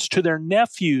cousins, to their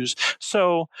nephews.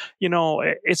 So, you know,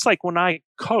 it's like when I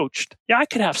coached, I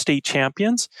could have state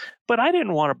champions, but I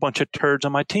didn't want a bunch of turds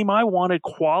on my team. I wanted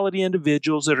quality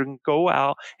individuals that are going to go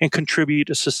out and contribute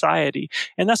to society.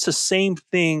 And that's the same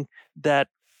thing that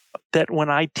when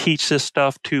I teach this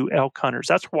stuff to elk hunters.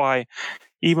 That's why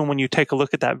even when you take a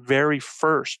look at that very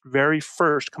first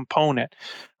component,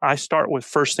 I start with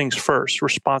first things first,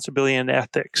 responsibility and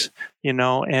ethics, you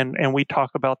know, and we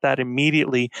talk about that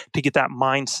immediately to get that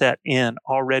mindset in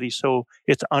already. So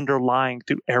it's underlying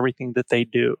through everything that they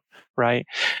do, right?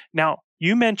 Now,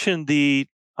 you mentioned the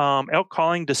elk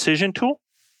calling decision tool.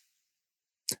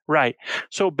 Right.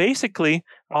 So basically,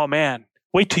 oh man,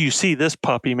 wait till you see this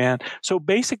puppy, man. So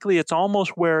basically, it's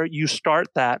almost where you start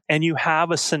that and you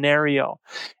have a scenario.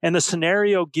 And the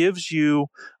scenario gives you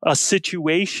a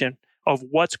situation of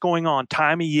what's going on,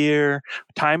 time of year,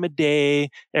 time of day,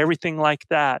 everything like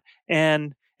that.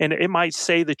 And it might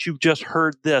say that you've just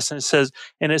heard this, and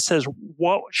it says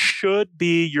what should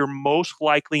be your most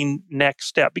likely next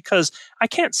step, because I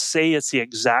can't say it's the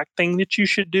exact thing that you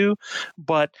should do,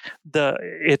 but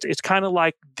it's kind of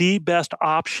like the best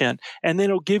option. And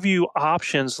then it'll give you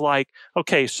options like,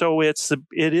 okay, so it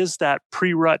is that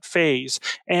pre-rut phase,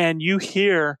 and you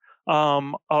hear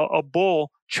a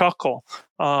bull chuckle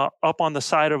up on the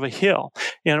side of a hill.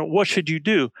 And what should you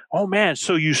do? Oh man,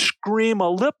 so you scream a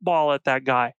lip ball at that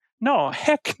guy. No,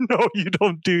 heck no, you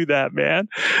don't do that, man,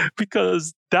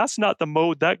 because that's not the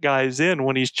mode that guy's in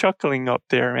when he's chuckling up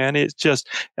there, man. It's just,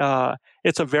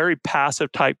 it's a very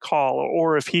passive type call.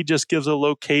 Or if he just gives a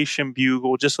location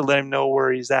bugle just to let him know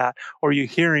where he's at, or you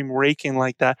hear him raking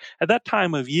like that, at that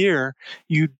time of year,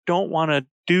 you don't want to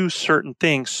do certain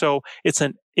things. So it's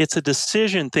a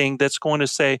decision thing that's going to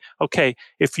say, okay,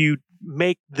 if you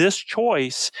make this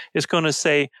choice, it's going to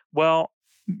say, well,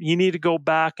 you need to go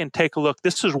back and take a look.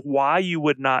 This is why you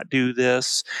would not do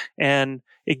this. And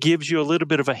it gives you a little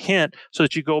bit of a hint so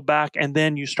that you go back and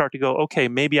then you start to go, okay,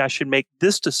 maybe I should make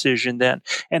this decision then.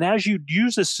 And as you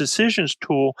use this decisions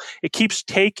tool, it keeps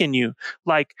taking you.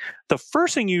 Like the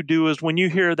first thing you do is when you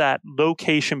hear that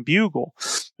location bugle,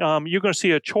 you're going to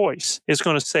see a choice. It's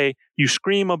going to say you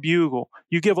scream a bugle,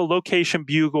 you give a location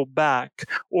bugle back,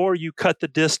 or you cut the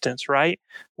distance, right?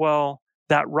 Well,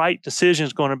 that right decision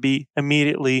is going to be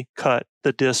immediately cut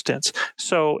the distance.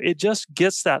 So it just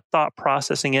gets that thought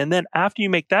processing. And then after you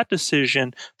make that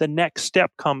decision, the next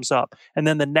step comes up, and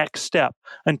then the next step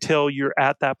until you're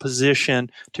at that position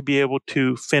to be able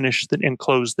to finish and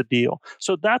close the deal.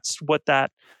 So that's what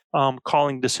that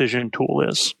calling decision tool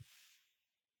is.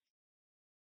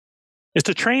 It's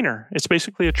a trainer. It's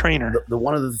basically a trainer. The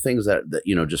one of the things that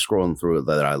you know, just scrolling through it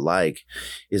that I like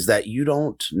is that you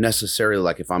don't necessarily,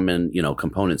 like if I'm in, you know,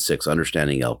 component 6,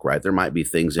 understanding elk, right? There might be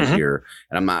things in here,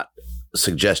 and I'm not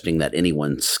suggesting that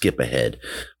anyone skip ahead.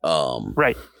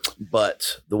 Right.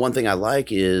 But the one thing I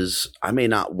like is I may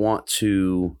not want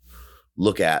to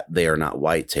look at they are not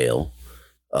whitetail.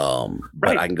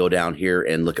 But I can go down here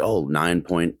and look,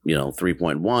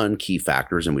 3.1 key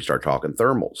factors, and we start talking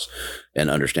thermals and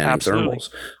understanding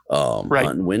thermals, hunt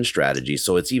and win strategy.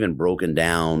 So it's even broken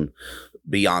down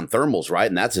beyond thermals, right?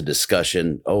 And that's a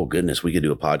discussion. Oh goodness, we could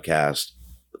do a podcast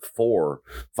 4,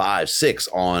 5, 6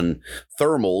 on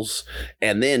thermals,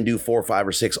 and then do 4, 5,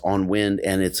 or 6 on wind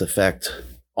and its effect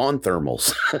on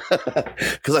thermals.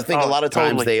 Because I think a lot of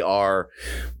times they are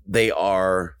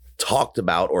talked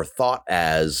about or thought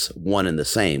as one and the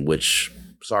same, which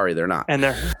sorry, they're not. And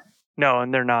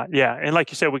they're not. Yeah. And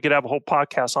like you said, we could have a whole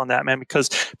podcast on that, man, because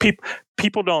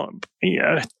people don't,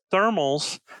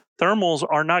 thermals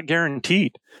are not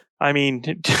guaranteed. I mean,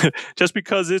 just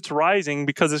because it's rising,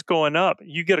 because it's going up,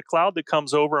 you get a cloud that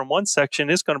comes over in one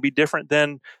section, it's going to be different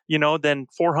than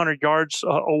 400 yards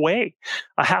away,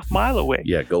 a half mile away.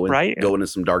 Yeah. Go into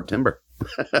some dark timber.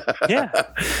 Yeah.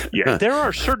 There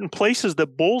are certain places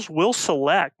that bulls will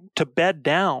select to bed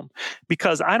down,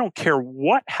 because I don't care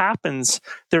what happens,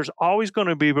 there's always going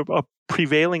to be a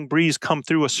prevailing breeze come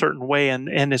through a certain way, and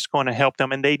it's going to help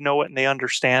them, and they know it and they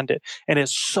understand it. And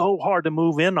it's so hard to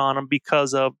move in on them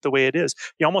because of the way it is.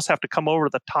 You almost have to come over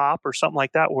the top or something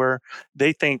like that, where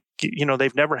they think,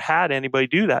 they've never had anybody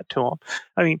do that to them.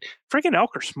 I mean, freaking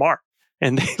elk are smart.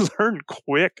 And they learn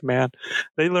quick, man.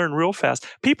 They learn real fast.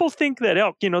 People think that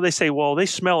elk, they say, well, they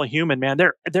smell a human, man.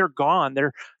 They're gone.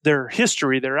 They're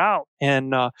history. They're out.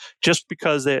 And just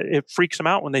because it freaks them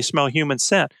out when they smell human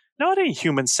scent. No, it ain't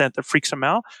human scent that freaks them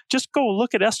out. Just go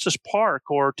look at Estes Park,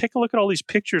 or take a look at all these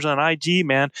pictures on IG,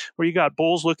 man, where you got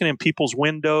bulls looking in people's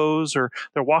windows, or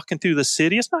they're walking through the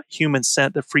city. It's not human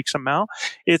scent that freaks them out.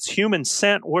 It's human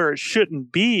scent where it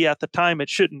shouldn't be at the time it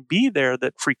shouldn't be there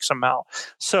that freaks them out.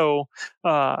 So,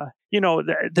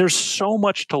 there's so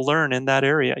much to learn in that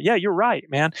area. Yeah, you're right,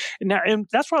 man. And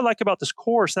that's what I like about this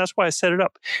course. And that's why I set it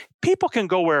up. People can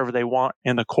go wherever they want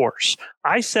in the course.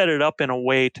 I set it up in a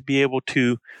way to be able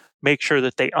to make sure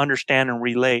that they understand and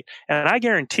relate. And I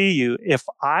guarantee you, if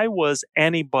I was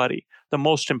anybody, the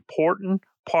most important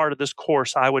part of this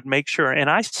course, I would make sure, and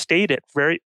I state it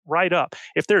very right up,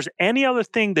 if there's any other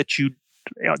thing that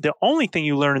the only thing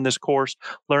you learn in this course,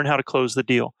 learn how to close the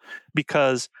deal.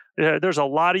 Because there's a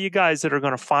lot of you guys that are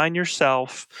going to find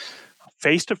yourself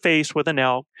face to face with an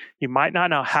elk. You might not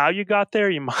know how you got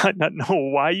there. You might not know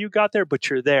why you got there, but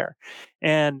you're there.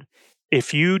 And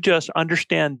if you just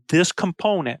understand this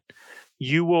component,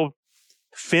 you will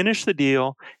finish the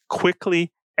deal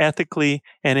quickly, ethically,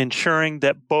 and ensuring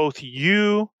that both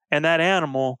you and that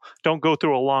animal don't go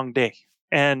through a long day.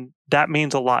 And that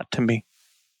means a lot to me.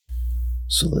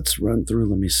 So let's run through.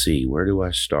 Let me see. Where do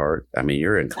I start? I mean,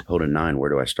 you're in component 9. Where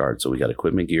do I start? So we got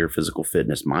equipment, gear, physical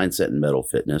fitness, mindset, and mental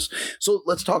fitness. So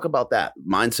let's talk about that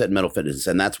mindset and mental fitness.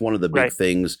 And that's one of the big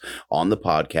things on the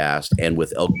podcast and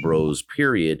with Elk Bros,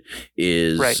 period,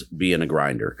 is being a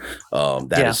grinder.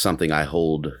 That is something I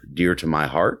hold dear to my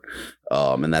heart.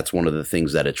 And that's one of the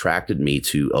things that attracted me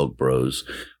to Elk Bros,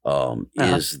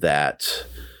 is that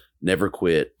never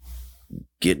quit,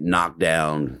 get knocked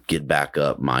down, get back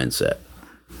up mindset.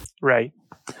 Right.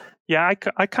 Yeah,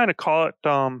 I kind of call it,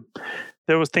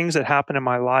 there was things that happened in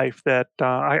my life that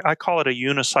I call it a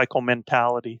unicycle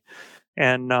mentality.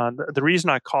 And the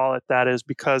reason I call it that is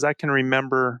because I can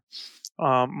remember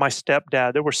my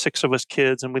stepdad. There were 6 of us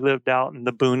kids, and we lived out in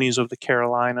the boonies of the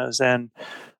Carolinas. And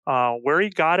where he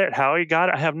got it, how he got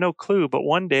it, I have no clue. But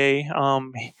one day,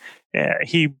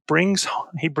 he brings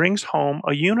home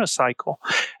a unicycle,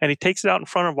 and he takes it out in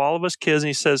front of all of us kids, and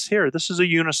he says, "Here, this is a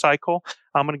unicycle.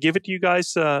 I'm going to give it to you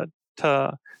guys to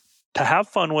have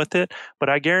fun with it. But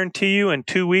I guarantee you, in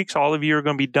 2 weeks, all of you are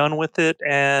going to be done with it,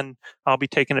 and I'll be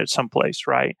taking it someplace."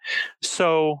 Right?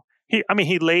 So he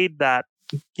laid that.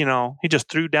 He just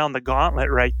threw down the gauntlet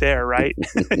right there, right?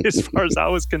 As far as I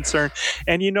was concerned.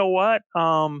 And you know what?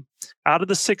 Out of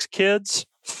the 6 kids,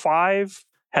 5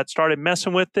 had started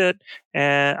messing with it.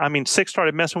 6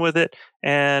 started messing with it.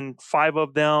 And 5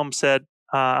 of them said,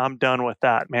 I'm done with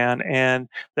that, man. And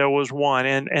there was one,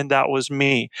 and that was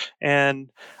me. And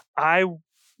I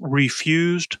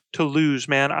refused to lose,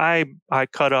 man. I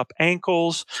cut up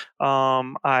ankles.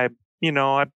 I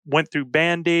went through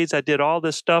Band-Aids. I did all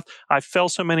this stuff. I fell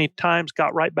so many times,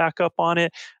 got right back up on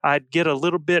it. I'd get a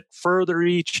little bit further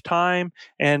each time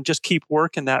and just keep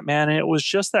working that, man. And it was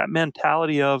just that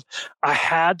mentality of I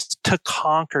had to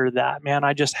conquer that, man.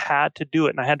 I just had to do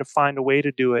it, and I had to find a way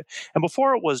to do it. And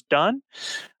before it was done,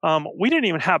 we didn't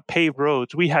even have paved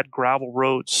roads. We had gravel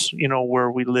roads,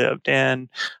 where we lived, and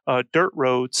dirt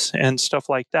roads and stuff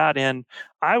like that. And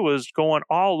I was going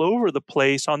all over the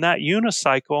place on that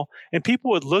unicycle, and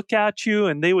people would look at you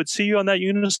and they would see you on that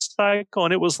unicycle,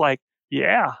 and it was like,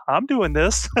 yeah, I'm doing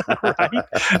this, right?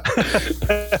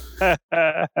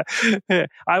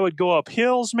 I would go up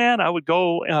hills, man. I would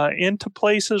go into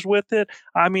places with it.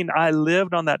 I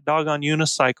lived on that doggone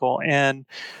unicycle, and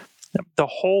the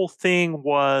whole thing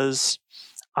was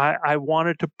I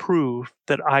wanted to prove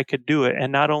that I could do it,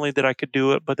 and not only that I could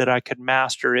do it, but that I could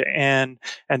master it, and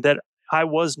that I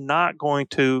was not going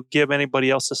to give anybody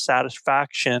else the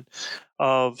satisfaction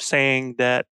of saying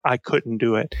that I couldn't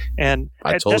do it. And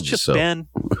I told that's you just so. been,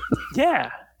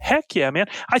 yeah. Heck yeah, man.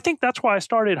 I think that's why I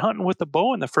started hunting with the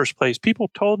bow in the first place. People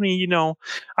told me,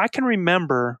 I can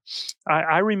remember,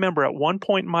 I remember at one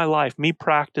point in my life, me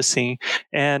practicing,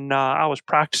 and I was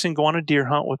practicing going on a deer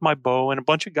hunt with my bow, and a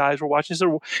bunch of guys were watching. They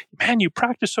said, man, you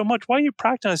practice so much. Why are you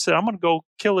practicing? I said, I'm going to go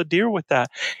kill a deer with that.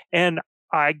 And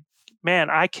I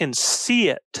can see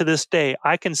it to this day.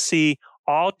 I can see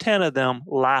all 10 of them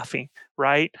laughing,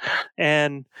 right?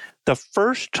 And the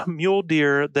first mule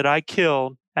deer that I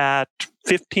killed at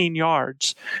 15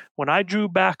 yards, when I drew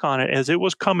back on it as it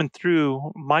was coming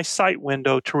through my sight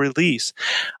window to release,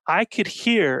 I could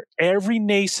hear every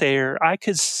naysayer. I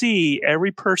could see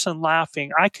every person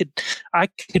laughing. I could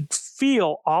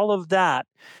feel all of that.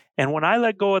 And when I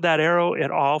let go of that arrow,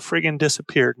 it all friggin'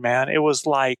 disappeared, man. It was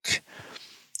like,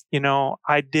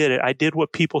 I did it. I did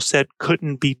what people said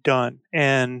couldn't be done.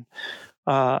 And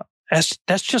that's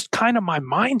just kind of my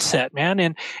mindset, man.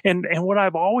 And what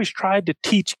I've always tried to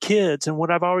teach kids, and what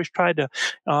I've always tried to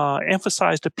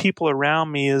emphasize to people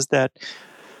around me, is that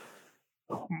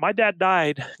my dad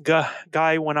died,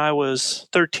 guy, when I was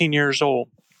 13 years old.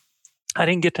 I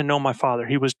didn't get to know my father.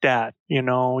 He was dad. You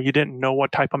didn't know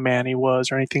what type of man he was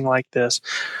or anything like this.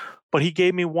 But he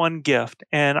gave me one gift,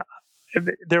 and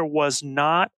there was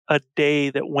not a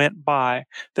day that went by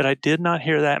that I did not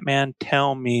hear that man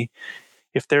tell me,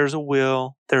 if there's a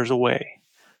will, there's a way,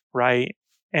 right?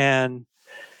 And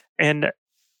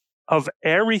of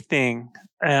everything,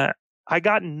 I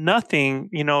got nothing,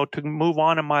 to move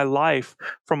on in my life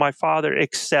from my father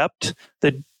except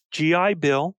the GI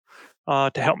Bill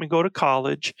to help me go to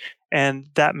college, and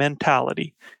that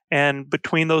mentality. And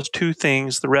between those two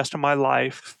things, the rest of my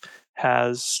life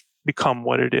has become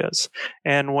what it is.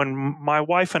 And when my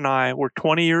wife and I were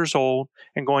 20 years old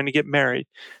and going to get married,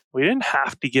 we didn't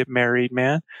have to get married,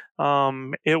 man.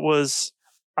 It was,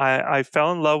 I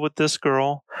fell in love with this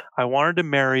girl. I wanted to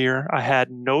marry her. I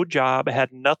had no job. I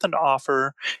had nothing to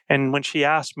offer. And when she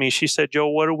asked me, she said, Joe,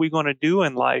 what are we going to do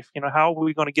in life? How are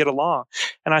we going to get along?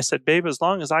 And I said, babe, as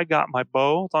long as I got my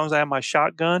bow, as long as I have my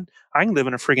shotgun, I can live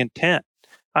in a friggin' tent.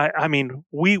 I mean,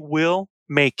 we will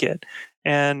make it.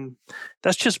 And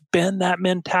that's just been that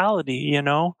mentality, and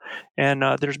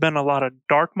there's been a lot of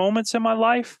dark moments in my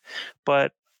life,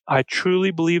 but I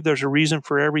truly believe there's a reason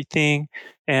for everything,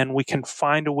 and we can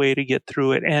find a way to get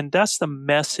through it. And that's the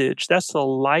message. That's the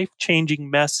life-changing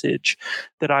message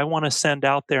that I want to send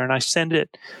out there. And I send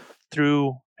it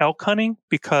through elk hunting,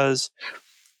 because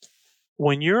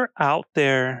when you're out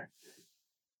there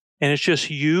and it's just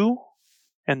you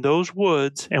and those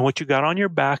woods and what you got on your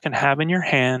back and have in your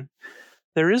hand,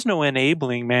 there is no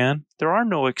enabling, man. There are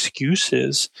no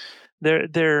excuses.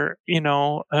 People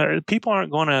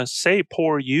aren't going to say,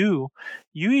 poor you.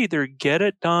 You either get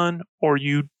it done or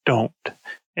you don't.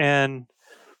 And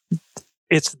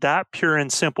it's that pure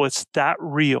and simple. It's that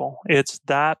real. It's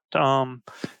that,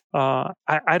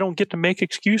 I don't get to make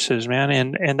excuses, man.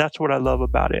 And that's what I love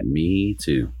about it. Me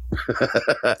too.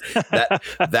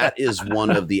 That is one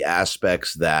of the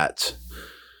aspects that,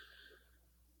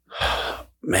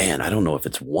 man, I don't know if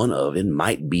it's one of, it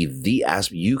might be the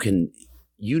aspect.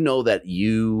 That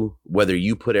whether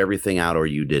you put everything out or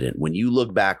you didn't, when you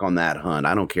look back on that hunt,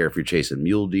 I don't care if you're chasing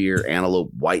mule deer, antelope,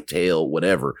 whitetail,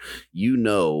 whatever,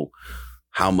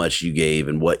 how much you gave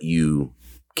and what you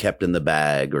kept in the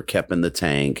bag or kept in the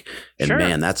tank. And sure,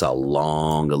 man, that's a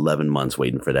long 11 months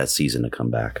waiting for that season to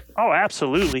come back. Oh,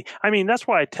 absolutely. I mean, that's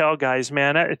why I tell guys,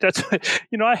 man, that's,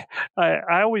 I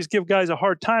always give guys a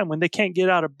hard time when they can't get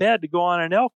out of bed to go on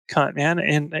an elk hunt, man.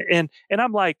 And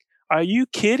I'm like, are you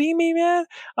kidding me, man?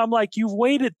 I'm like, you've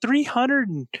waited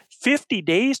 350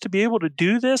 days to be able to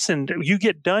do this, and you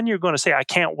get done, you're going to say, I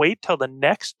can't wait till the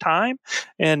next time,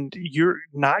 and you're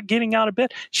not getting out of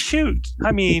bed? Shoot.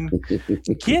 I mean,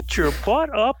 get your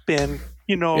butt up and,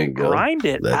 grind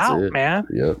it out, man.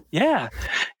 Yep. Yeah.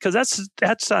 Because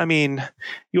that's, I mean,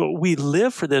 we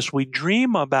live for this. We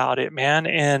dream about it, man.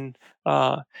 And,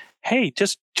 hey,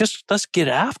 just let's get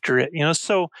after it,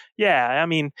 So, yeah, I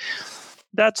mean,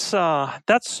 that's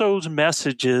those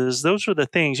messages. Those are the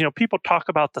things, people talk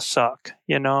about the suck,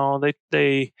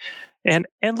 they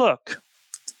look,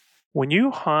 when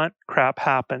you hunt, crap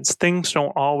happens. Things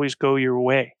don't always go your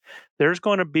way. There's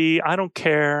going to be, I don't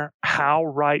care how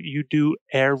right you do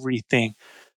everything,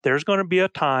 there's going to be a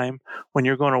time when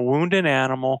you're going to wound an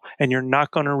animal and you're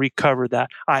not going to recover that.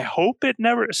 I hope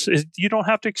you don't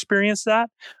have to experience that.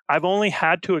 I've only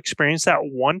had to experience that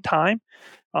one time.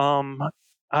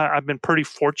 I've been pretty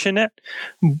fortunate,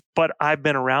 but I've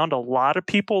been around a lot of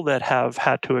people that have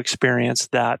had to experience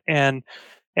that. And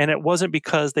it wasn't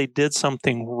because they did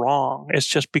something wrong. It's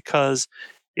just because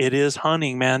it is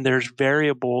hunting, man. There's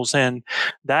variables, and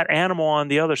that animal on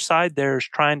the other side there is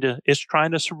trying to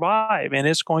survive, and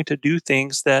it's going to do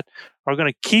things that are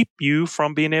going to keep you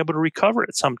from being able to recover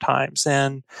it sometimes.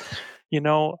 And,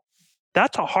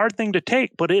 that's a hard thing to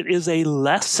take, but it is a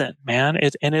lesson, man.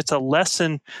 It's a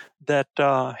lesson that,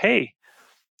 hey,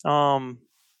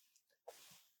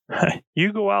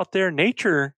 you go out there,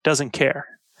 nature doesn't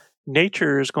care.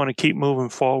 Nature is going to keep moving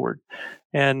forward.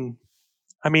 And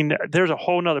I mean, there's a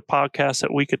whole nother podcast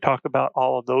that we could talk about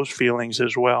all of those feelings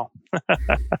as well.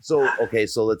 So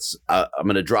let's, I'm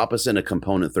going to drop us into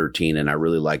component 13. And I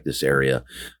really like this area,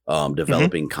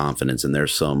 developing confidence. And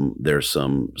there's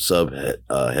some sub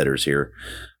headers here,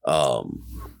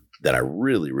 that I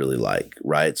really, really like.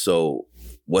 Right. So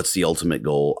what's the ultimate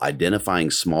goal? Identifying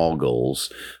small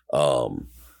goals,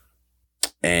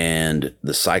 and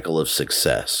the cycle of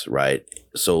success, right?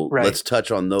 So let's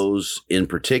touch on those in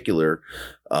particular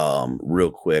real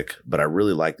quick. But I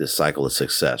really like this cycle of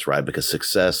success, right? Because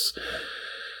success,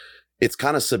 it's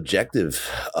kind of subjective,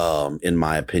 in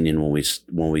my opinion,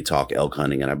 when we talk elk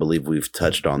hunting, and I believe we've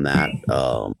touched on that.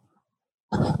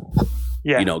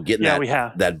 Getting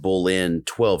that bull in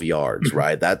 12 yards,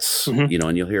 right? That's and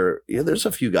you'll hear there's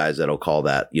a few guys that'll call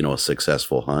that a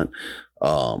successful hunt.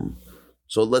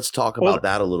 So let's talk about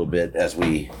that a little bit as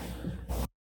we.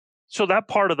 So that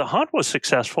part of the hunt was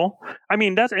successful. I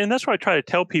mean, that's what I try to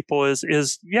tell people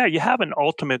is you have an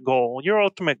ultimate goal. Your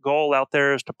ultimate goal out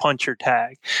there is to punch your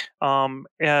tag,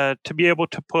 to be able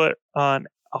to put on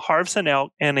a harvest an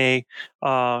elk in a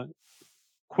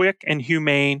quick and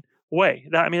humane way.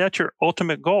 That's your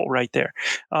ultimate goal right there.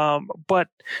 But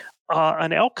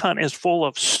an elk hunt is full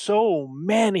of so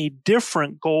many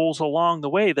different goals along the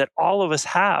way that all of us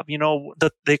have,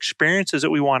 the experiences that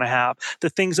we want to have, the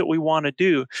things that we want to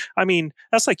do. I mean,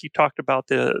 that's like you talked about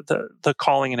the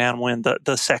calling an animal and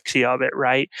the sexy of it,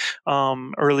 right?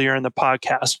 Earlier in the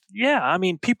podcast. Yeah. I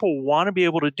mean, people want to be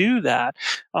able to do that.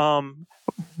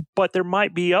 But there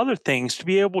might be other things to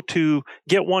be able to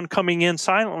get one coming in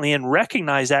silently and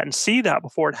recognize that and see that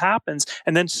before it happens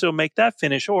and then still make that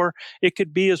finish. Or it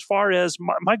could be as far as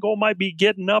my goal might be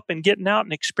getting up and getting out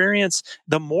and experience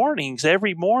the mornings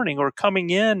every morning, or coming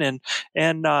in and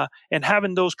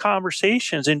having those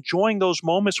conversations, enjoying those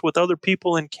moments with other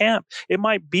people in camp. It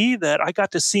might be that I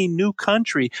got to see new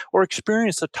country or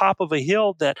experience the top of a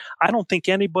hill that I don't think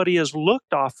anybody has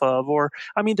looked off of. Or,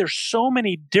 I mean, there's so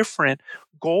many different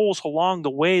goals along the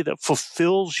way that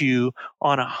fulfills you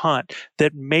on a hunt,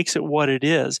 that makes it what it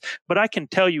is. But I can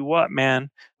tell you what, man,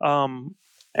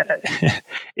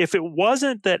 if it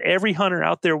wasn't that every hunter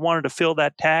out there wanted to fill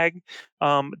that tag,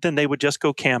 then they would just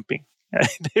go camping.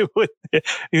 They would,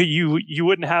 you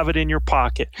wouldn't have it in your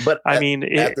pocket. But at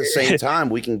the same time,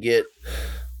 we can get.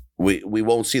 We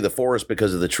won't see the forest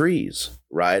because of the trees,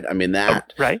 right? I mean,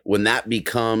 when that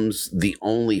becomes the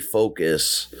only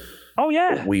focus,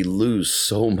 we lose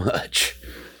so much.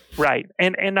 Right.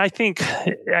 And I think,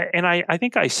 I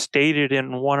think I stated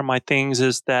in one of my things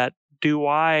is that, do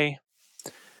I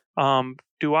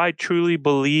truly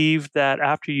believe that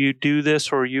after you do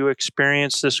this or you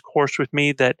experience this course with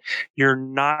me, that you're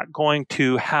not going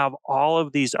to have all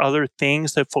of these other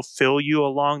things that fulfill you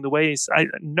along the way?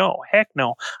 No, heck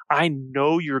no. I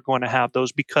know you're going to have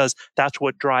those, because that's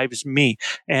what drives me.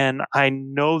 And I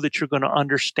know that you're going to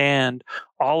understand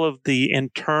all of the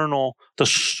the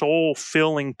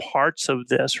soul-filling parts of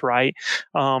this, right?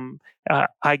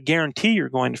 I guarantee you're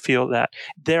going to feel that.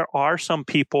 There are some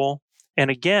people, and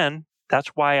again, that's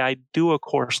why I do a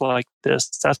course like this.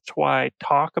 That's why I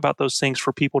talk about those things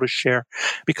for people to share,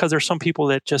 because there's some people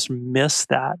that just miss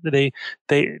that.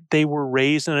 They were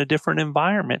raised in a different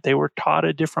environment. They were taught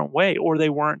a different way, or they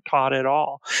weren't taught at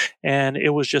all. And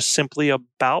it was just simply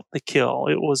about the kill.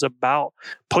 It was about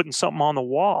putting something on the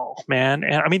wall, man.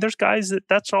 And I mean, there's guys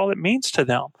that's all it means to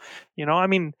them.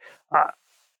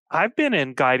 I've been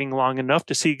in guiding long enough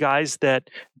to see guys that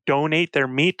donate their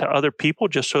meat to other people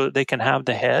just so that they can have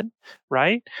the head,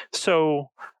 right?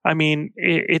 So, I mean,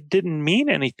 it didn't mean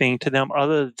anything to them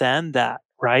other than that,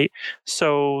 right?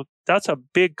 So that's a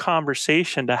big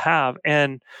conversation to have.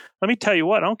 And let me tell you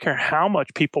what, I don't care how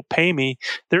much people pay me,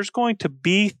 there's going to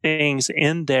be things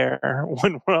in there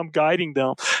when I'm guiding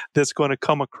them that's going to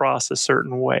come across a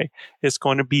certain way. It's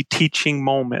going to be teaching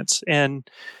moments. And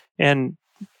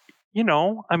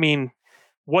I mean,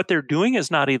 what they're doing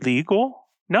is not illegal.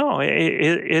 No,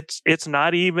 it's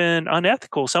not even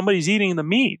unethical. Somebody's eating the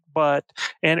meat, but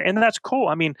and that's cool.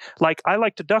 I mean, like, I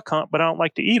like to duck hunt, but I don't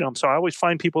like to eat them. So I always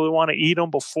find people who want to eat them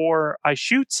before I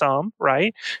shoot some,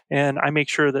 right? And I make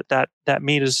sure that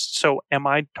meat is. So am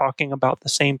I talking about the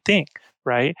same thing,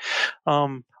 right?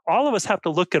 All of us have to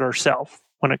look at ourselves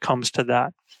when it comes to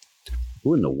that.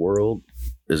 Who in the world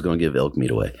is going to give elk meat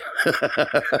away?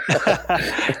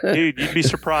 Dude, you'd be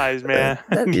surprised, man.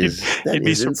 You'd be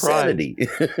surprised. Insanity.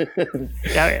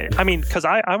 Yeah, I mean, because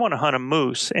I want to hunt a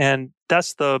moose, and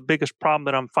that's the biggest problem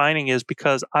that I'm finding is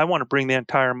because I want to bring the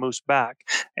entire moose back.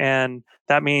 And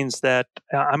that means that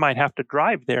I might have to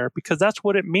drive there because that's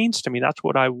what it means to me. That's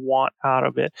what I want out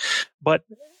of it. But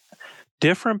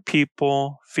different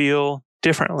people feel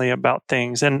differently about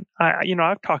things. And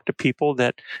I've talked to people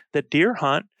that deer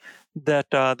hunt,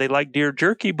 that they like deer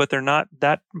jerky, but they're not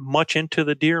that much into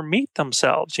the deer meat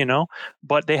themselves,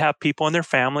 but they have people in their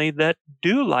family that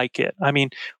do like it. I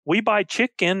mean, we buy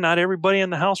chicken. Not everybody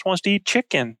in the house wants to eat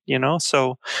chicken,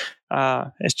 so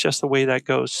it's just the way that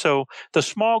goes. So the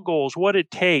small goals, what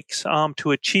it takes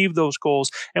to achieve those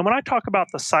goals. And when I talk about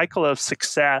the cycle of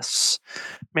success,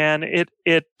 man,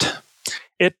 it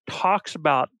talks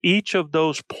about each of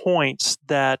those points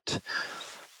that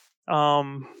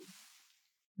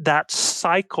that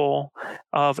cycle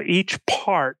of each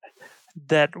part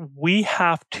that we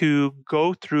have to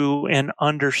go through and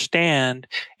understand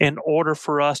in order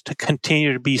for us to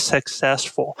continue to be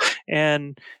successful.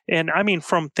 And I mean,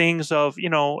 from things of,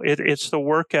 it's the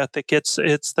work ethic, it's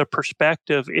the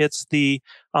perspective, it's the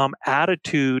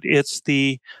attitude, it's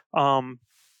the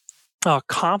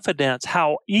confidence,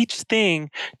 how each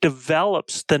thing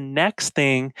develops the next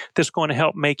thing that's going to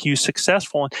help make you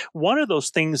successful. And one of those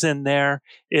things in there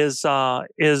is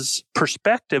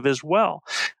perspective as well,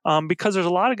 because there's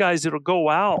a lot of guys that'll go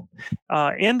out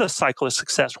in the cycle of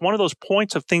success. One of those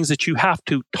points of things that you have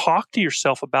to talk to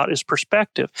yourself about is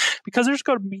perspective, because there's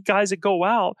going to be guys that go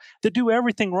out that do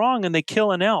everything wrong and they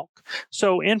kill an elk.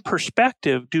 So in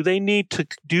perspective, do they need to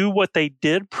do what they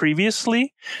did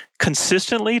previously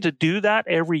consistently to do that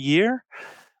every year?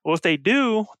 Well, if they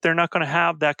do, they're not going to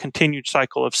have that continued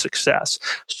cycle of success.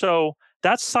 So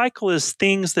that cycle is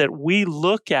things that we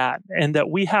look at and that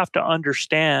we have to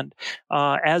understand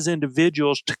as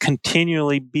individuals to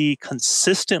continually be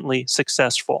consistently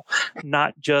successful,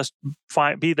 not just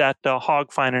be that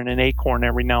hog finding an acorn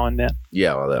every now and then.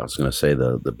 Yeah, well, I was going to say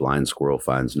the blind squirrel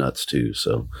finds nuts too.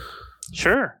 So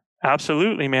sure.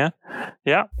 Absolutely, man.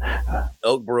 Yeah.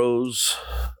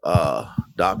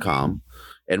 elkbros.com.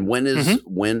 And when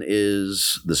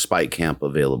is the spike camp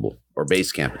available, or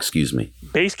base camp, excuse me?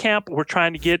 Base camp, we're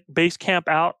trying to get base camp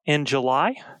out in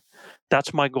July.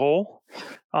 That's my goal.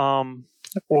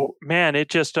 Well, man, it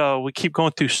just we keep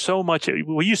going through so much.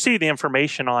 Well, you see the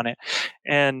information on it,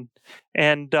 and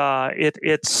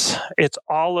it's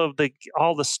all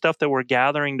the stuff that we're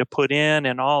gathering to put in,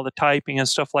 and all the typing and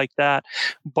stuff like that.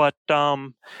 But I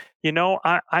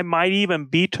might even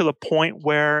be to the point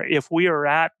where if we are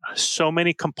at so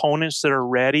many components that are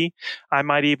ready, I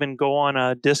might even go on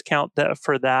a discount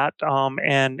for that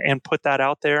and put that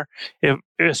out there,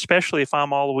 especially if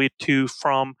I'm all the way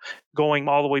from going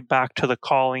all the way back to the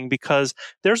calling, because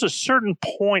there's a certain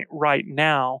point right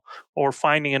now, or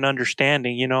finding an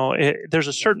understanding, there's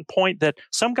a certain point that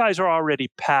some guys are already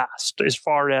past, as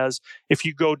far as if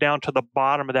you go down to the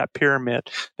bottom of that pyramid,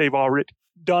 they've already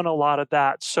done a lot of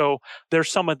that. So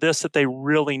there's some of this that they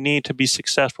really need to be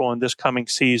successful in this coming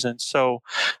season. So,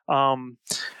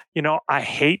 I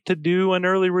hate to do an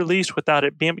early release without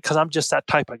it being, because I'm just that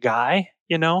type of guy,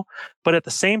 but at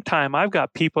the same time, I've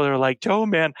got people that are like, Joe,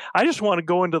 man, I just want to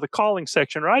go into the calling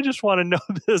section, or I just want to know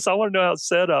this. I want to know how it's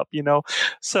set up,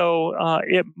 So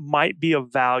it might be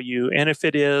of value. And if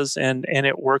it is, and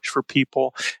it works for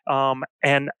people,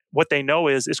 and what they know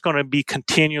is it's going to be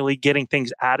continually getting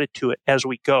things added to it as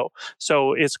we go.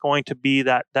 So it's going to be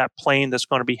that plane that's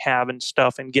going to be having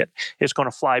stuff it's going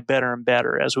to fly better and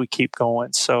better as we keep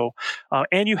going. So,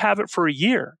 and you have it for a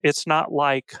year. It's not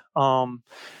like,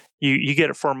 you get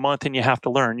it for a month and you have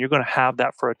to learn. You're going to have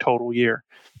that for a total year.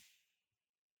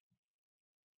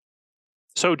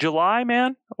 So July,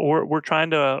 man, we're trying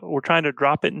to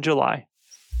drop it in July.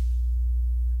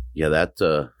 Yeah, that's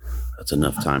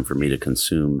enough time for me to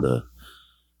consume the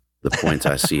points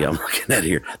I see I'm looking at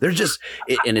here. There's just,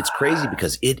 and it's crazy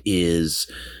because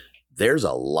there's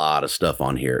a lot of stuff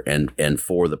on here, and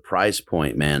for the price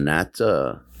point, man,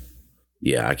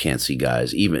 yeah, I can't see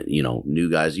guys, even, new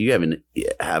guys. You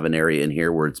have an area in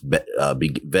here where it's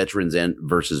veterans and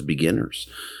versus beginners.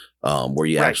 where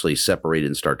you Right. actually separate it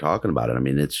and start talking about it. I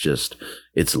mean,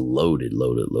 it's loaded.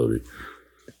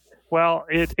 Well,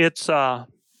 it's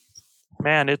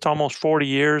man, it's almost 40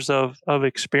 years of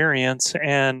experience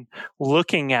and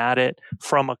looking at it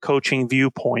from a coaching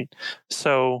viewpoint.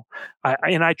 So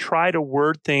I try to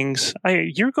word things.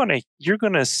 You're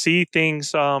gonna see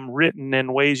things written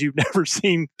in ways you've never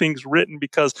seen things written,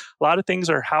 because a lot of things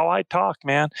are how I talk,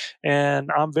 man. And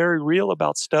I'm very real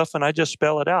about stuff, and I just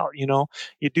spell it out.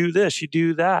 You do this, you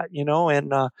do that,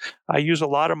 and I use a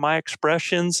lot of my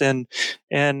expressions, and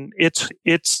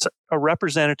it's a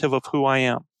representative of who I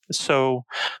am. So,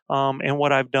 and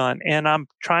what I've done. And I'm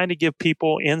trying to give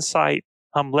people insight.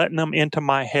 I'm letting them into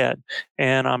my head,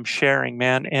 and I'm sharing,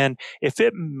 man. And if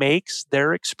it makes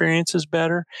their experiences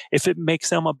better, if it makes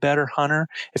them a better hunter,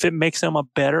 if it makes them a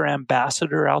better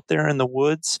ambassador out there in the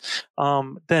woods,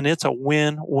 then it's a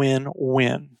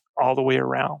win-win-win all the way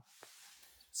around.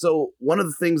 So one of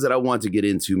the things that I want to get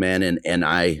into, man, and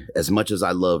I, as much as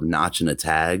I love notching a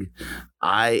tag,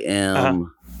 I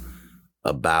am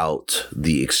about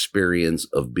the experience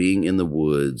of being in the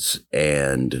woods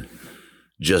and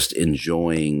just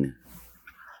enjoying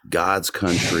God's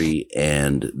country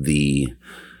and the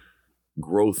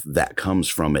growth that comes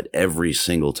from it every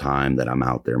single time that I'm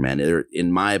out there, man.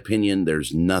 In my opinion, there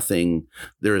is nothing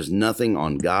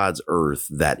on God's earth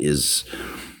that is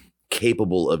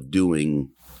capable of doing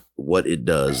what it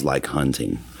does like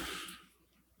hunting.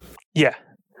 Yeah.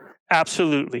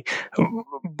 Absolutely.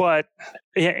 But,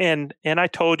 and I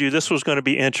told you this was going to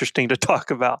be interesting to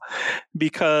talk about,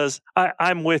 because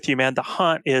I'm with you, man. The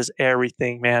hunt is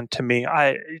everything, man, to me.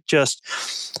 I just,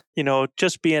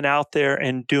 just being out there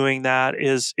and doing that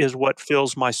is what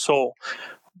fills my soul.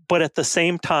 But at the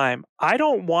same time, I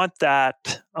don't want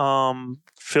that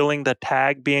filling the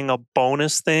tag being a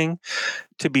bonus thing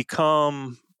to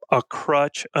become a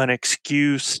crutch, an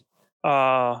excuse.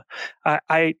 I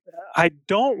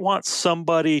don't want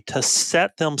somebody to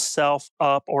set themselves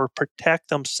up or protect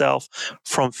themselves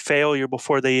from failure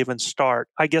before they even start,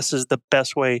 I guess is the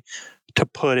best way to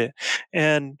put it.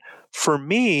 And for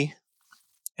me,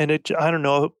 and I don't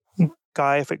know,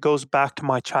 Guy, if it goes back to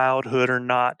my childhood or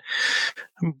not,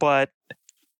 but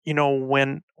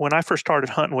when I first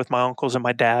started hunting with my uncles and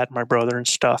my dad, my brother and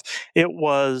stuff, it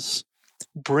was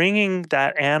bringing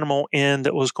that animal in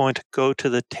that was going to go to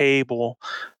the table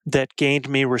that gained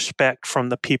me respect from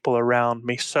the people around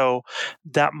me. So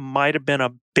that might have been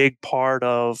a big part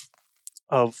of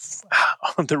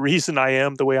the reason I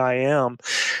am the way I am.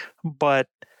 But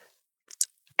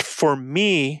for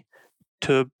me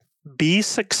to be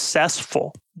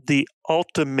successful, the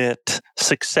ultimate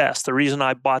success, the reason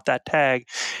I bought that tag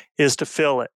is to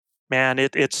fill it, man.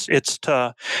 It's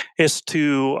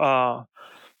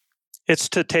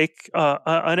to take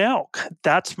an elk.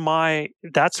 That's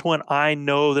when I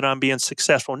know that I'm being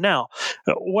successful. Now,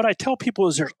 what I tell people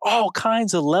is there's all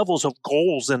kinds of levels of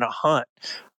goals in a hunt.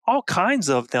 All kinds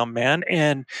of them, man.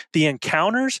 And the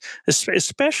encounters,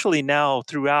 especially now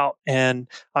throughout, and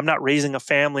I'm not raising a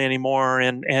family anymore,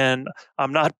 and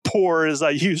I'm not poor as I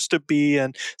used to be.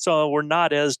 And so we're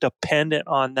not as dependent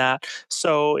on that.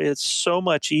 So it's so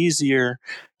much easier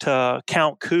to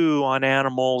count coup on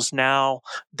animals now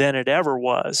than it ever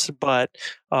was. But,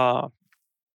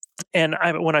 and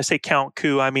when I say count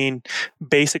coup, I mean,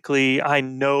 basically, I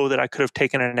know that I could have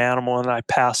taken an animal and I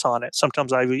pass on it.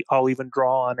 Sometimes I'll even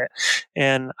draw on it.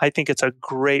 And I think it's a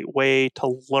great way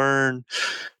to learn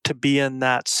to be in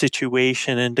that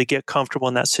situation and to get comfortable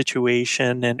in that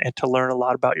situation, and to learn a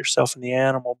lot about yourself and the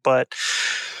animal. But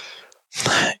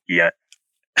yeah.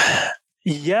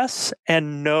 Yes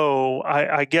and no.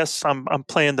 I guess I'm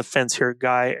playing the fence here,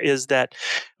 Guy. Is that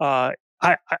I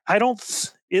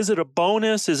don't. Is it a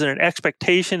bonus? Is it an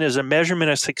expectation? Is it a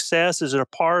measurement of success? Is it a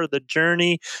part of the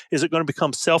journey? Is it going to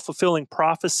become self-fulfilling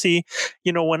prophecy?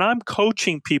 When I'm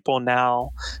coaching people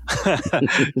now,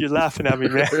 you're laughing at me,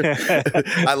 man.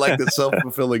 I like the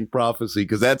self-fulfilling prophecy,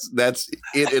 because that's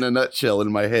it in a nutshell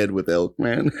in my head with elk,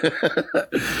 man.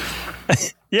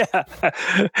 Yeah.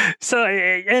 So,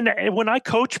 and when I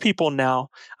coach people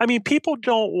now, I mean, people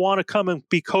don't want to come and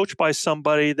be coached by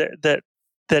somebody that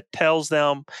tells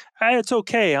them, hey, it's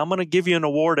okay, I'm going to give you an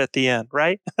award at the end,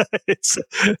 right?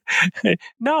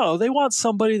 No, they want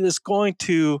somebody that's going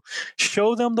to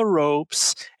show them the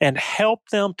ropes and help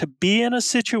them to be in a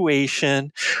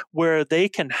situation where they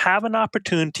can have an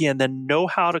opportunity and then know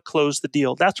how to close the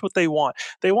deal. That's what they want.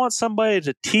 They want somebody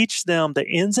to teach them the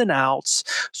ins and outs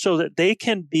so that they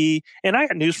can be, and I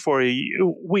got news for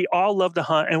you, we all love to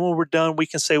hunt, and when we're done, we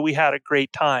can say we had a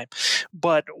great time.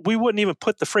 But we wouldn't even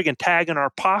put the friggin' tag in our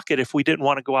pocket if we didn't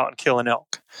want to go out and kill an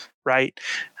elk, right?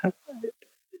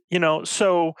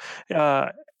 So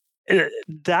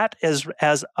that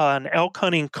as an elk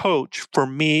hunting coach for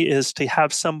me is to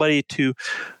have somebody to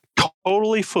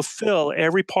totally fulfill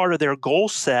every part of their goal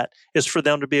set is for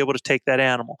them to be able to take that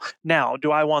animal. Now,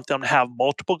 do I want them to have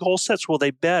multiple goal sets? Well,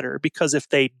 they better, because if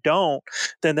they don't,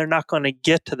 then they're not going to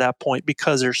get to that point,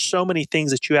 because there's so many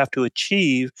things that you have to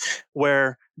achieve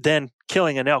where then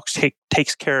killing an elk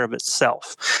takes care of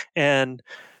itself. And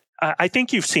I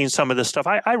think you've seen some of this stuff.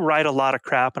 I write a lot of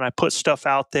crap and I put stuff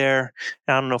out there.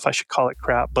 I don't know if I should call it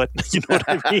crap, but you know what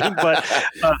I mean? But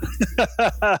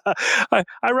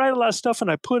I write a lot of stuff and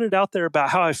I put it out there about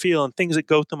how I feel and things that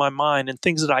go through my mind and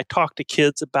things that I talk to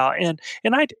kids about. And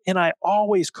I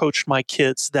always coached my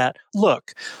kids that,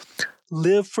 look,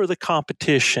 live for the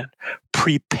competition,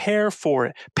 prepare for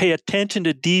it, pay attention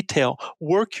to detail,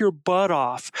 work your butt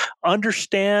off,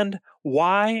 understand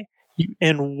why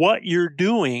and what you're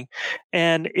doing.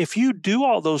 And if you do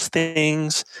all those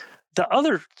things,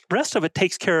 the rest of it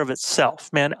takes care of itself,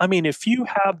 man. I mean, if you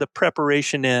have the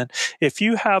preparation in, if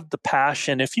you have the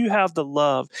passion, if you have the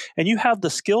love, and you have the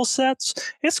skill sets,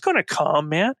 it's going to come,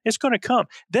 man. It's going to come.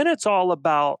 Then it's all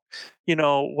about,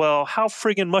 well, how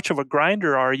friggin' much of a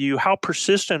grinder are you? How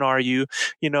persistent are you?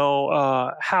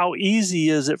 How easy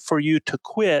is it for you to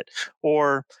quit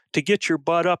or to get your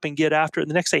butt up and get after it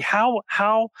the next day?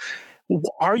 How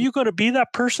are you going to be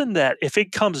that person that if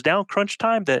it comes down crunch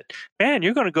time that, man,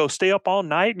 you're going to go stay up all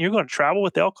night and you're going to travel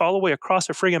with the elk all the way across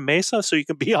a friggin' mesa so you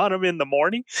can be on them in the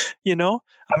morning? I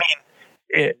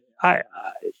mean,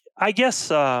 I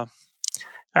guess, I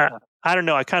don't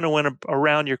know. I kind of went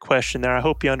around your question there. I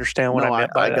hope you understand what I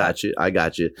meant by that. I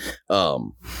got you.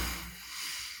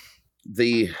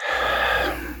 The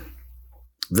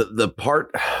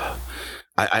part,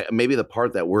 maybe the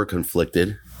part that we're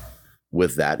conflicted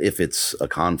with that, if it's a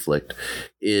conflict,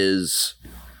 is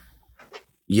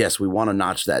yes, we want to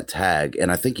notch that tag, and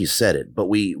I think you said it, but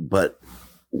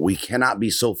we cannot be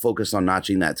so focused on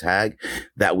notching that tag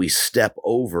that we step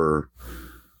over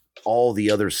all the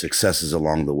other successes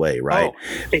along the way, right? Oh,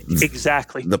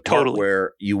 exactly. The part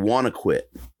where you want to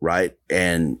quit, right?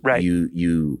 And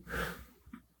you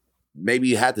maybe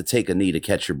you had to take a knee to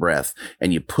catch your breath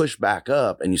and you push back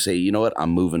up and you say, you know what,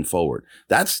 I'm moving forward.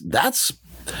 That's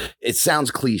it sounds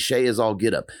cliche as all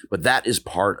get up, but that is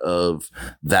part of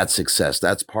that success.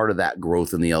 That's part of that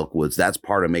growth in the elk woods. That's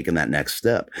part of making that next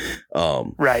step.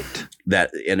 Right.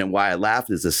 That, and then why I laughed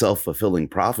is the self-fulfilling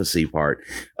prophecy part.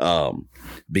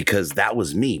 Because that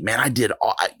was me, man. I did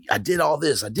all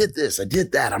this. I did this. I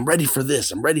did that. I'm ready for this.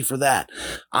 I'm ready for that.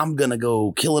 I'm going to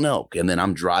go kill an elk. And then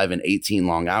I'm driving 18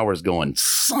 long hours going,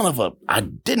 I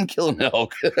didn't kill an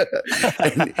elk.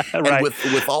 and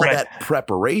with all that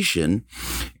preparation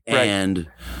and,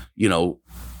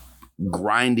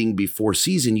 grinding before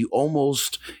season, you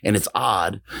almost, and it's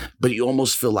odd, but you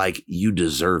almost feel like you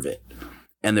deserve it.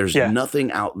 And there's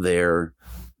nothing out there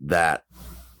that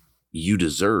you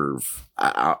deserve.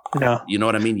 No. You know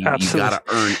what I mean?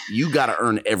 You gotta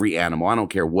earn every animal. I don't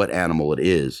care what animal it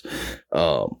is.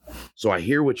 So I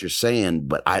hear what you're saying,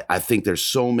 but I think there's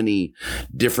so many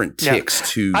different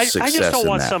ticks to success. I just don't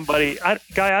want somebody, I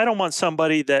don't want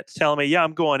somebody that's telling me,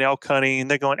 I'm going elk hunting, and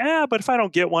they're going, but if I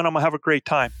don't get one, I'm gonna have a great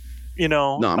time.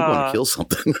 No, I'm going to kill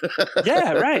something.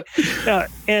 Yeah, right.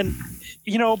 And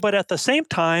but at the same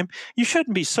time, you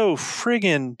shouldn't be so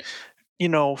friggin'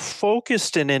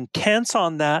 focused and intense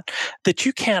on that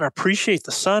you can't appreciate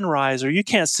the sunrise, or you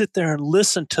can't sit there and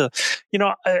listen to,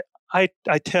 I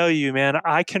tell you, man,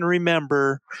 I can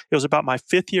remember it was about my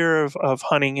 5th year of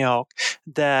hunting elk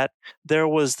that there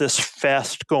was this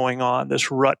fest going on,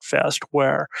 this rut fest,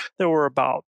 where there were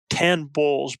about 10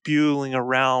 bulls buelling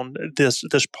around this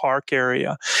park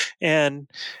area. And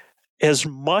as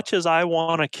much as I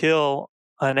want to kill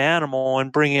an animal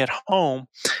and bring it home,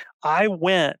 I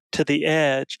went to the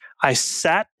edge. I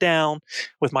sat down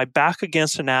with my back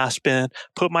against an aspen,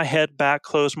 put my head back,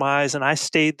 closed my eyes, and I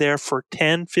stayed there for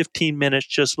 10, 15 minutes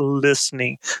just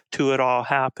listening to it all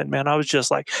happen. Man, I was just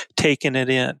like taking it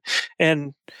in.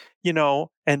 And,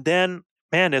 and then,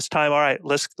 man, it's time. All right,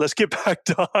 let's get back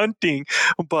to hunting.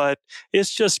 But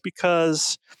it's just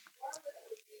because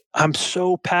I'm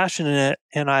so passionate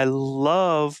and I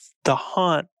love the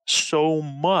hunt so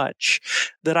much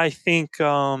that I think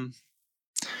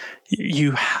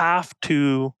you have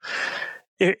to,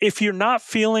 if you're not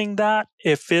feeling that,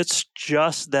 if it's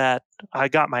just that I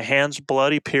got my hands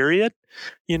bloody, period,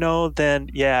 then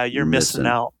you're missing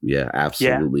out. Yeah,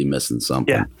 absolutely missing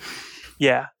something.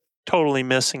 Yeah, totally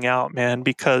missing out, man,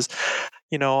 because,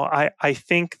 I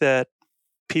think that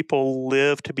people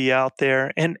live to be out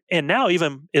there. And now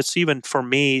even for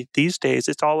me these days,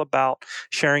 it's all about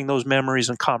sharing those memories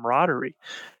and camaraderie,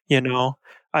 you know.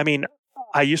 I mean,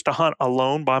 I used to hunt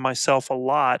alone by myself a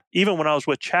lot. Even when I was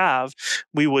with Chav,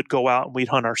 we would go out and we'd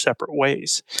hunt our separate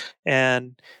ways.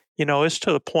 And, it's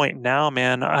to the point now,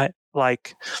 man, I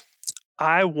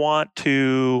want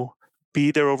to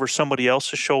be there over somebody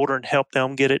else's shoulder and help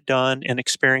them get it done and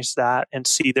experience that and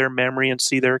see their memory and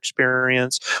see their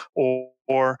experience.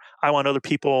 Or I want other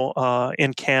people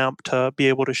in camp to be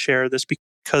able to share this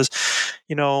because,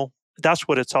 that's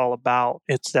what it's all about.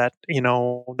 It's that,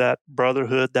 that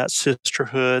brotherhood, that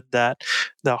sisterhood, that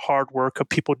the hard work of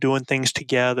people doing things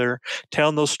together,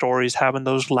 telling those stories, having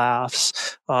those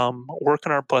laughs,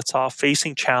 working our butts off,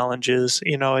 facing challenges.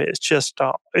 It's just,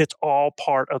 it's all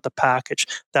part of the package.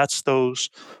 That's those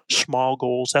small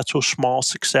goals. That's those small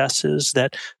successes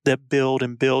that build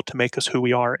and build to make us who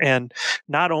we are. And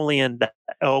not only in the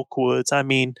elk woods, I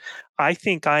mean, I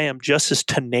think I am just as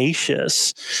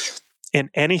tenacious in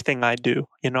anything I do.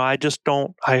 I just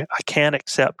don't, I can't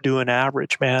accept doing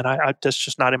average, man. That's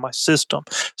just not in my system.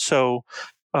 So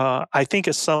I think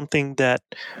it's something that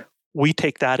we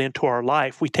take that into our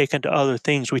life. We take into other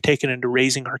things. We take it into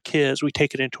raising our kids. We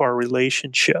take it into our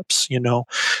relationships,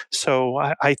 So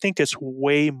I think it's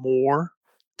way more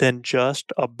than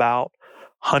just about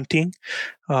hunting.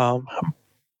 So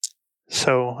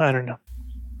I don't know.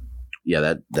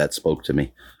 Yeah, that spoke to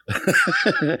me.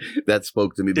 That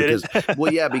spoke to me because,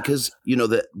 because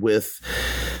that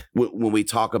when we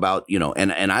talk about,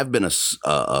 and I've been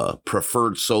a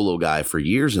preferred solo guy for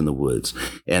years in the woods,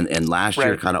 and last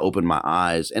year kind of opened my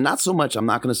eyes, and not so much. I'm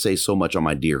not going to say so much on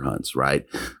my deer hunts, right?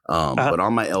 But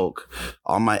on my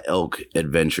elk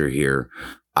adventure here,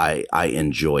 I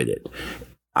enjoyed it.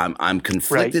 I'm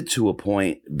conflicted to a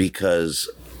point because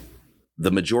the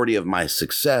majority of my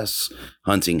success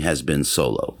hunting has been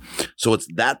solo. So it's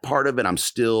that part of it I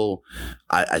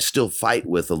still fight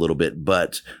with a little bit,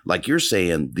 but like you're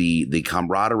saying, the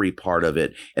camaraderie part of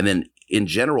it. And then in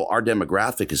general, our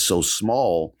demographic is so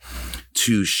small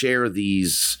to share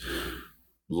these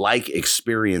like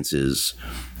experiences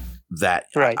that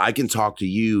I can talk to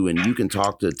you and you can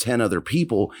talk to 10 other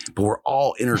people, but we're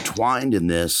all intertwined in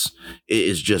this. It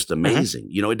is just amazing.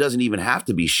 It doesn't even have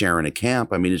to be sharing a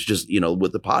camp. I mean, it's just,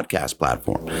 with the podcast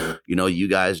platform, you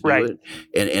guys do it.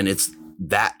 And it's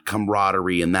that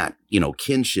camaraderie and that,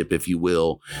 kinship, if you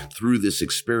will, through this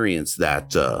experience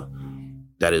that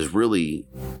is really,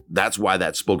 that's why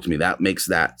that spoke to me. That makes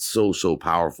that so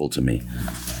powerful to me.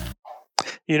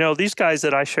 These guys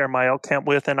that I share my elk camp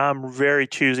with, and I'm very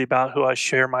choosy about who I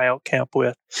share my elk camp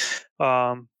with,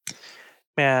 are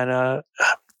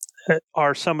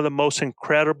some of the most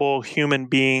incredible human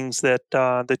beings that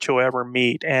you'll ever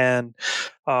meet. And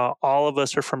all of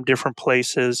us are from different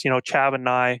places. Chav and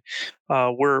I,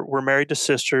 we're married to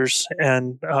sisters,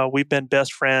 and we've been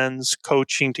best friends,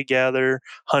 coaching together,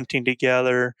 hunting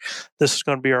together. This is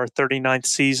going to be our 39th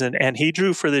season, and he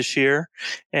drew for this year.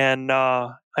 And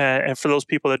for those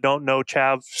people that don't know,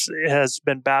 Chav has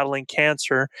been battling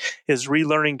cancer, is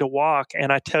relearning to walk.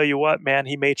 And I tell you what, man,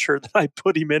 he made sure that I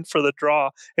put him in for the draw,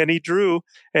 and he drew,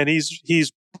 and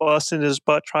he's busting his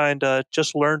butt trying to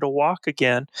just learn to walk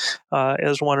again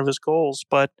as one of his goals.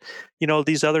 But,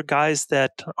 these other guys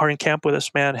that are in camp with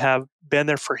us, man, have been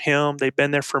there for him. They've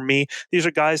been there for me. These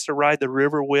are guys to ride the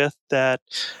river with that,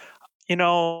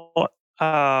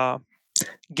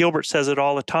 Gilbert says it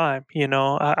all the time.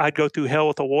 I'd go through hell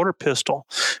with a water pistol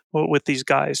with these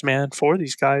guys, man, for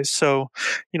these guys. So,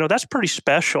 that's pretty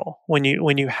special when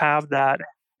you have that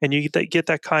and you get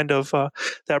that kind of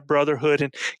that brotherhood.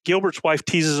 And Gilbert's wife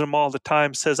teases him all the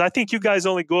time, says, "I think you guys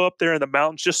only go up there in the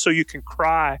mountains just so you can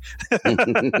cry." But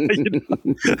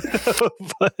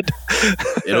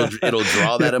it'll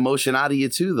draw that emotion out of you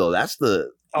too, though. That's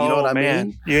the. You know what I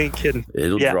mean? You ain't kidding.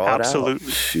 It'll draw absolutely. It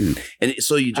out. Shoot. And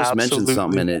so you just mentioned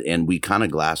something and we kind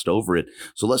of glassed over it.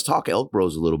 So let's talk Elk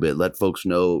Bros a little bit. Let folks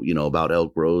know, about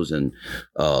Elk Bros and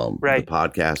the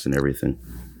podcast and everything.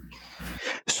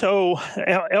 So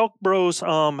Elk Bros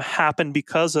happened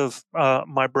because of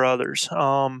my brothers.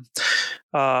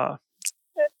 I've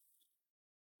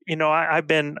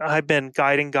been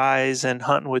guiding guys and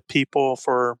hunting with people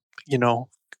for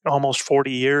almost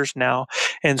 40 years now.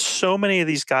 And so many of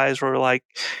these guys were like,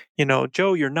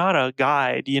 Joe, you're not a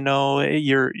guide,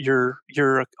 you're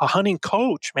a hunting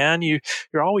coach, man. You're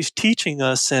always teaching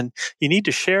us and you need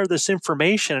to share this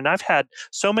information. And I've had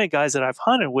so many guys that I've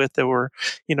hunted with that were,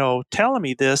 telling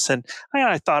me this. And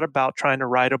I thought about trying to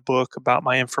write a book about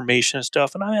my information and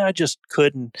stuff. And I just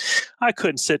couldn't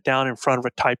sit down in front of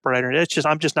a typewriter.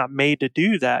 I'm just not made to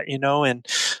do that, And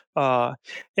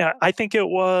Yeah, I think it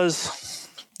was.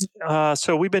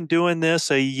 So we've been doing this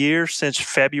a year since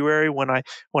February when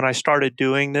I started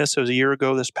doing this. It was a year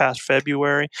ago this past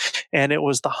February, and it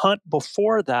was the hunt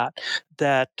before that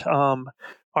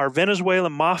our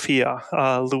Venezuelan mafia,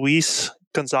 Luis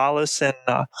Gonzalez and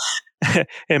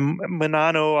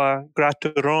Manano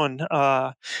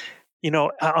Graturon,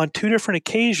 on two different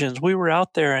occasions we were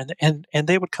out there and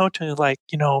they would come to me like,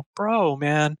 bro,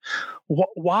 man,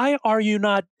 why are you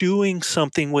not doing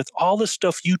something with all the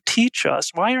stuff you teach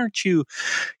us? Why aren't you,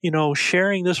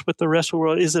 sharing this with the rest of the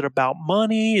world? Is it about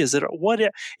money? Is it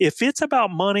if it's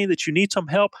about money that you need some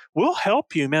help, we'll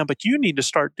help you, man, but you need to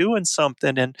start doing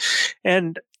something.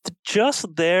 And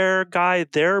just their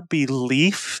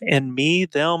belief in me,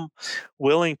 them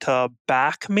willing to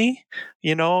back me,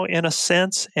 in a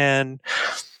sense. And,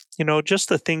 just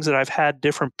the things that I've had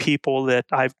different people that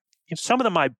some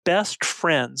of my best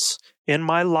friends in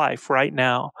my life right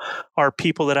now are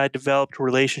people that I developed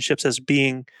relationships as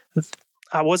being.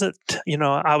 I wasn't,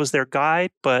 I was their guide,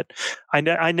 but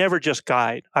I never just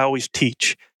guide. I always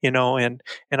teach, and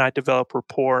I develop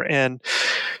rapport. And,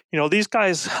 these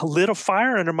guys lit a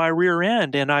fire under my rear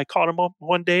end. And I called them up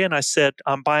one day and I said,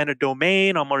 I'm buying a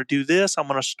domain. I'm going to do this. I'm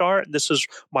going to start. And this is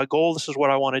my goal. This is what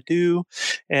I want to do.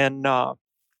 And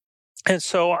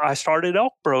so I started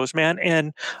Elk Bros, man.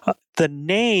 And the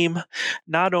name,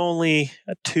 not only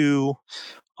to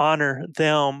honor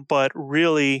them, but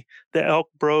really the Elk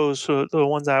Bros, the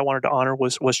ones that I wanted to honor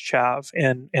was Chav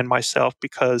and myself,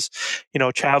 because,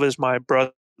 Chav is my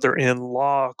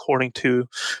brother-in-law according to,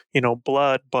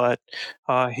 blood, but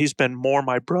he's been more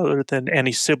my brother than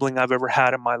any sibling I've ever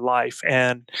had in my life.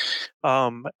 And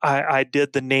I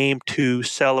did the name to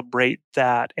celebrate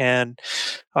that. And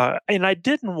I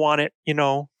didn't want it,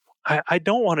 I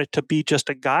don't want it to be just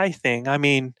a guy thing. I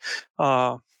mean,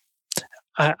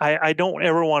 I don't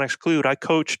ever want to exclude. I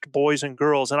coached boys and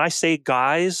girls, and I say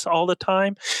guys all the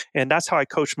time, and that's how I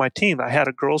coached my team. I had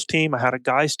a girls team, I had a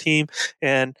guys team,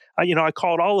 and I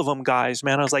called all of them guys.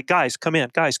 Man, I was like, guys, come in,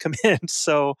 guys, come in.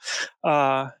 So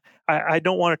I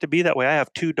don't want it to be that way. I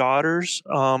have two daughters.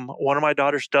 One of my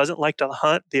daughters doesn't like to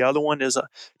hunt. The other one is a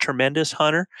tremendous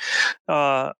hunter.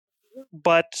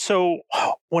 But so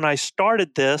when I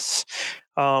started this,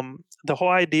 the whole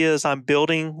idea is I'm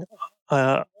building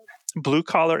Blue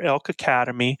Collar Elk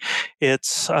Academy.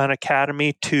 It's an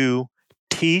academy to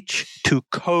teach, to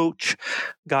coach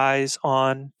guys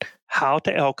on how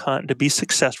to elk hunt, to be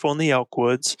successful in the elk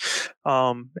woods.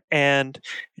 And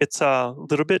it's a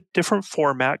little bit different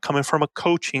format coming from a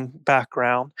coaching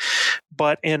background.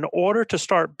 But in order to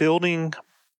start building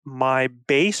my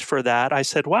base for that, I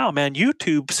said, wow, man,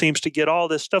 YouTube seems to get all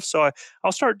this stuff. So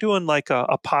I'll start doing like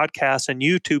a podcast and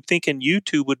YouTube, thinking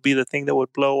YouTube would be the thing that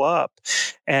would blow up.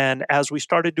 And as we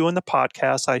started doing the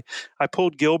podcast, I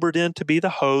pulled Gilbert in to be the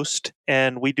host,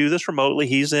 and we do this remotely.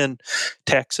 He's in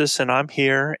Texas and I'm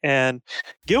here. And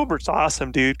Gilbert's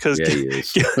awesome, dude, because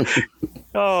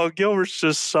Gilbert's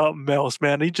just something else,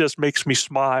 man. He just makes me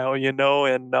smile,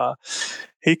 and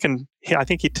I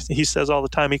think he says all the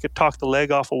time he could talk the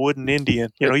leg off a wooden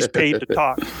Indian. He's paid to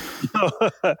talk.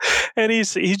 And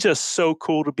he's just so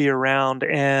cool to be around.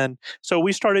 And so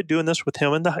we started doing this with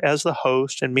him as the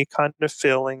host, and me kind of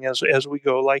filling as we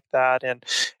go like that. And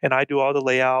I do all the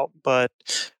layout. But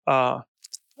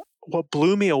what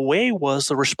blew me away was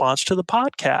the response to the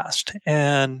podcast.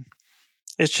 And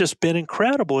it's just been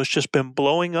incredible. It's just been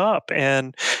blowing up,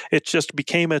 and it just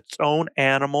became its own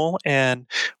animal. And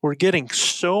we're getting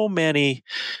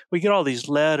we get all these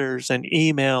letters and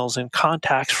emails and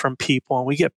contacts from people, and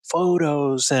we get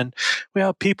photos, and we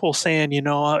have people saying,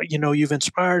 you've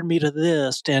inspired me to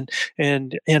this. And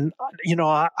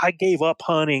I gave up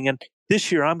hunting, and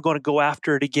this year I'm going to go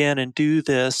after it again and do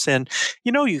this. And,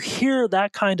 you hear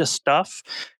that kind of stuff,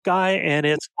 Guy, and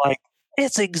it's like,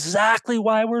 it's exactly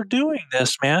why we're doing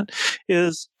this, man,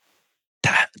 is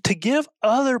to give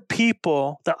other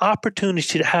people the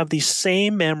opportunity to have these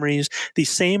same memories, these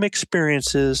same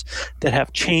experiences that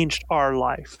have changed our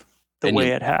life the way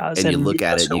it has. And you look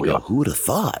at it and you go, who would have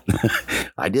thought?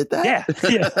 I did that?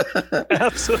 Yeah.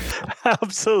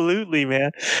 Absolutely,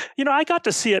 man. I got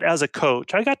to see it as a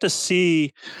coach. I got to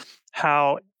see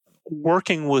how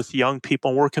working with young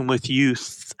people, working with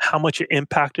youth, how much it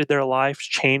impacted their lives,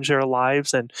 changed their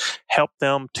lives, and helped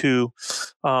them to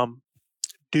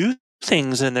do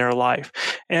things in their life.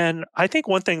 And I think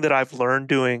one thing that I've learned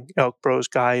doing Elk Bros,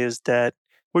 Guy, is that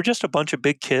we're just a bunch of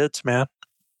big kids, man.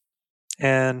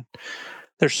 And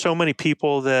there's so many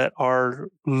people that are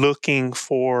looking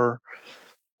for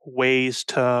ways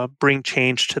to bring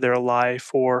change to their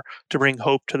life, or to bring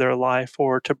hope to their life,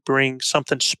 or to bring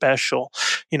something special,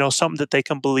 something that they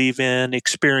can believe in,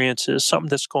 experiences, something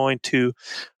that's going to,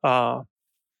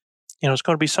 it's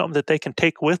going to be something that they can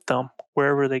take with them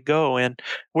wherever they go. And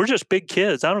we're just big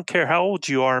kids. I don't care how old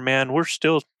you are, man. We're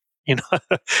still,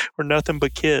 we're nothing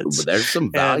but kids. But there's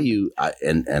some value,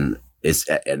 and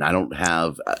I don't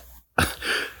have.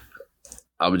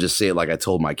 I would just say it like I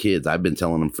told my kids. I've been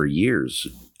telling them for years,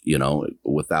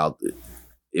 without.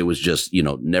 It was just,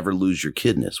 never lose your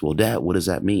kidness. Well, Dad, what does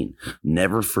that mean?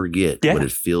 Never forget what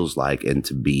it feels like and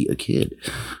to be a kid.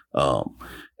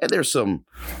 And there's some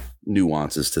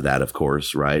nuances to that, of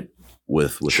course, right?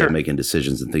 With them making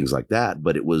decisions and things like that.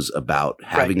 But it was about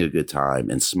having a good time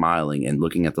and smiling and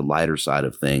looking at the lighter side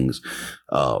of things.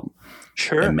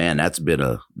 And man, that's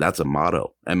a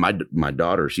motto. And my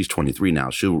daughter, she's 23 now.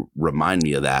 She'll remind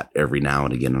me of that every now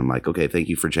and again. And I'm like, okay, thank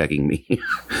you for checking me.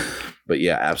 But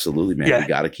yeah, absolutely, man. We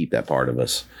got to keep that part of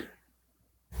us.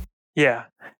 Yeah.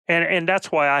 And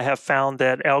that's why I have found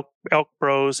that Elk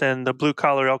Bros and the Blue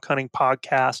Collar Elk Hunting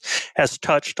podcast has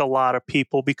touched a lot of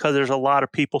people, because there's a lot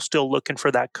of people still looking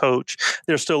for that coach.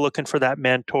 They're still looking for that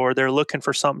mentor. They're looking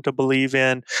for something to believe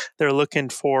in. They're looking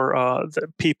for the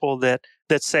people that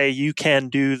say you can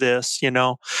do this,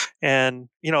 and,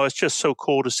 it's just so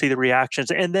cool to see the reactions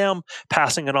and them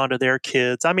passing it on to their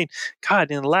kids. I mean,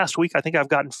 God, in the last week, I think I've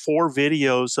gotten 4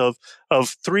 videos of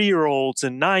 3-year-olds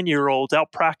and 9-year-olds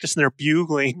out practicing their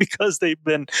bugling because they've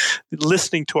been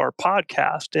listening to our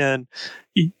podcast. And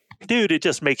dude, it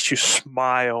just makes you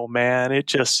smile, man.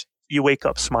 You wake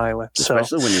up smiling.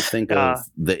 Especially when you think of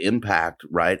the impact,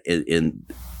 right? In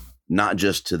not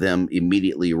just to them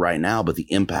immediately right now, but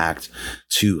the impact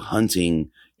to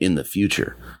hunting in the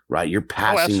future, right? You're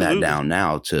passing that down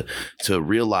now to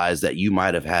realize that you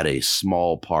might have had a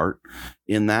small part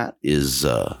in that is,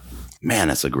 man,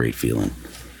 that's a great feeling.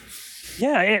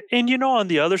 Yeah. And on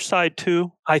the other side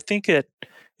too, I think it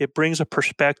brings a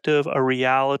perspective, a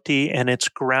reality, and it's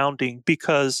grounding,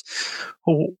 because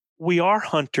we are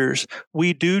hunters.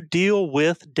 We do deal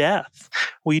with death.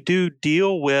 We do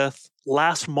deal with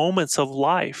last moments of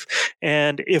life.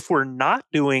 And if we're not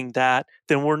doing that,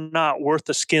 then we're not worth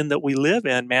the skin that we live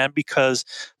in, man, because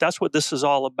that's what this is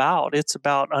all about. It's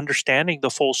about understanding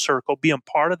the full circle, being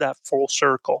part of that full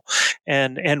circle,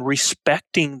 and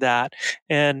respecting that.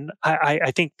 And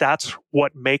I think that's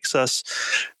what makes us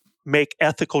make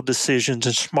ethical decisions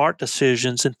and smart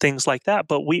decisions and things like that.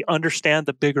 But we understand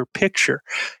the bigger picture,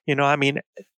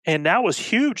 and that was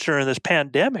huge during this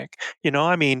pandemic.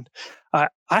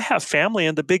 I have family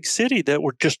in the big city that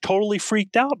were just totally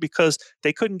freaked out because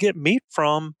they couldn't get meat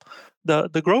from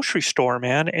the grocery store,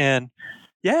 man. And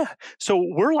so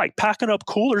we're like packing up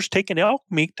coolers, taking elk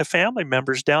meat to family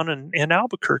members down in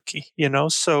Albuquerque,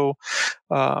 So,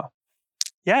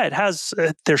 it has,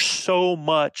 there's so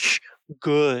much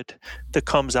good that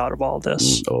comes out of all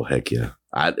this. Oh, heck yeah.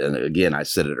 And again, I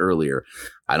said it earlier.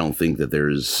 I don't think that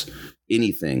there's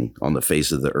anything on the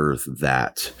face of the earth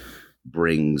that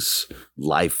brings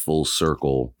life full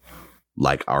circle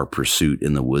like our pursuit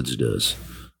in the woods does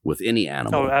with any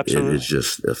animal. Oh, absolutely. It's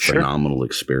just a phenomenal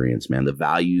experience, man. The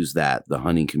values that the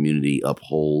hunting community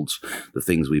upholds, the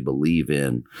things we believe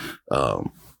in,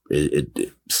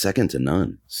 second to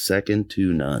none.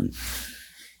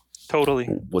 Totally.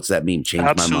 What's that mean? Change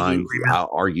my mind? I'll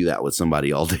argue that with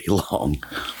somebody all day long.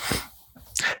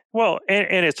 Well,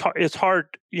 and it's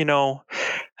hard,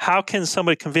 how can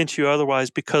somebody convince you otherwise?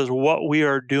 Because what we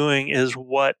are doing is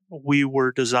what we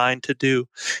were designed to do,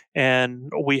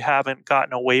 and we haven't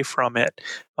gotten away from it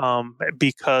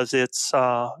because it's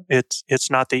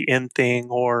not the end thing,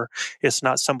 or it's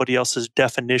not somebody else's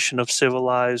definition of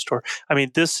civilized. Or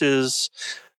this is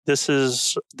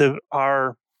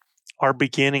our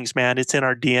beginnings, man. It's in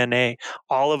our DNA,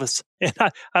 all of us. And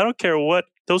I don't care what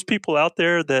those people out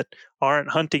there that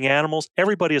aren't hunting animals,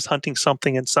 everybody is hunting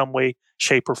something in some way,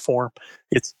 shape, or form.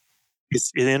 It's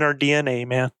in our DNA,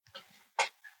 man.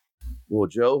 Well,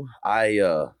 Joe,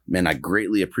 I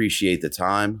greatly appreciate the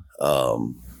time.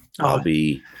 I'll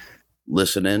be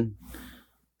listening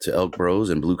to Elk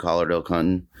Bros and Blue Collar Elk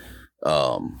Hunting.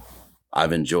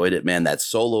 I've enjoyed it, man. That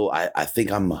solo, I think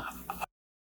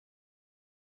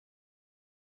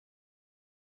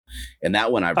and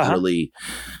that one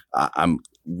I'm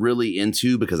really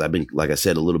into, because I've been, like I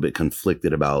said, a little bit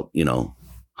conflicted about,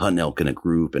 hunting elk in a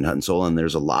group and hunting solo. And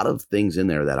there's a lot of things in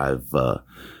there that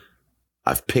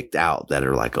I've picked out that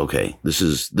are like, okay, this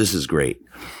is great.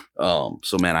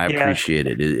 So man, I appreciate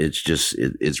it. It's just,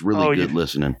 it's really good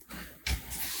listening.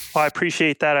 Well, I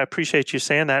appreciate that. I appreciate you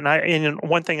saying that. And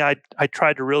one thing I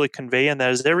tried to really convey in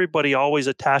that is everybody always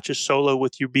attaches solo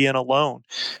with you being alone.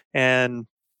 And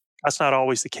that's not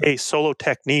always the case. Solo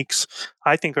techniques,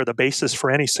 I think, are the basis for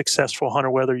any successful hunter,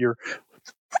 whether you're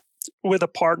with a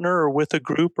partner or with a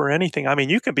group or anything. I mean,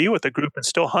 you can be with a group and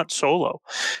still hunt solo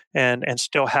and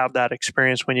still have that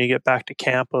experience when you get back to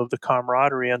camp of the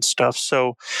camaraderie and stuff.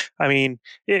 So, I mean,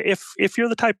 if you're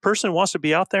the type of person who wants to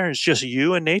be out there and it's just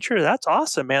you and nature, that's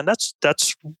awesome, man. That's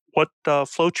what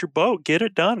floats your boat. Get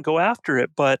it done. Go after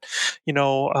it. But,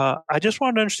 I just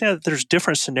wanted to understand that there's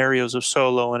different scenarios of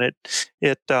solo, and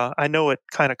I know it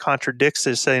kind of contradicts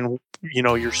this saying,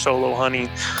 you're solo hunting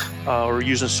or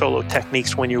using solo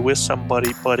techniques when you're with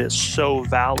somebody, but it's so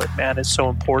valid, man. It's so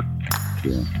important.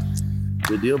 Yeah.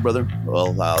 Good deal, brother.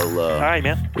 Well, I'll all right,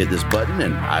 man. Hit this button,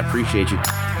 and I appreciate you.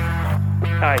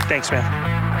 All right. Thanks, man.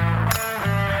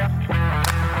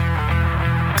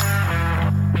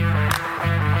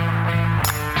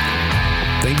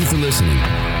 Thank you for listening.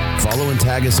 Follow and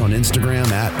tag us on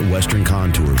Instagram at Western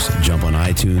Contours. Jump on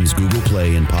iTunes, Google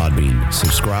Play, and Podbean.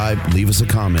 Subscribe, leave us a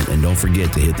comment, and don't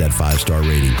forget to hit that 5-star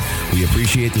rating. We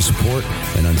appreciate the support,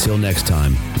 and until next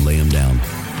time, lay them down.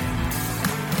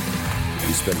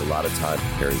 We spend a lot of time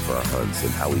preparing for our hunts,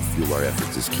 and how we fuel our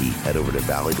efforts is key. Head over to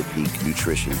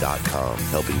valleytopeaknutrition.com,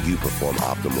 helping you perform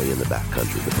optimally in the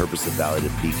backcountry. The purpose of Valley to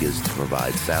Peak is to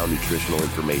provide sound nutritional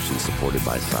information supported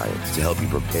by science to help you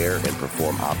prepare and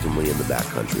perform optimally in the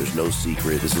backcountry. There's no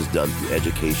secret. This is done through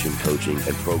education, coaching,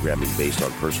 and programming based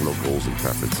on personal goals and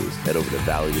preferences. Head over to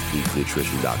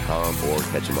valleytopeaknutrition.com or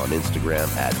catch them on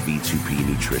Instagram at V2P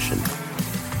Nutrition.